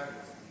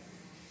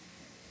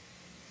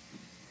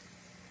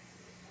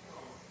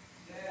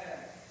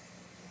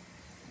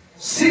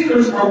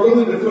 Seekers are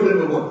willing to put in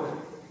the work.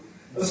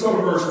 Let's go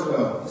to verse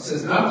 12. It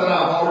says, not that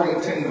I've already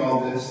obtained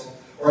all this,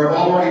 or have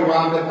already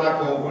arrived at my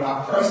goal, but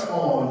I press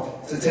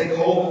on to take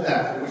hold of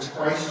that for which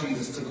Christ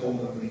Jesus took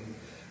hold of me.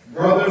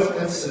 Brothers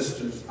and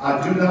sisters,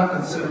 I do not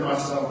consider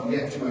myself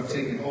yet to have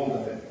taken hold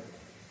of it.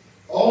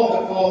 All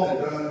that Paul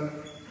had done,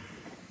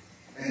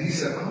 and he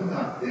said, I'm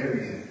not there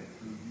yet.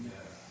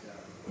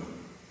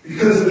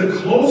 Because the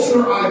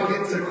closer I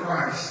get to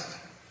Christ,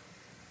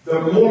 the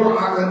more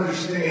I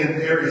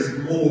understand there is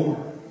more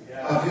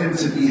of him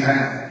to be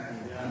had.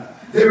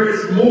 There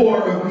is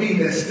more of me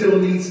that still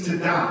needs to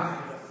die.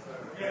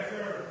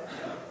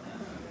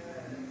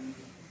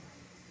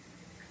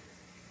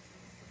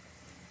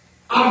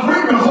 I've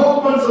written a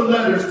whole bunch of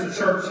letters to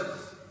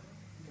churches.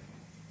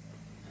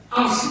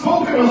 I've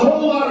spoken a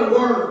whole lot of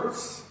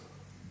words.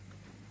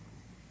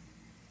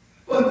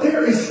 But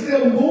there is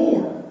still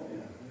more.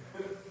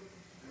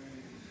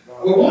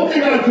 Well, one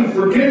thing I do,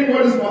 forgetting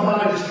what is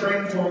behind, is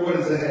straining toward what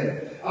is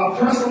ahead. I'll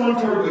press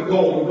on toward the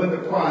goal to win the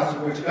prize for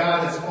which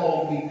God has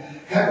called me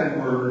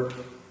heavenward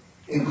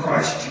in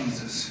Christ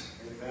Jesus.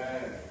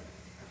 Amen.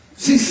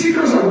 See,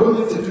 seekers are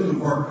willing to do the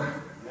work.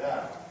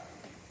 Yeah.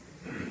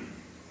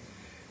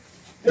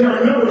 There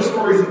are a number of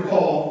stories of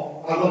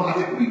Paul.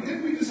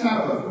 Didn't we just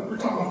have we were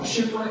talking about the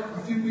shipwreck a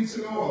few weeks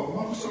ago, a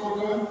month or so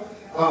ago?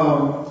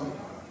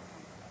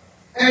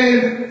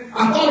 And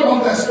I thought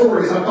about that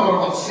story as I thought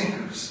about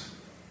seekers.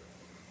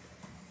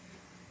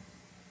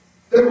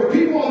 There were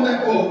people on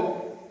that boat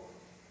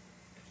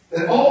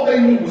that all they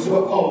knew was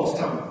what Paul was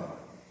telling them.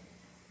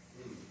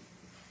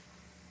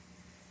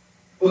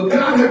 But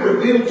God had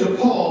revealed to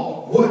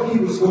Paul what he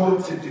was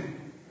going to do.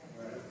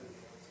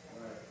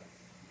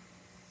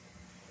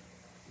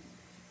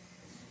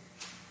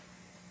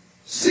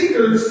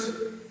 Seekers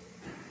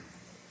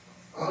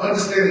are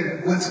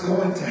understanding what's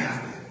going to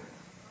happen.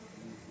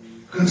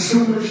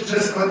 Consumers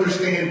just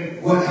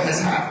understand what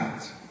has happened.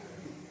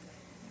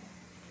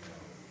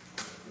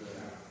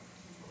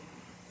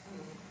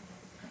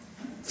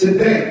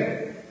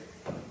 Today,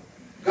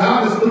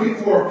 God is looking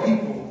for a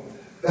people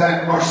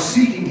that are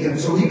seeking him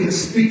so he can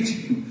speak to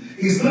you.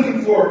 He's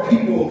looking for a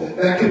people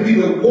that can be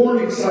the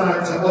warning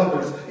sign to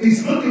others.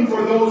 He's looking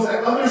for those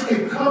that others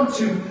can come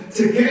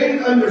to gain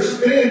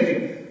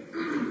understanding.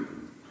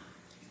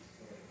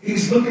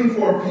 He's looking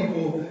for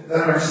people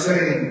that are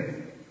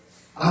saying,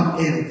 I'm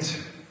in it.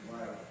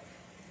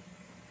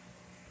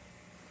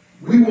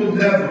 We will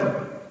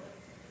never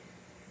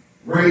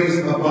raise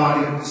a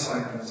body of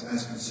disciples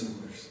as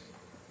consumers.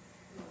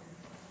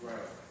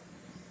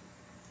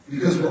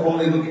 Because we're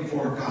only looking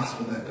for a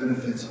gospel that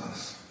benefits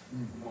us.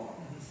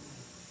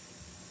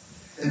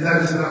 And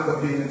that is not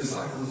what being a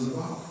disciple is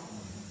about.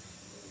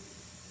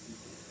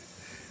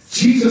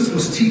 Jesus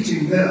was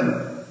teaching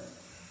them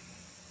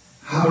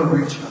how to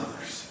reach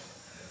others.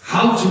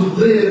 How to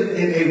live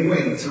in a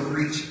way to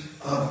reach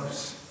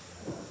others.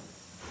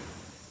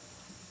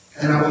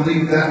 And I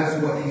believe that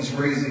is what he's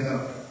raising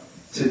up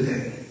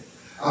today.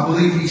 I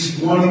believe he's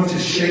wanting to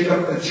shake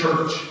up the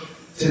church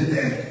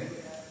today.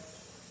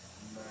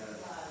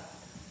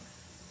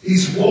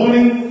 He's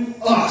wanting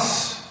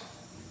us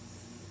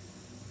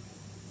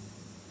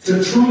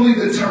to truly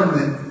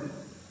determine,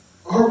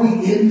 are we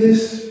in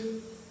this?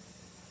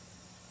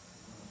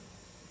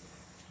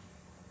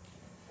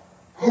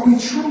 Are we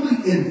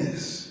truly in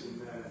this?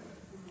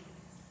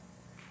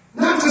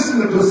 Not just in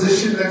the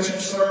position that you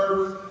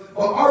serve,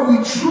 but are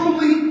we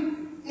truly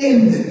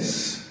in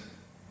this?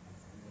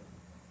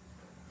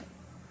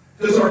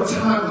 Does our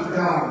time with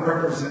God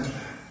represent that?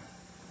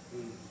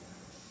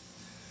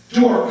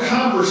 Do our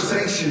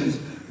conversations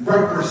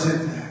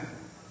represent that?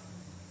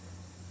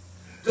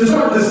 Does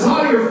our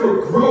desire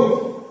for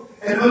growth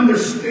and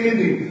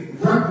understanding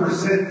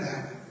represent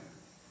that?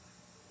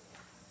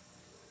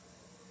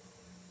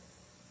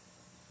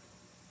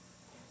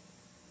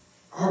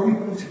 Are we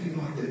going to be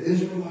like the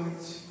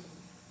Israelites?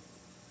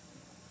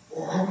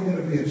 Or are we going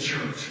to be a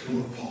church full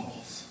of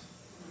Pauls?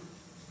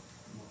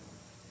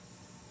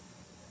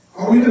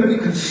 Are we going to be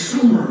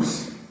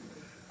consumers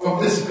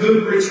of this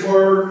good, rich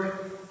word?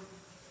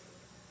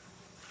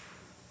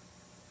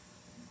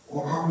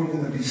 Or are we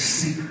going to be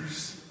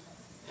seekers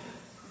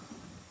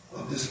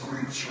of this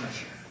great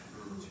treasure?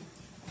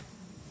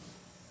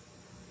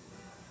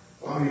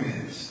 Bow your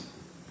heads.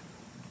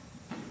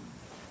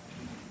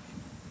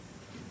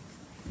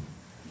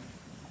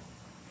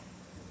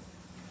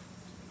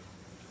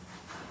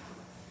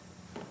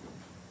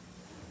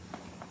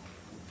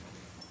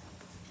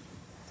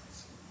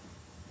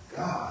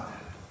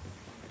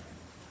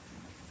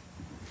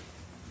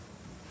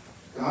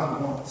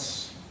 God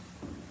wants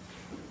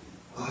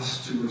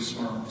us to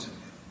respond to him.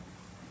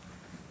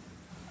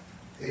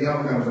 Hey,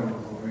 y'all gotta go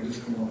on,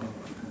 just come on.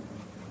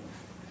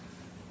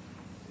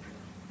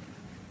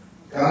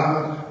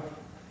 God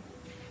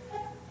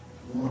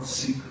wants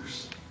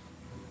seekers.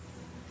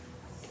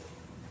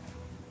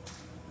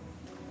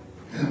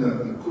 And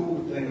the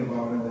cool thing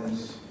about him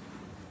is,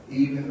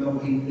 even though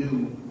he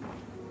knew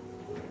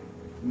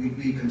we'd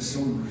be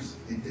consumers,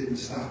 it didn't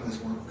stop his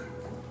work.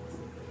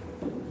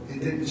 It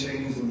didn't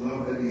change the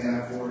love that he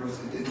had for us.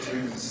 It didn't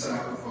change the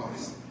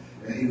sacrifice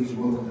that he was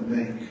willing to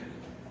make.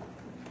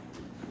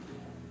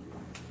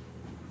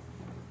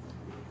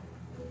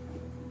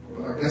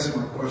 But I guess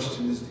my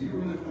question is, do you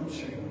really want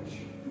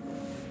change?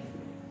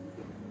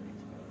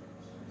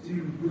 Do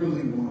you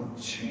really want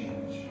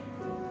change?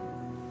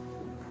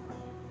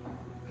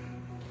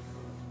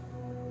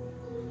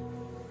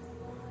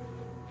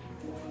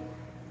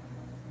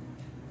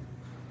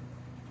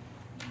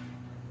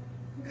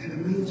 And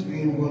it means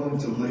being willing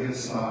to lay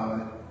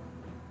aside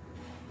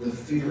the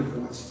fear of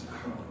what's to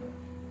come.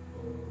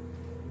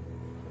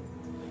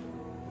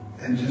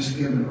 And just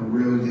giving a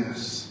real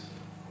yes.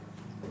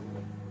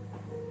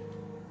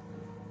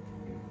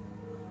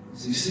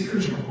 See,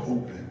 seekers are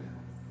open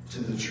to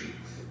the truth.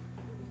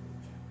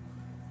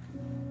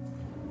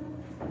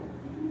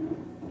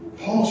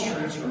 Paul's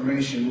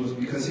transformation was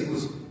because he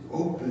was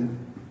open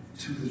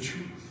to the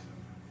truth.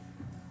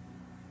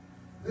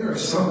 There are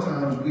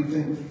sometimes we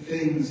think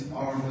things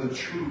are the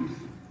truth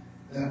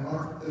that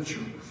aren't the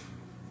truth.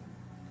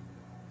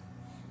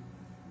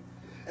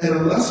 And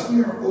unless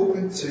we are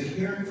open to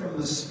hearing from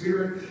the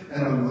Spirit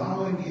and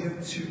allowing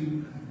him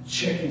to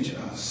change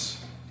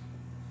us,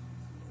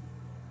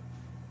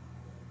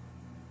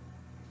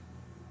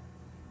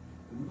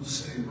 we will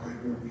stay right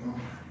where we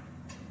are.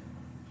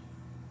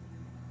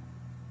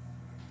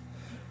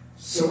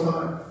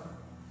 So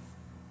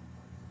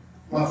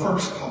my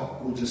first call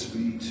will just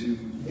be to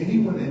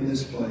anyone in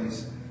this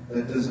place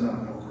that does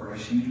not know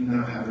Christ. You do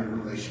not have a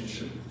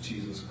relationship with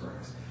Jesus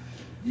Christ.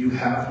 You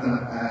have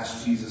not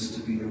asked Jesus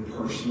to be your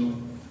personal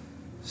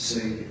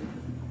Savior.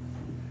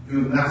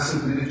 You have not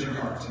submitted your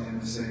heart to him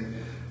and say,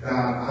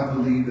 God, I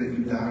believe that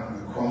you died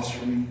on the cross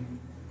for me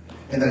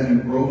and that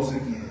you rose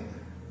again,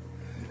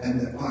 and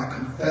that by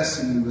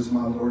confessing you as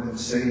my Lord and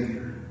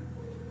Savior,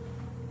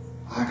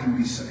 I can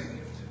be saved.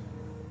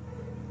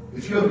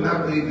 If you have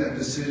not made that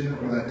decision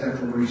or that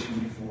declaration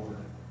before,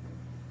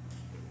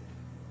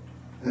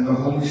 then the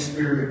Holy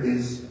Spirit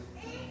is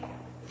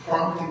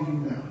prompting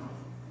you now.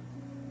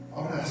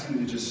 I would ask you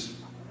to just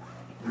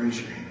raise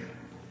your hand.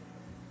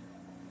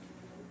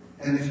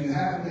 And if you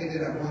have made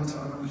it at one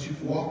time, but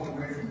you've walked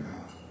away from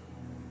God,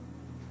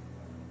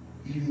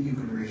 even you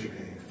can raise your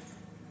hand.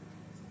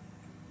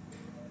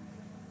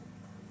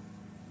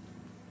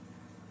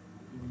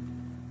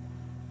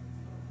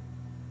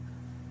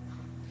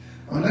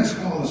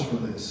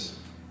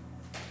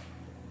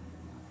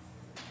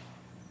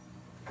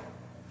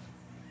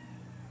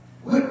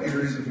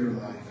 areas of your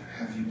life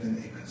have you been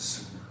a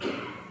consumer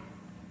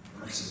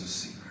versus a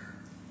seeker?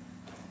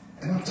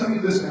 And I'll tell you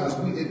this, guys,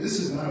 this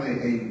is not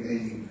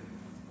a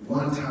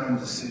one-time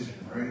decision,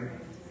 right?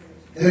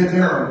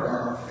 There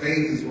are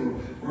phases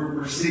where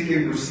we're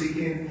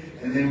seeking,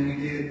 and then we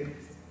get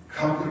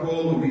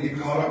comfortable, and we get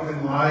caught up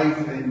in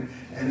life, and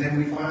then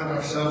we find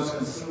ourselves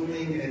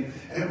consuming,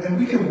 and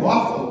we can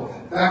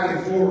waffle back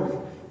and forth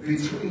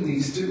between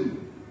these two.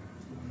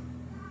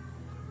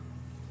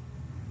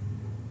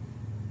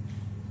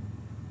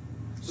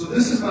 So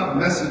this is not a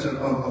message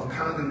of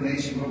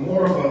condemnation, but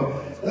more of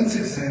a, let's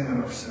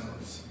examine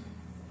ourselves.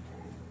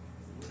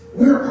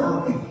 Where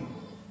are we?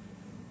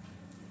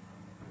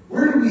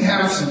 Where do we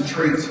have some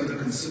traits of the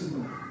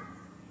consumer?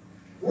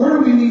 Where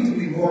do we need to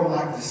be more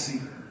like the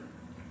seeker?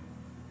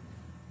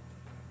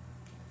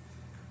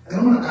 And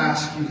I'm going to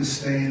ask you to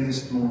stand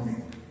this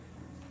morning.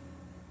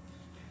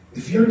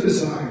 If your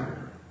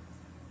desire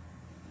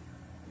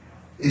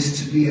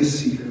is to be a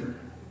seeker,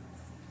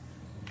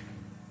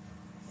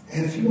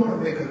 and if you want to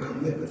make a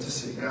commitment to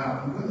say,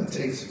 God, I'm going to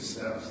take some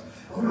steps.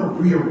 I'm going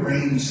to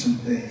rearrange some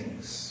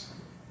things.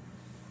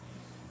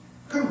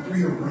 I'm going to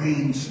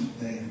rearrange some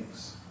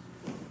things.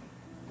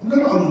 I'm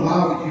going to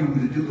allow you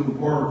to do the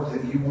work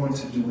that you want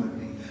to do in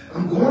me.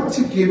 I'm going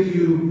to give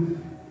you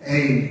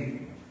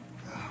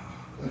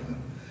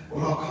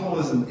what I'll call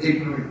is an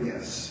ignorant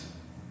yes.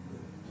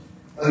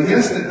 A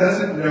yes that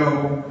doesn't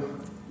know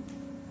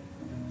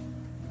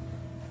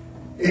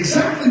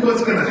exactly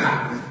what's going to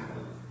happen,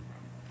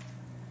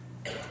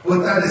 but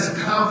that is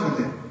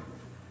confident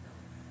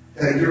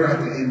that you're at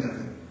the end of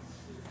it.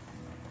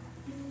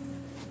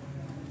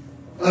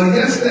 A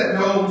yes that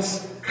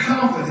knows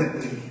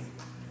confidently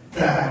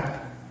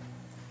that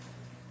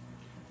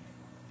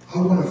I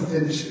want to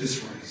finish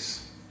this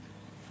race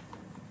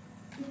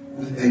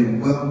with a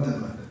well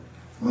done,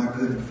 my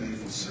good and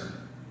faithful servant.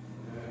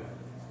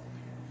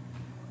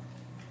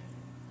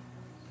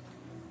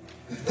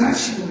 If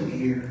that's you in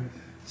here,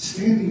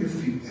 stand to your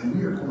feet and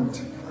we are going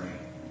to pray.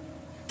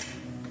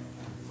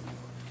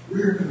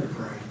 We're going to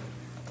pray.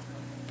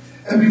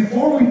 And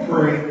before we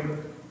pray,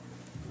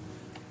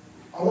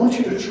 I want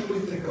you to truly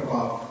think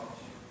about,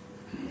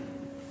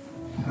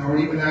 and I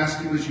would even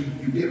ask you as you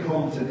get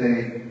home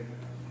today,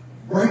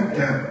 write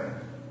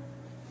down,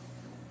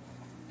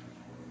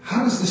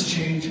 how does this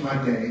change my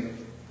day?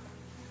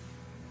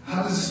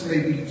 How does this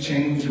maybe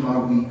change my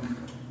week?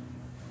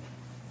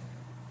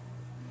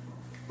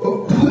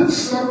 But put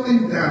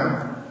something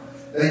down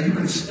that you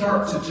can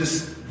start to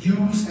just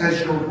use as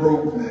your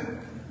roadmap.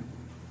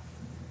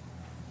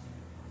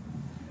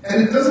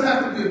 And it doesn't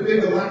have to be a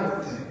big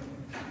elaborate thing.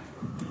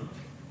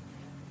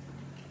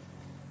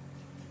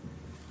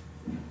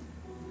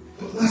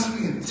 But let's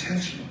be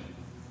intentional,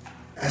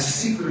 as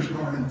seekers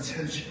are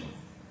intentional.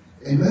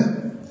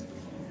 Amen?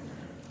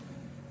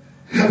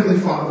 Heavenly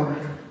Father,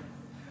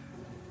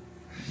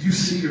 you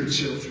see your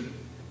children.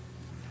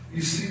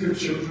 You see your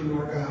children,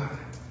 Lord God,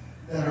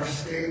 that are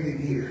standing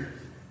here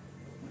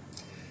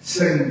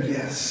saying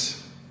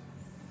yes.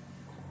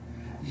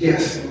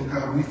 Yes, Lord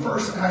God. We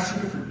first ask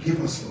you to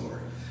forgive us, Lord.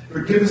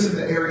 Forgive us in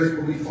the areas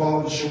where we've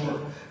fallen short.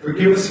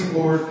 Forgive us,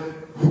 Lord,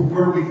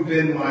 where we've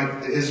been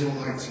like the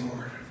Israelites,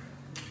 Lord.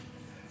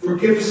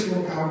 Forgive us,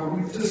 Lord God, where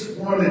we've just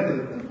wanted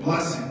the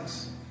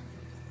blessings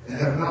and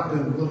have not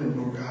been willing,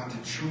 Lord God, to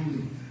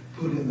truly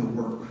put in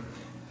the work.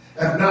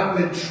 Have not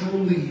been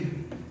truly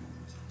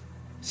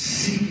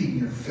seeking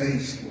your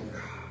face, Lord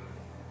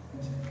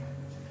God.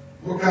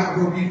 Lord God,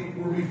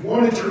 where we've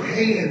wanted your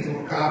hand,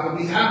 Lord God,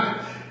 but we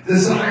haven't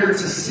desired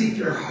to seek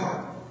your heart.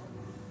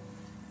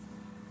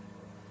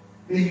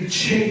 May you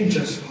change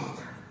us,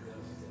 Father.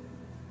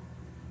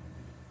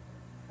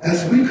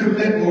 As we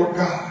commit, Lord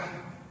God,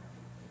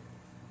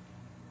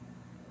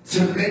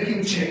 to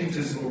making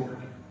changes, Lord,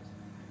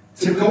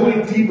 to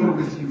going deeper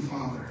with you,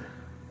 Father.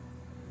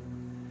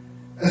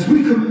 As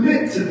we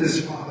commit to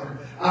this, Father,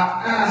 I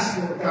ask,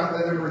 Lord God,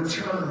 that in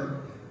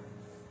return,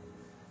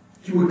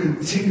 you will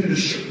continue to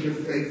show your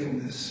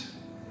faithfulness.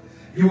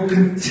 You will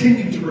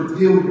continue to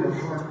reveal your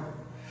heart.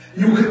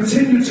 You will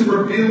continue to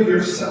reveal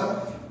yourself.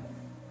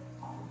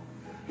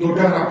 Lord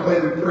God, I pray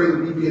that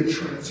we be a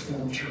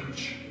transformed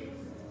church.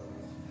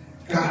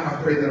 God,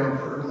 I pray that our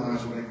prayer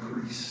lives will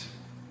increase.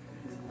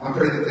 I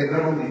pray that they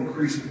not only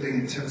increase, but they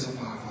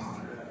intensify,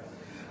 Father.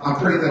 I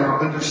pray that our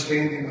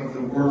understanding of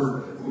the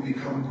word will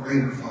become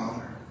greater,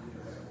 Father.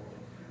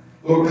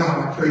 Lord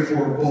God, I pray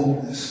for a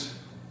boldness.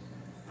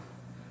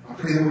 I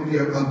pray there will be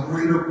a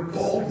greater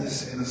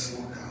boldness in us,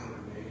 Lord God.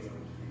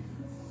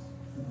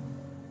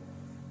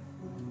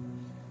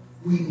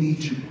 We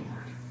need you, Lord.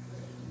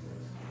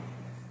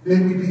 May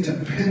we be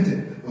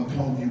dependent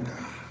upon you,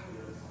 God.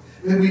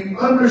 May we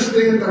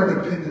understand our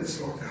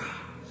dependence, Lord God.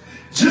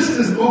 Just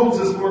as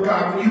Moses, Lord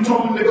God, when you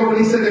told him to go, and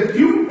he said, if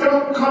you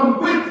don't come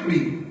with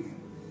me,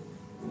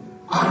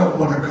 I don't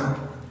want to go.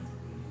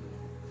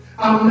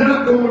 I'm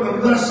not going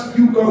unless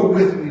you go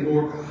with me,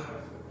 Lord God.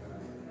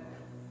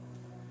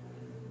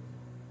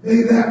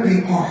 May that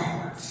be our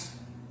hearts.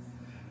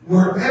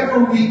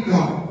 Wherever we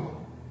go,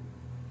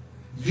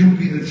 you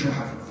be the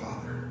driver, Father.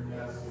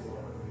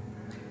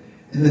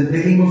 In the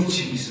name of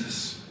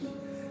Jesus,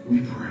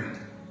 we pray.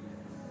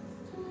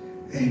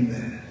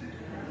 Amen.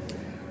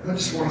 I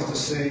just want us to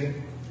say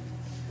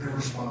a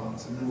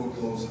response, and then we'll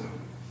close out.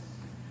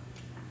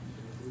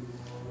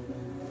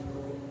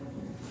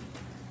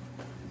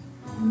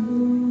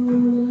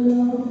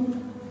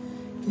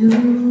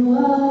 You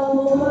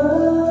are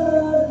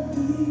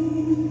worthy,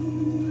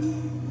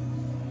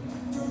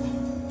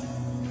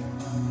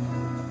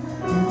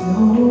 and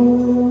no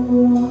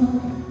one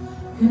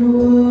can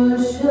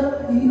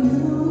worship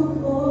you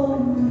for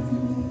me.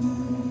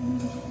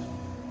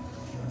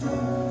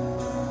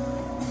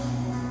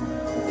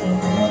 For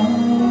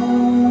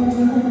all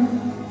the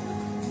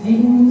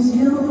things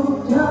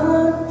you've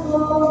done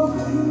for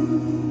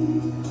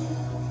me.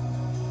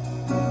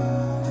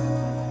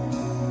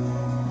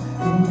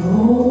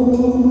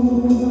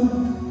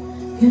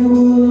 Can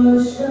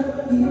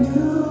worship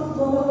you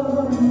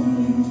for me.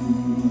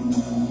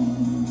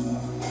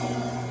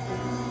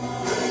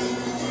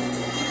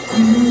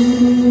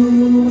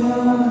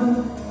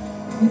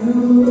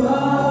 You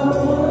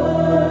are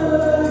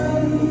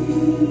worthy,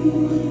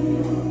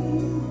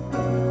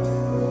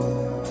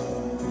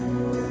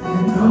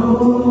 and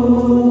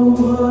no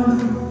one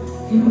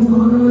can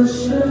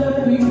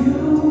worship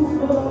you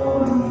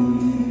for me.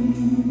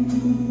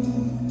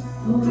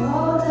 For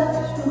all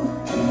that you've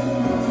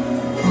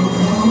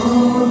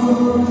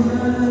all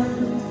that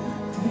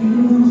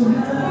you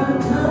have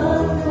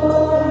done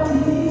for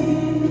me,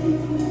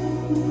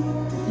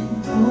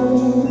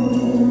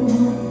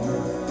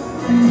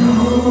 and no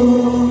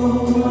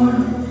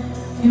one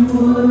can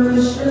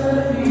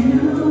worship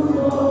you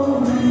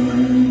for me.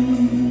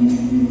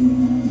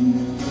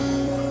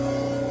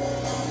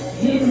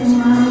 It's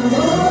my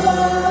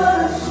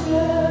worship,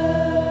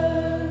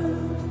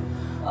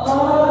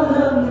 all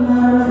of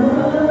my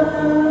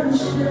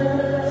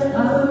worship. I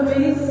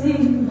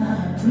receive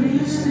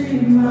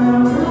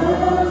my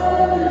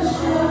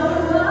worship,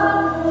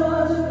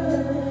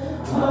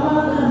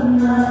 all of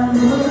my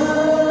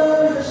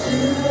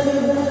worship.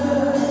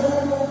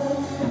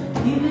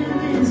 Even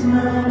is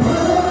my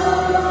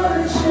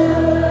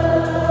worship,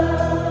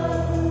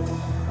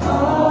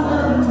 all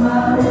of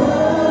my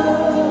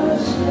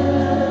worship.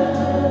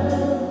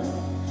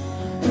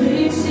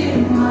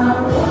 Receive my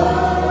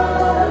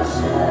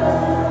worship,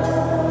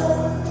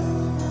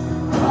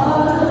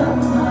 all of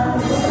my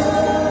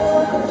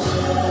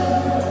worship.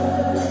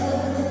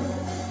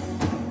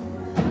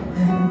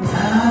 And I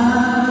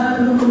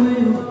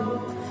will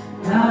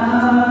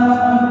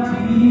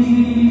not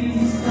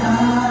be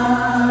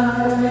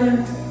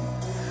silent.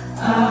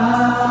 I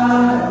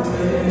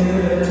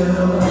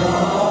will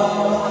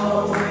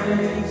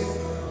always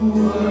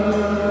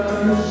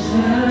worship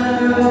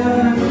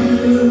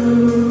you.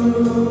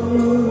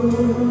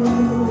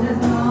 As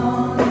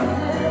long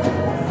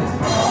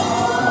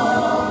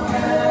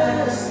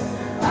as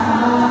I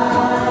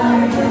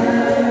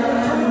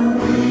am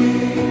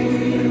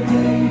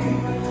breathing,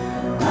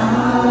 I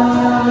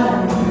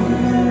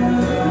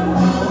will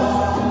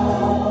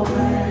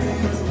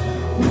always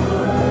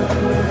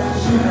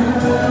worship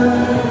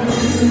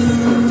you.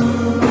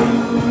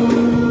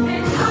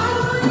 And I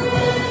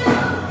will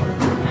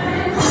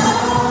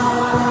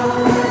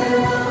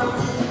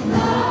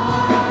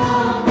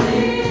not be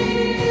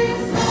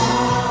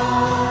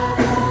silent.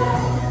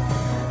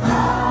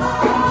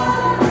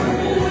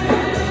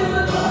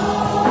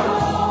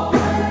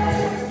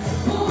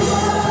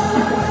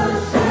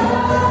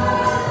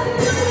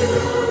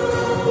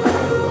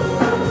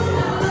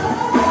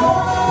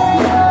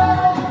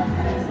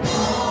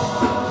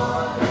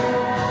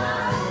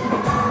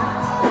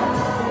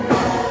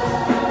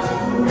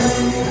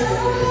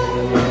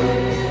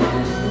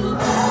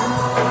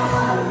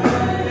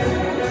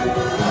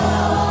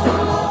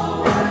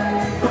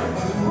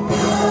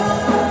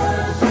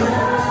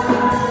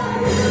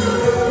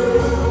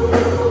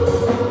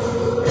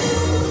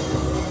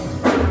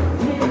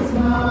 It's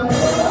my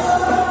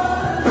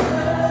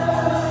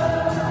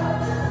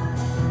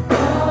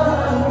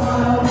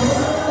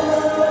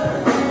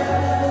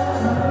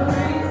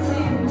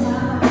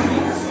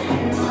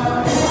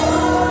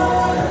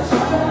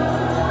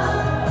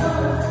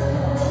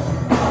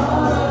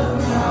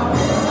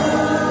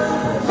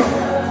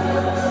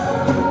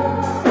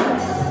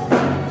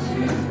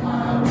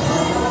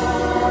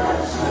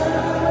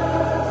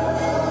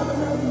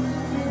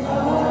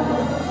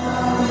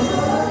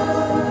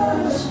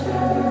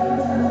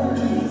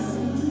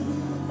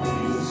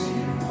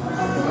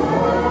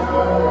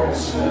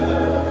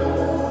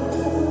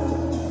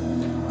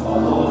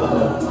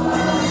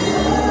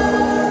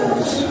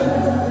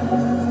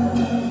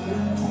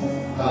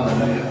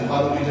Hallelujah.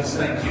 Father, we just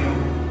thank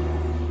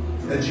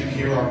you that you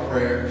hear our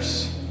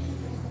prayers.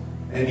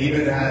 And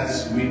even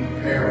as we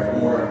prepare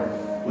for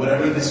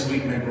whatever this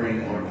week may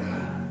bring, Lord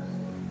God,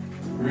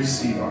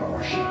 receive our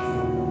worship.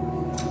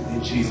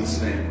 In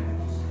Jesus' name.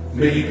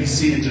 May you be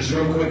seated just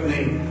real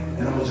quickly,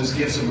 and I will just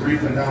give some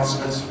brief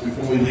announcements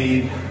before we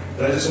leave.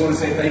 But I just want to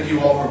say thank you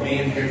all for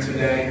being here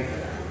today.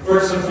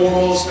 First and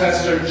foremost,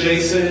 Pastor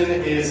Jason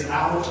is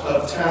out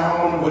of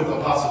town with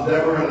Apostle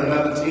Deborah and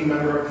another team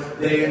member.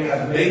 They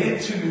have made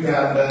it to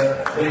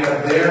Uganda. They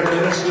are there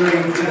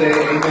ministering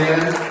today.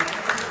 Amen.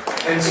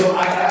 And so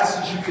I ask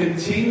that you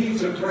continue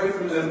to pray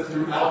for them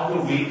throughout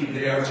the week.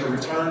 They are to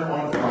return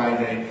on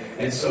Friday.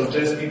 And so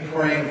just be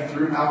praying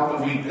throughout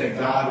the week that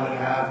God would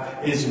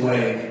have his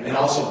way. And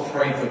also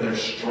pray for their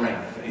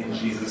strength in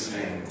Jesus'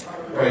 name.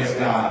 Praise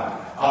God.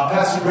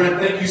 Pastor Brent,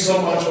 thank you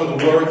so much for the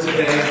word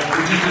today.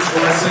 Would you just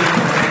bless him?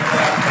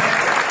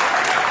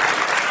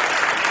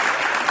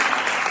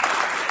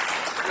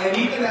 And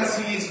even as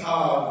he's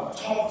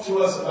talked to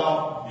us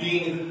about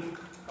being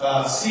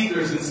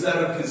seekers instead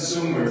of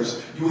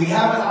consumers, we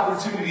have an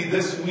opportunity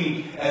this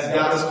week as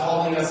God is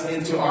calling us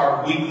into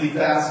our weekly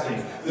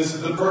fasting. This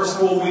is the first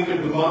full week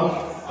of the month,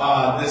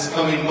 this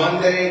coming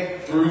Monday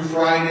through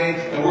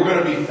Friday, and we're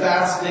going to be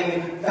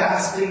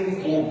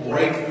fasting for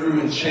breakthrough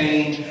and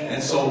change.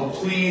 And so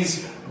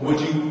please, would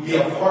you be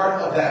a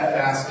part of that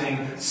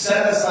fasting?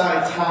 Set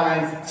aside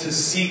time to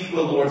seek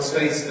the Lord's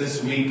face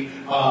this week.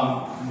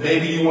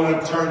 Maybe you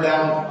want to turn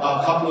down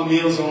a couple of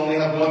meals and only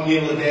have one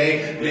meal a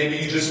day. Maybe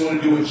you just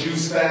want to do a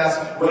juice fast.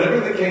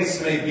 Whatever the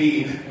case may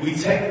be, we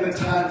take the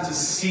time to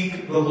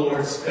seek the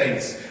Lord's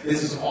face.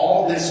 This is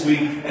all this week,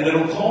 and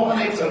it'll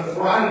culminate to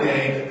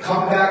Friday.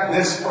 Come back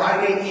this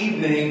Friday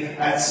evening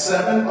at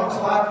 7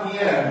 o'clock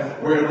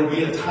p.m. where it'll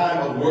be a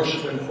time of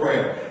worship and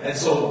prayer. And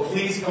so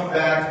please come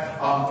back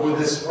for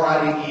this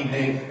Friday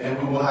evening, and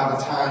we will have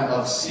a time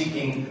of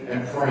seeking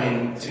and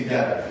praying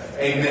together.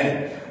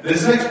 Amen.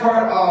 This next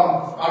part,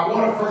 I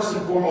want to first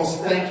and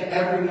foremost thank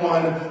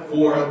everyone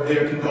for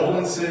their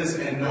condolences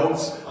and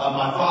notes.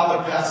 My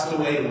father passed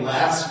away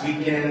last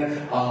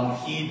weekend.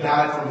 He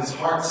died from his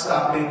heart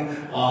stopping,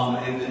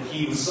 and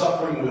he was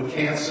suffering with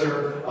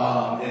cancer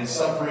and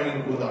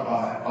suffering with a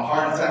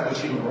heart attack,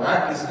 which he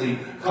miraculously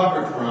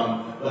recovered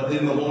from. But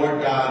then the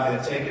Lord God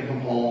had taken him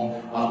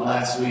home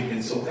last week.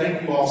 And so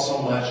thank you all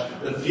so much.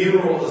 The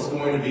funeral is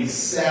going to be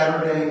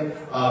Saturday,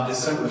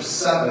 December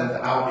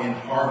 7th out in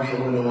Harvey,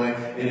 Illinois.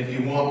 And if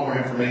you want more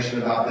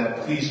information about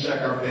that, please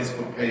check our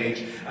Facebook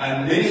page.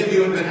 And many of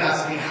you have been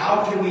asking,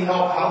 how can we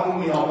help? How can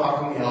we help? How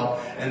can we help?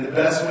 And the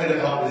best way to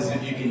help is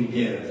if you can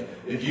give.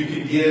 If you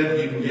can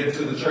give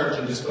to the church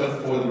and just put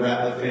for the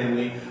Rattler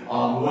family.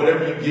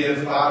 Whatever you give,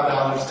 $5,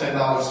 $10,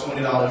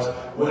 $20,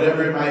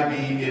 whatever it might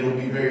be, it'll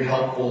be very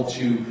helpful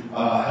to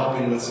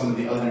helping with some of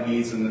the other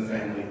needs in the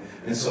family.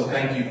 And so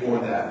thank you for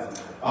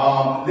that.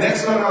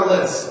 Next on our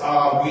list,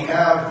 we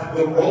have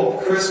the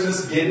Rope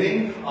Christmas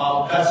Giving.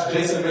 Pastor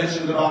Jason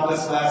mentioned about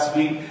this last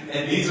week,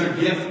 and these are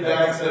gift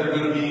bags that are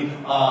going to be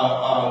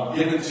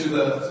given to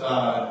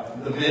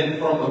the men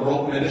from the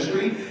Rope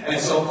Ministry. And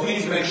so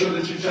please make sure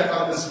that you check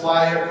out this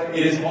flyer.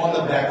 It is on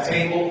the back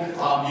table.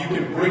 You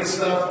can bring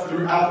stuff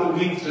throughout the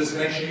week. Just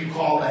make sure you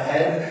call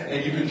ahead,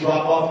 and you can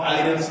drop off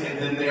items, and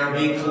then they are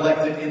being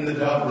collected in the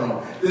dove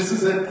room. This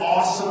is an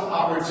awesome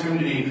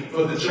opportunity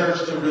for the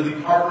church to really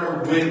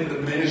partner with the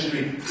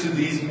ministry to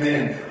these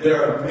men.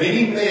 There are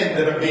many men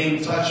that are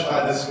being touched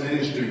by this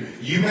ministry.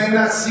 You may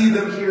not see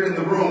them here in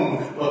the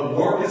room, but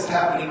work is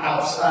happening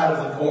outside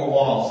of the four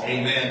walls.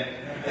 Amen.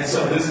 And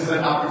so this is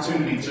an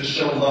opportunity to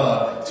show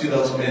love to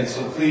those men.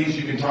 So please,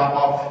 you can drop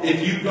off.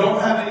 If you don't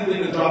have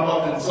anything to drop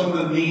off, and some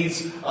of the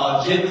needs,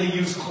 gently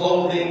used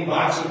clothing,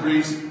 boxer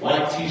briefs,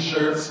 white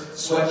t-shirts,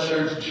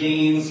 sweatshirts,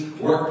 jeans,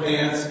 work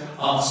pants.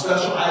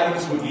 Special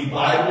items would be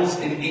Bibles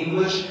in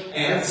English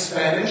and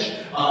Spanish.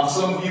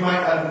 Some of you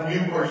might have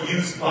new or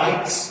used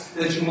bikes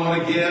that you want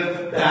to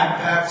give,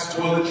 backpacks,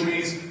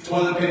 toiletries,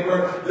 toilet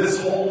paper.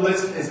 This whole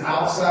list is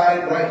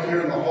outside right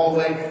here in the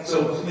hallway.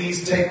 So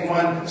please take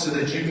one so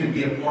that you can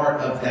be a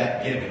part of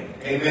that giving.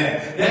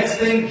 Amen. Next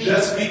thing,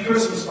 Just Be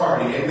Christmas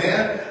Party.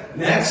 Amen.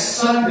 Next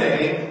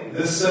Sunday,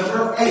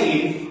 December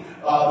 8th,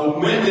 the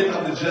women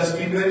of the Just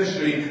Be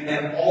Ministry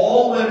and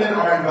all women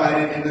are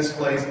invited in this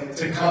place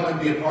to come and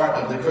be a part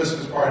of the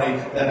Christmas party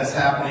that is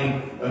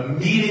happening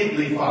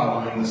immediately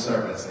following the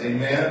service.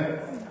 Amen.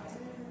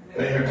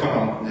 Right here, come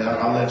on. Yeah,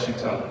 I'll let you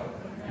tell them.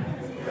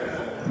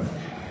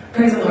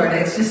 Praise the Lord.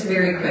 It's just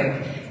very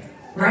quick.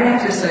 Right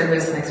after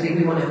service next week,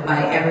 we want to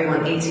invite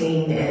everyone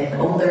 18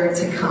 and older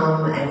to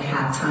come and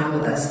have time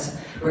with us.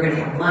 We're going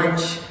to have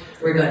lunch.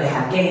 We're going to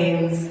have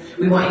games.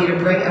 We want you to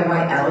bring a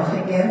white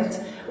elephant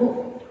gift.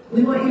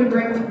 We're going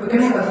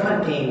to have a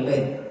fun game,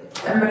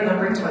 but everybody don't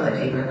bring toilet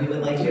paper. We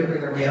would like you to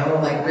bring a real,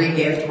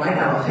 re-gift, white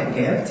elephant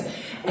gift.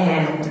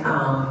 And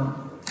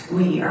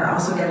we are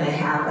also going to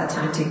have a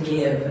time to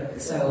give.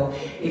 So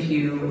if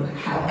you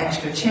have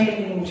extra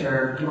change,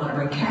 or you want to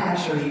bring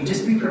cash, or you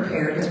just be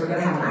prepared, because we're going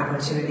to have an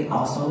opportunity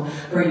also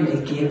for you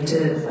to give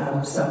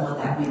to someone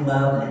that we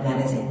love and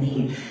that is in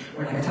need.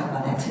 We're not going to talk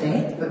about that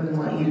today, but we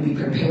want you to be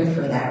prepared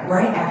for that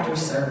right after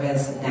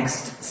service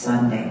next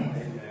Sunday.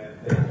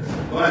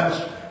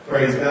 Lunch.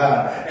 Praise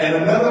God.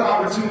 And another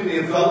opportunity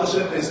of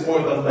fellowship is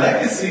for the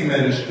Legacy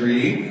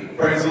Ministry.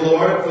 Praise the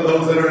Lord. For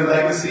those that are in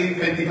Legacy,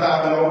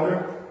 55 and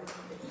older.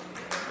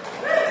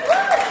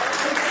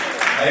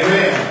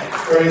 Amen.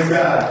 Praise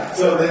God.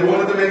 So they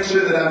wanted to make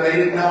sure that I made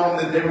it known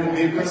that there will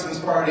be a Christmas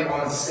party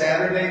on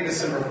Saturday,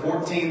 December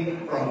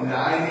 14th from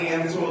 9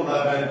 a.m. to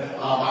 11.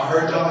 I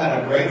heard y'all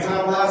had a great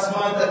time last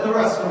month at the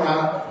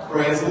restaurant.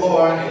 Praise the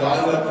Lord. And y'all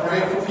ended up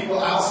praying for people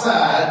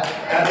outside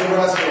at the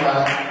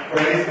restaurant.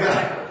 Praise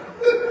God.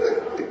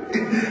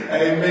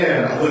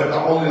 Amen. Look,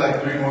 I'm only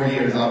like 3 more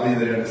years. I'll be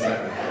there in a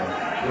second.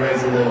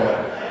 Praise the Lord.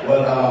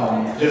 But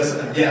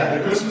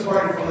the Christmas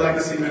party for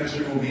Legacy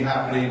Ministry will be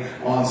happening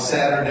on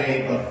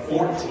Saturday the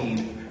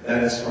 14th.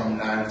 That is from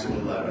 9 to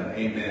 11.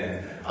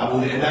 Amen. I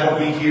believe, and that'll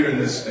be here in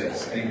this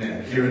space.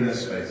 Amen. Here in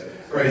this space.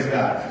 Praise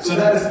God. So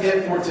that is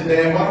it for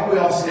today. Why don't we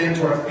all stand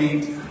to our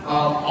feet?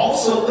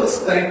 Also, let's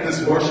thank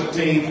this worship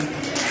team.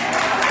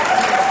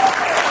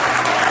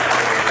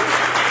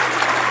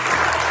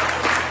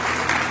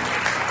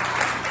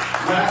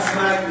 Last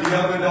night, the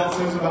young adults,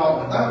 it was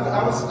about, I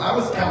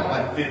was counting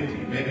like 50,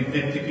 maybe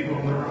 50 people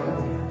in the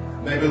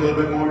room, maybe a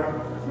little bit more.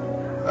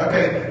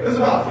 Okay, there's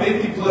about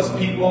 50 plus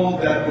people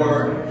that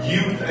were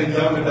youth and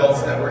young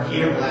adults that were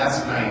here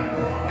last night,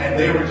 and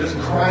they were just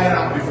crying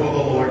out before the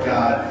Lord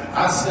God.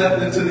 I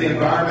stepped into the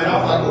environment, I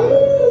was like,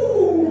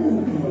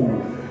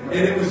 ooh,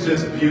 and it was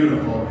just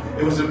beautiful.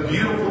 It was a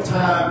beautiful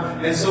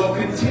time, and so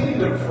continue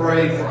to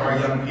pray for our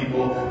young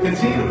people.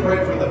 Continue to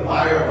pray for the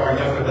fire of our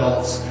young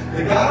adults.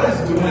 That God is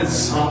doing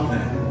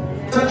something.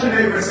 Touch your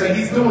neighbor and say,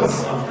 He's doing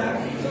something.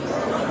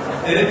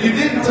 And if you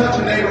didn't touch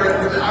a neighbor,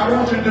 I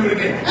want you to do it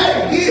again.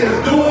 Hey, He is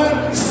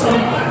doing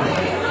something.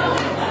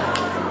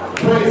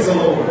 Praise the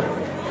Lord.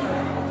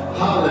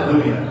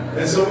 Hallelujah.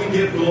 And so we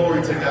give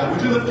glory to God.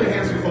 Would you lift your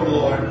hands before the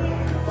Lord?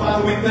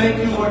 Father, we thank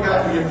you, Lord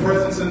God, for your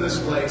presence in this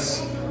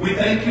place. We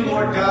thank you,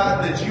 Lord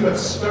God, that you have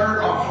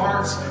stirred our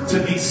hearts to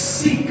be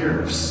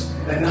seekers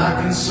and not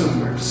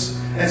consumers.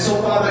 And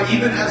so, Father,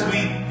 even as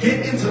we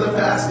get into the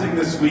fasting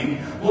this week,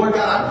 Lord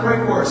God, I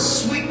pray for a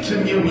sweet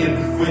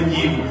communion with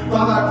you.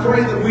 Father, I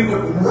pray that we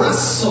would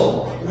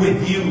wrestle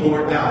with you,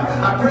 Lord God.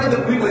 I pray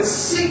that we would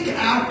seek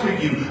after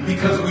you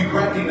because we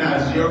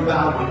recognize your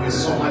value is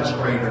so much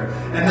greater.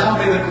 And now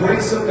may the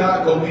grace of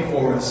God go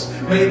before us.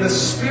 May the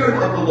Spirit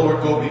of the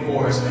Lord go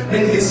before us.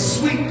 May His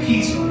sweet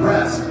peace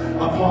rest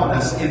upon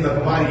us in the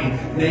mighty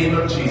name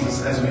of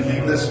Jesus as we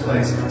leave this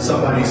place.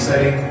 Somebody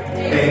say,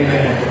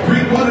 Amen.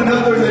 Greet one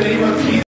another in the name of Jesus.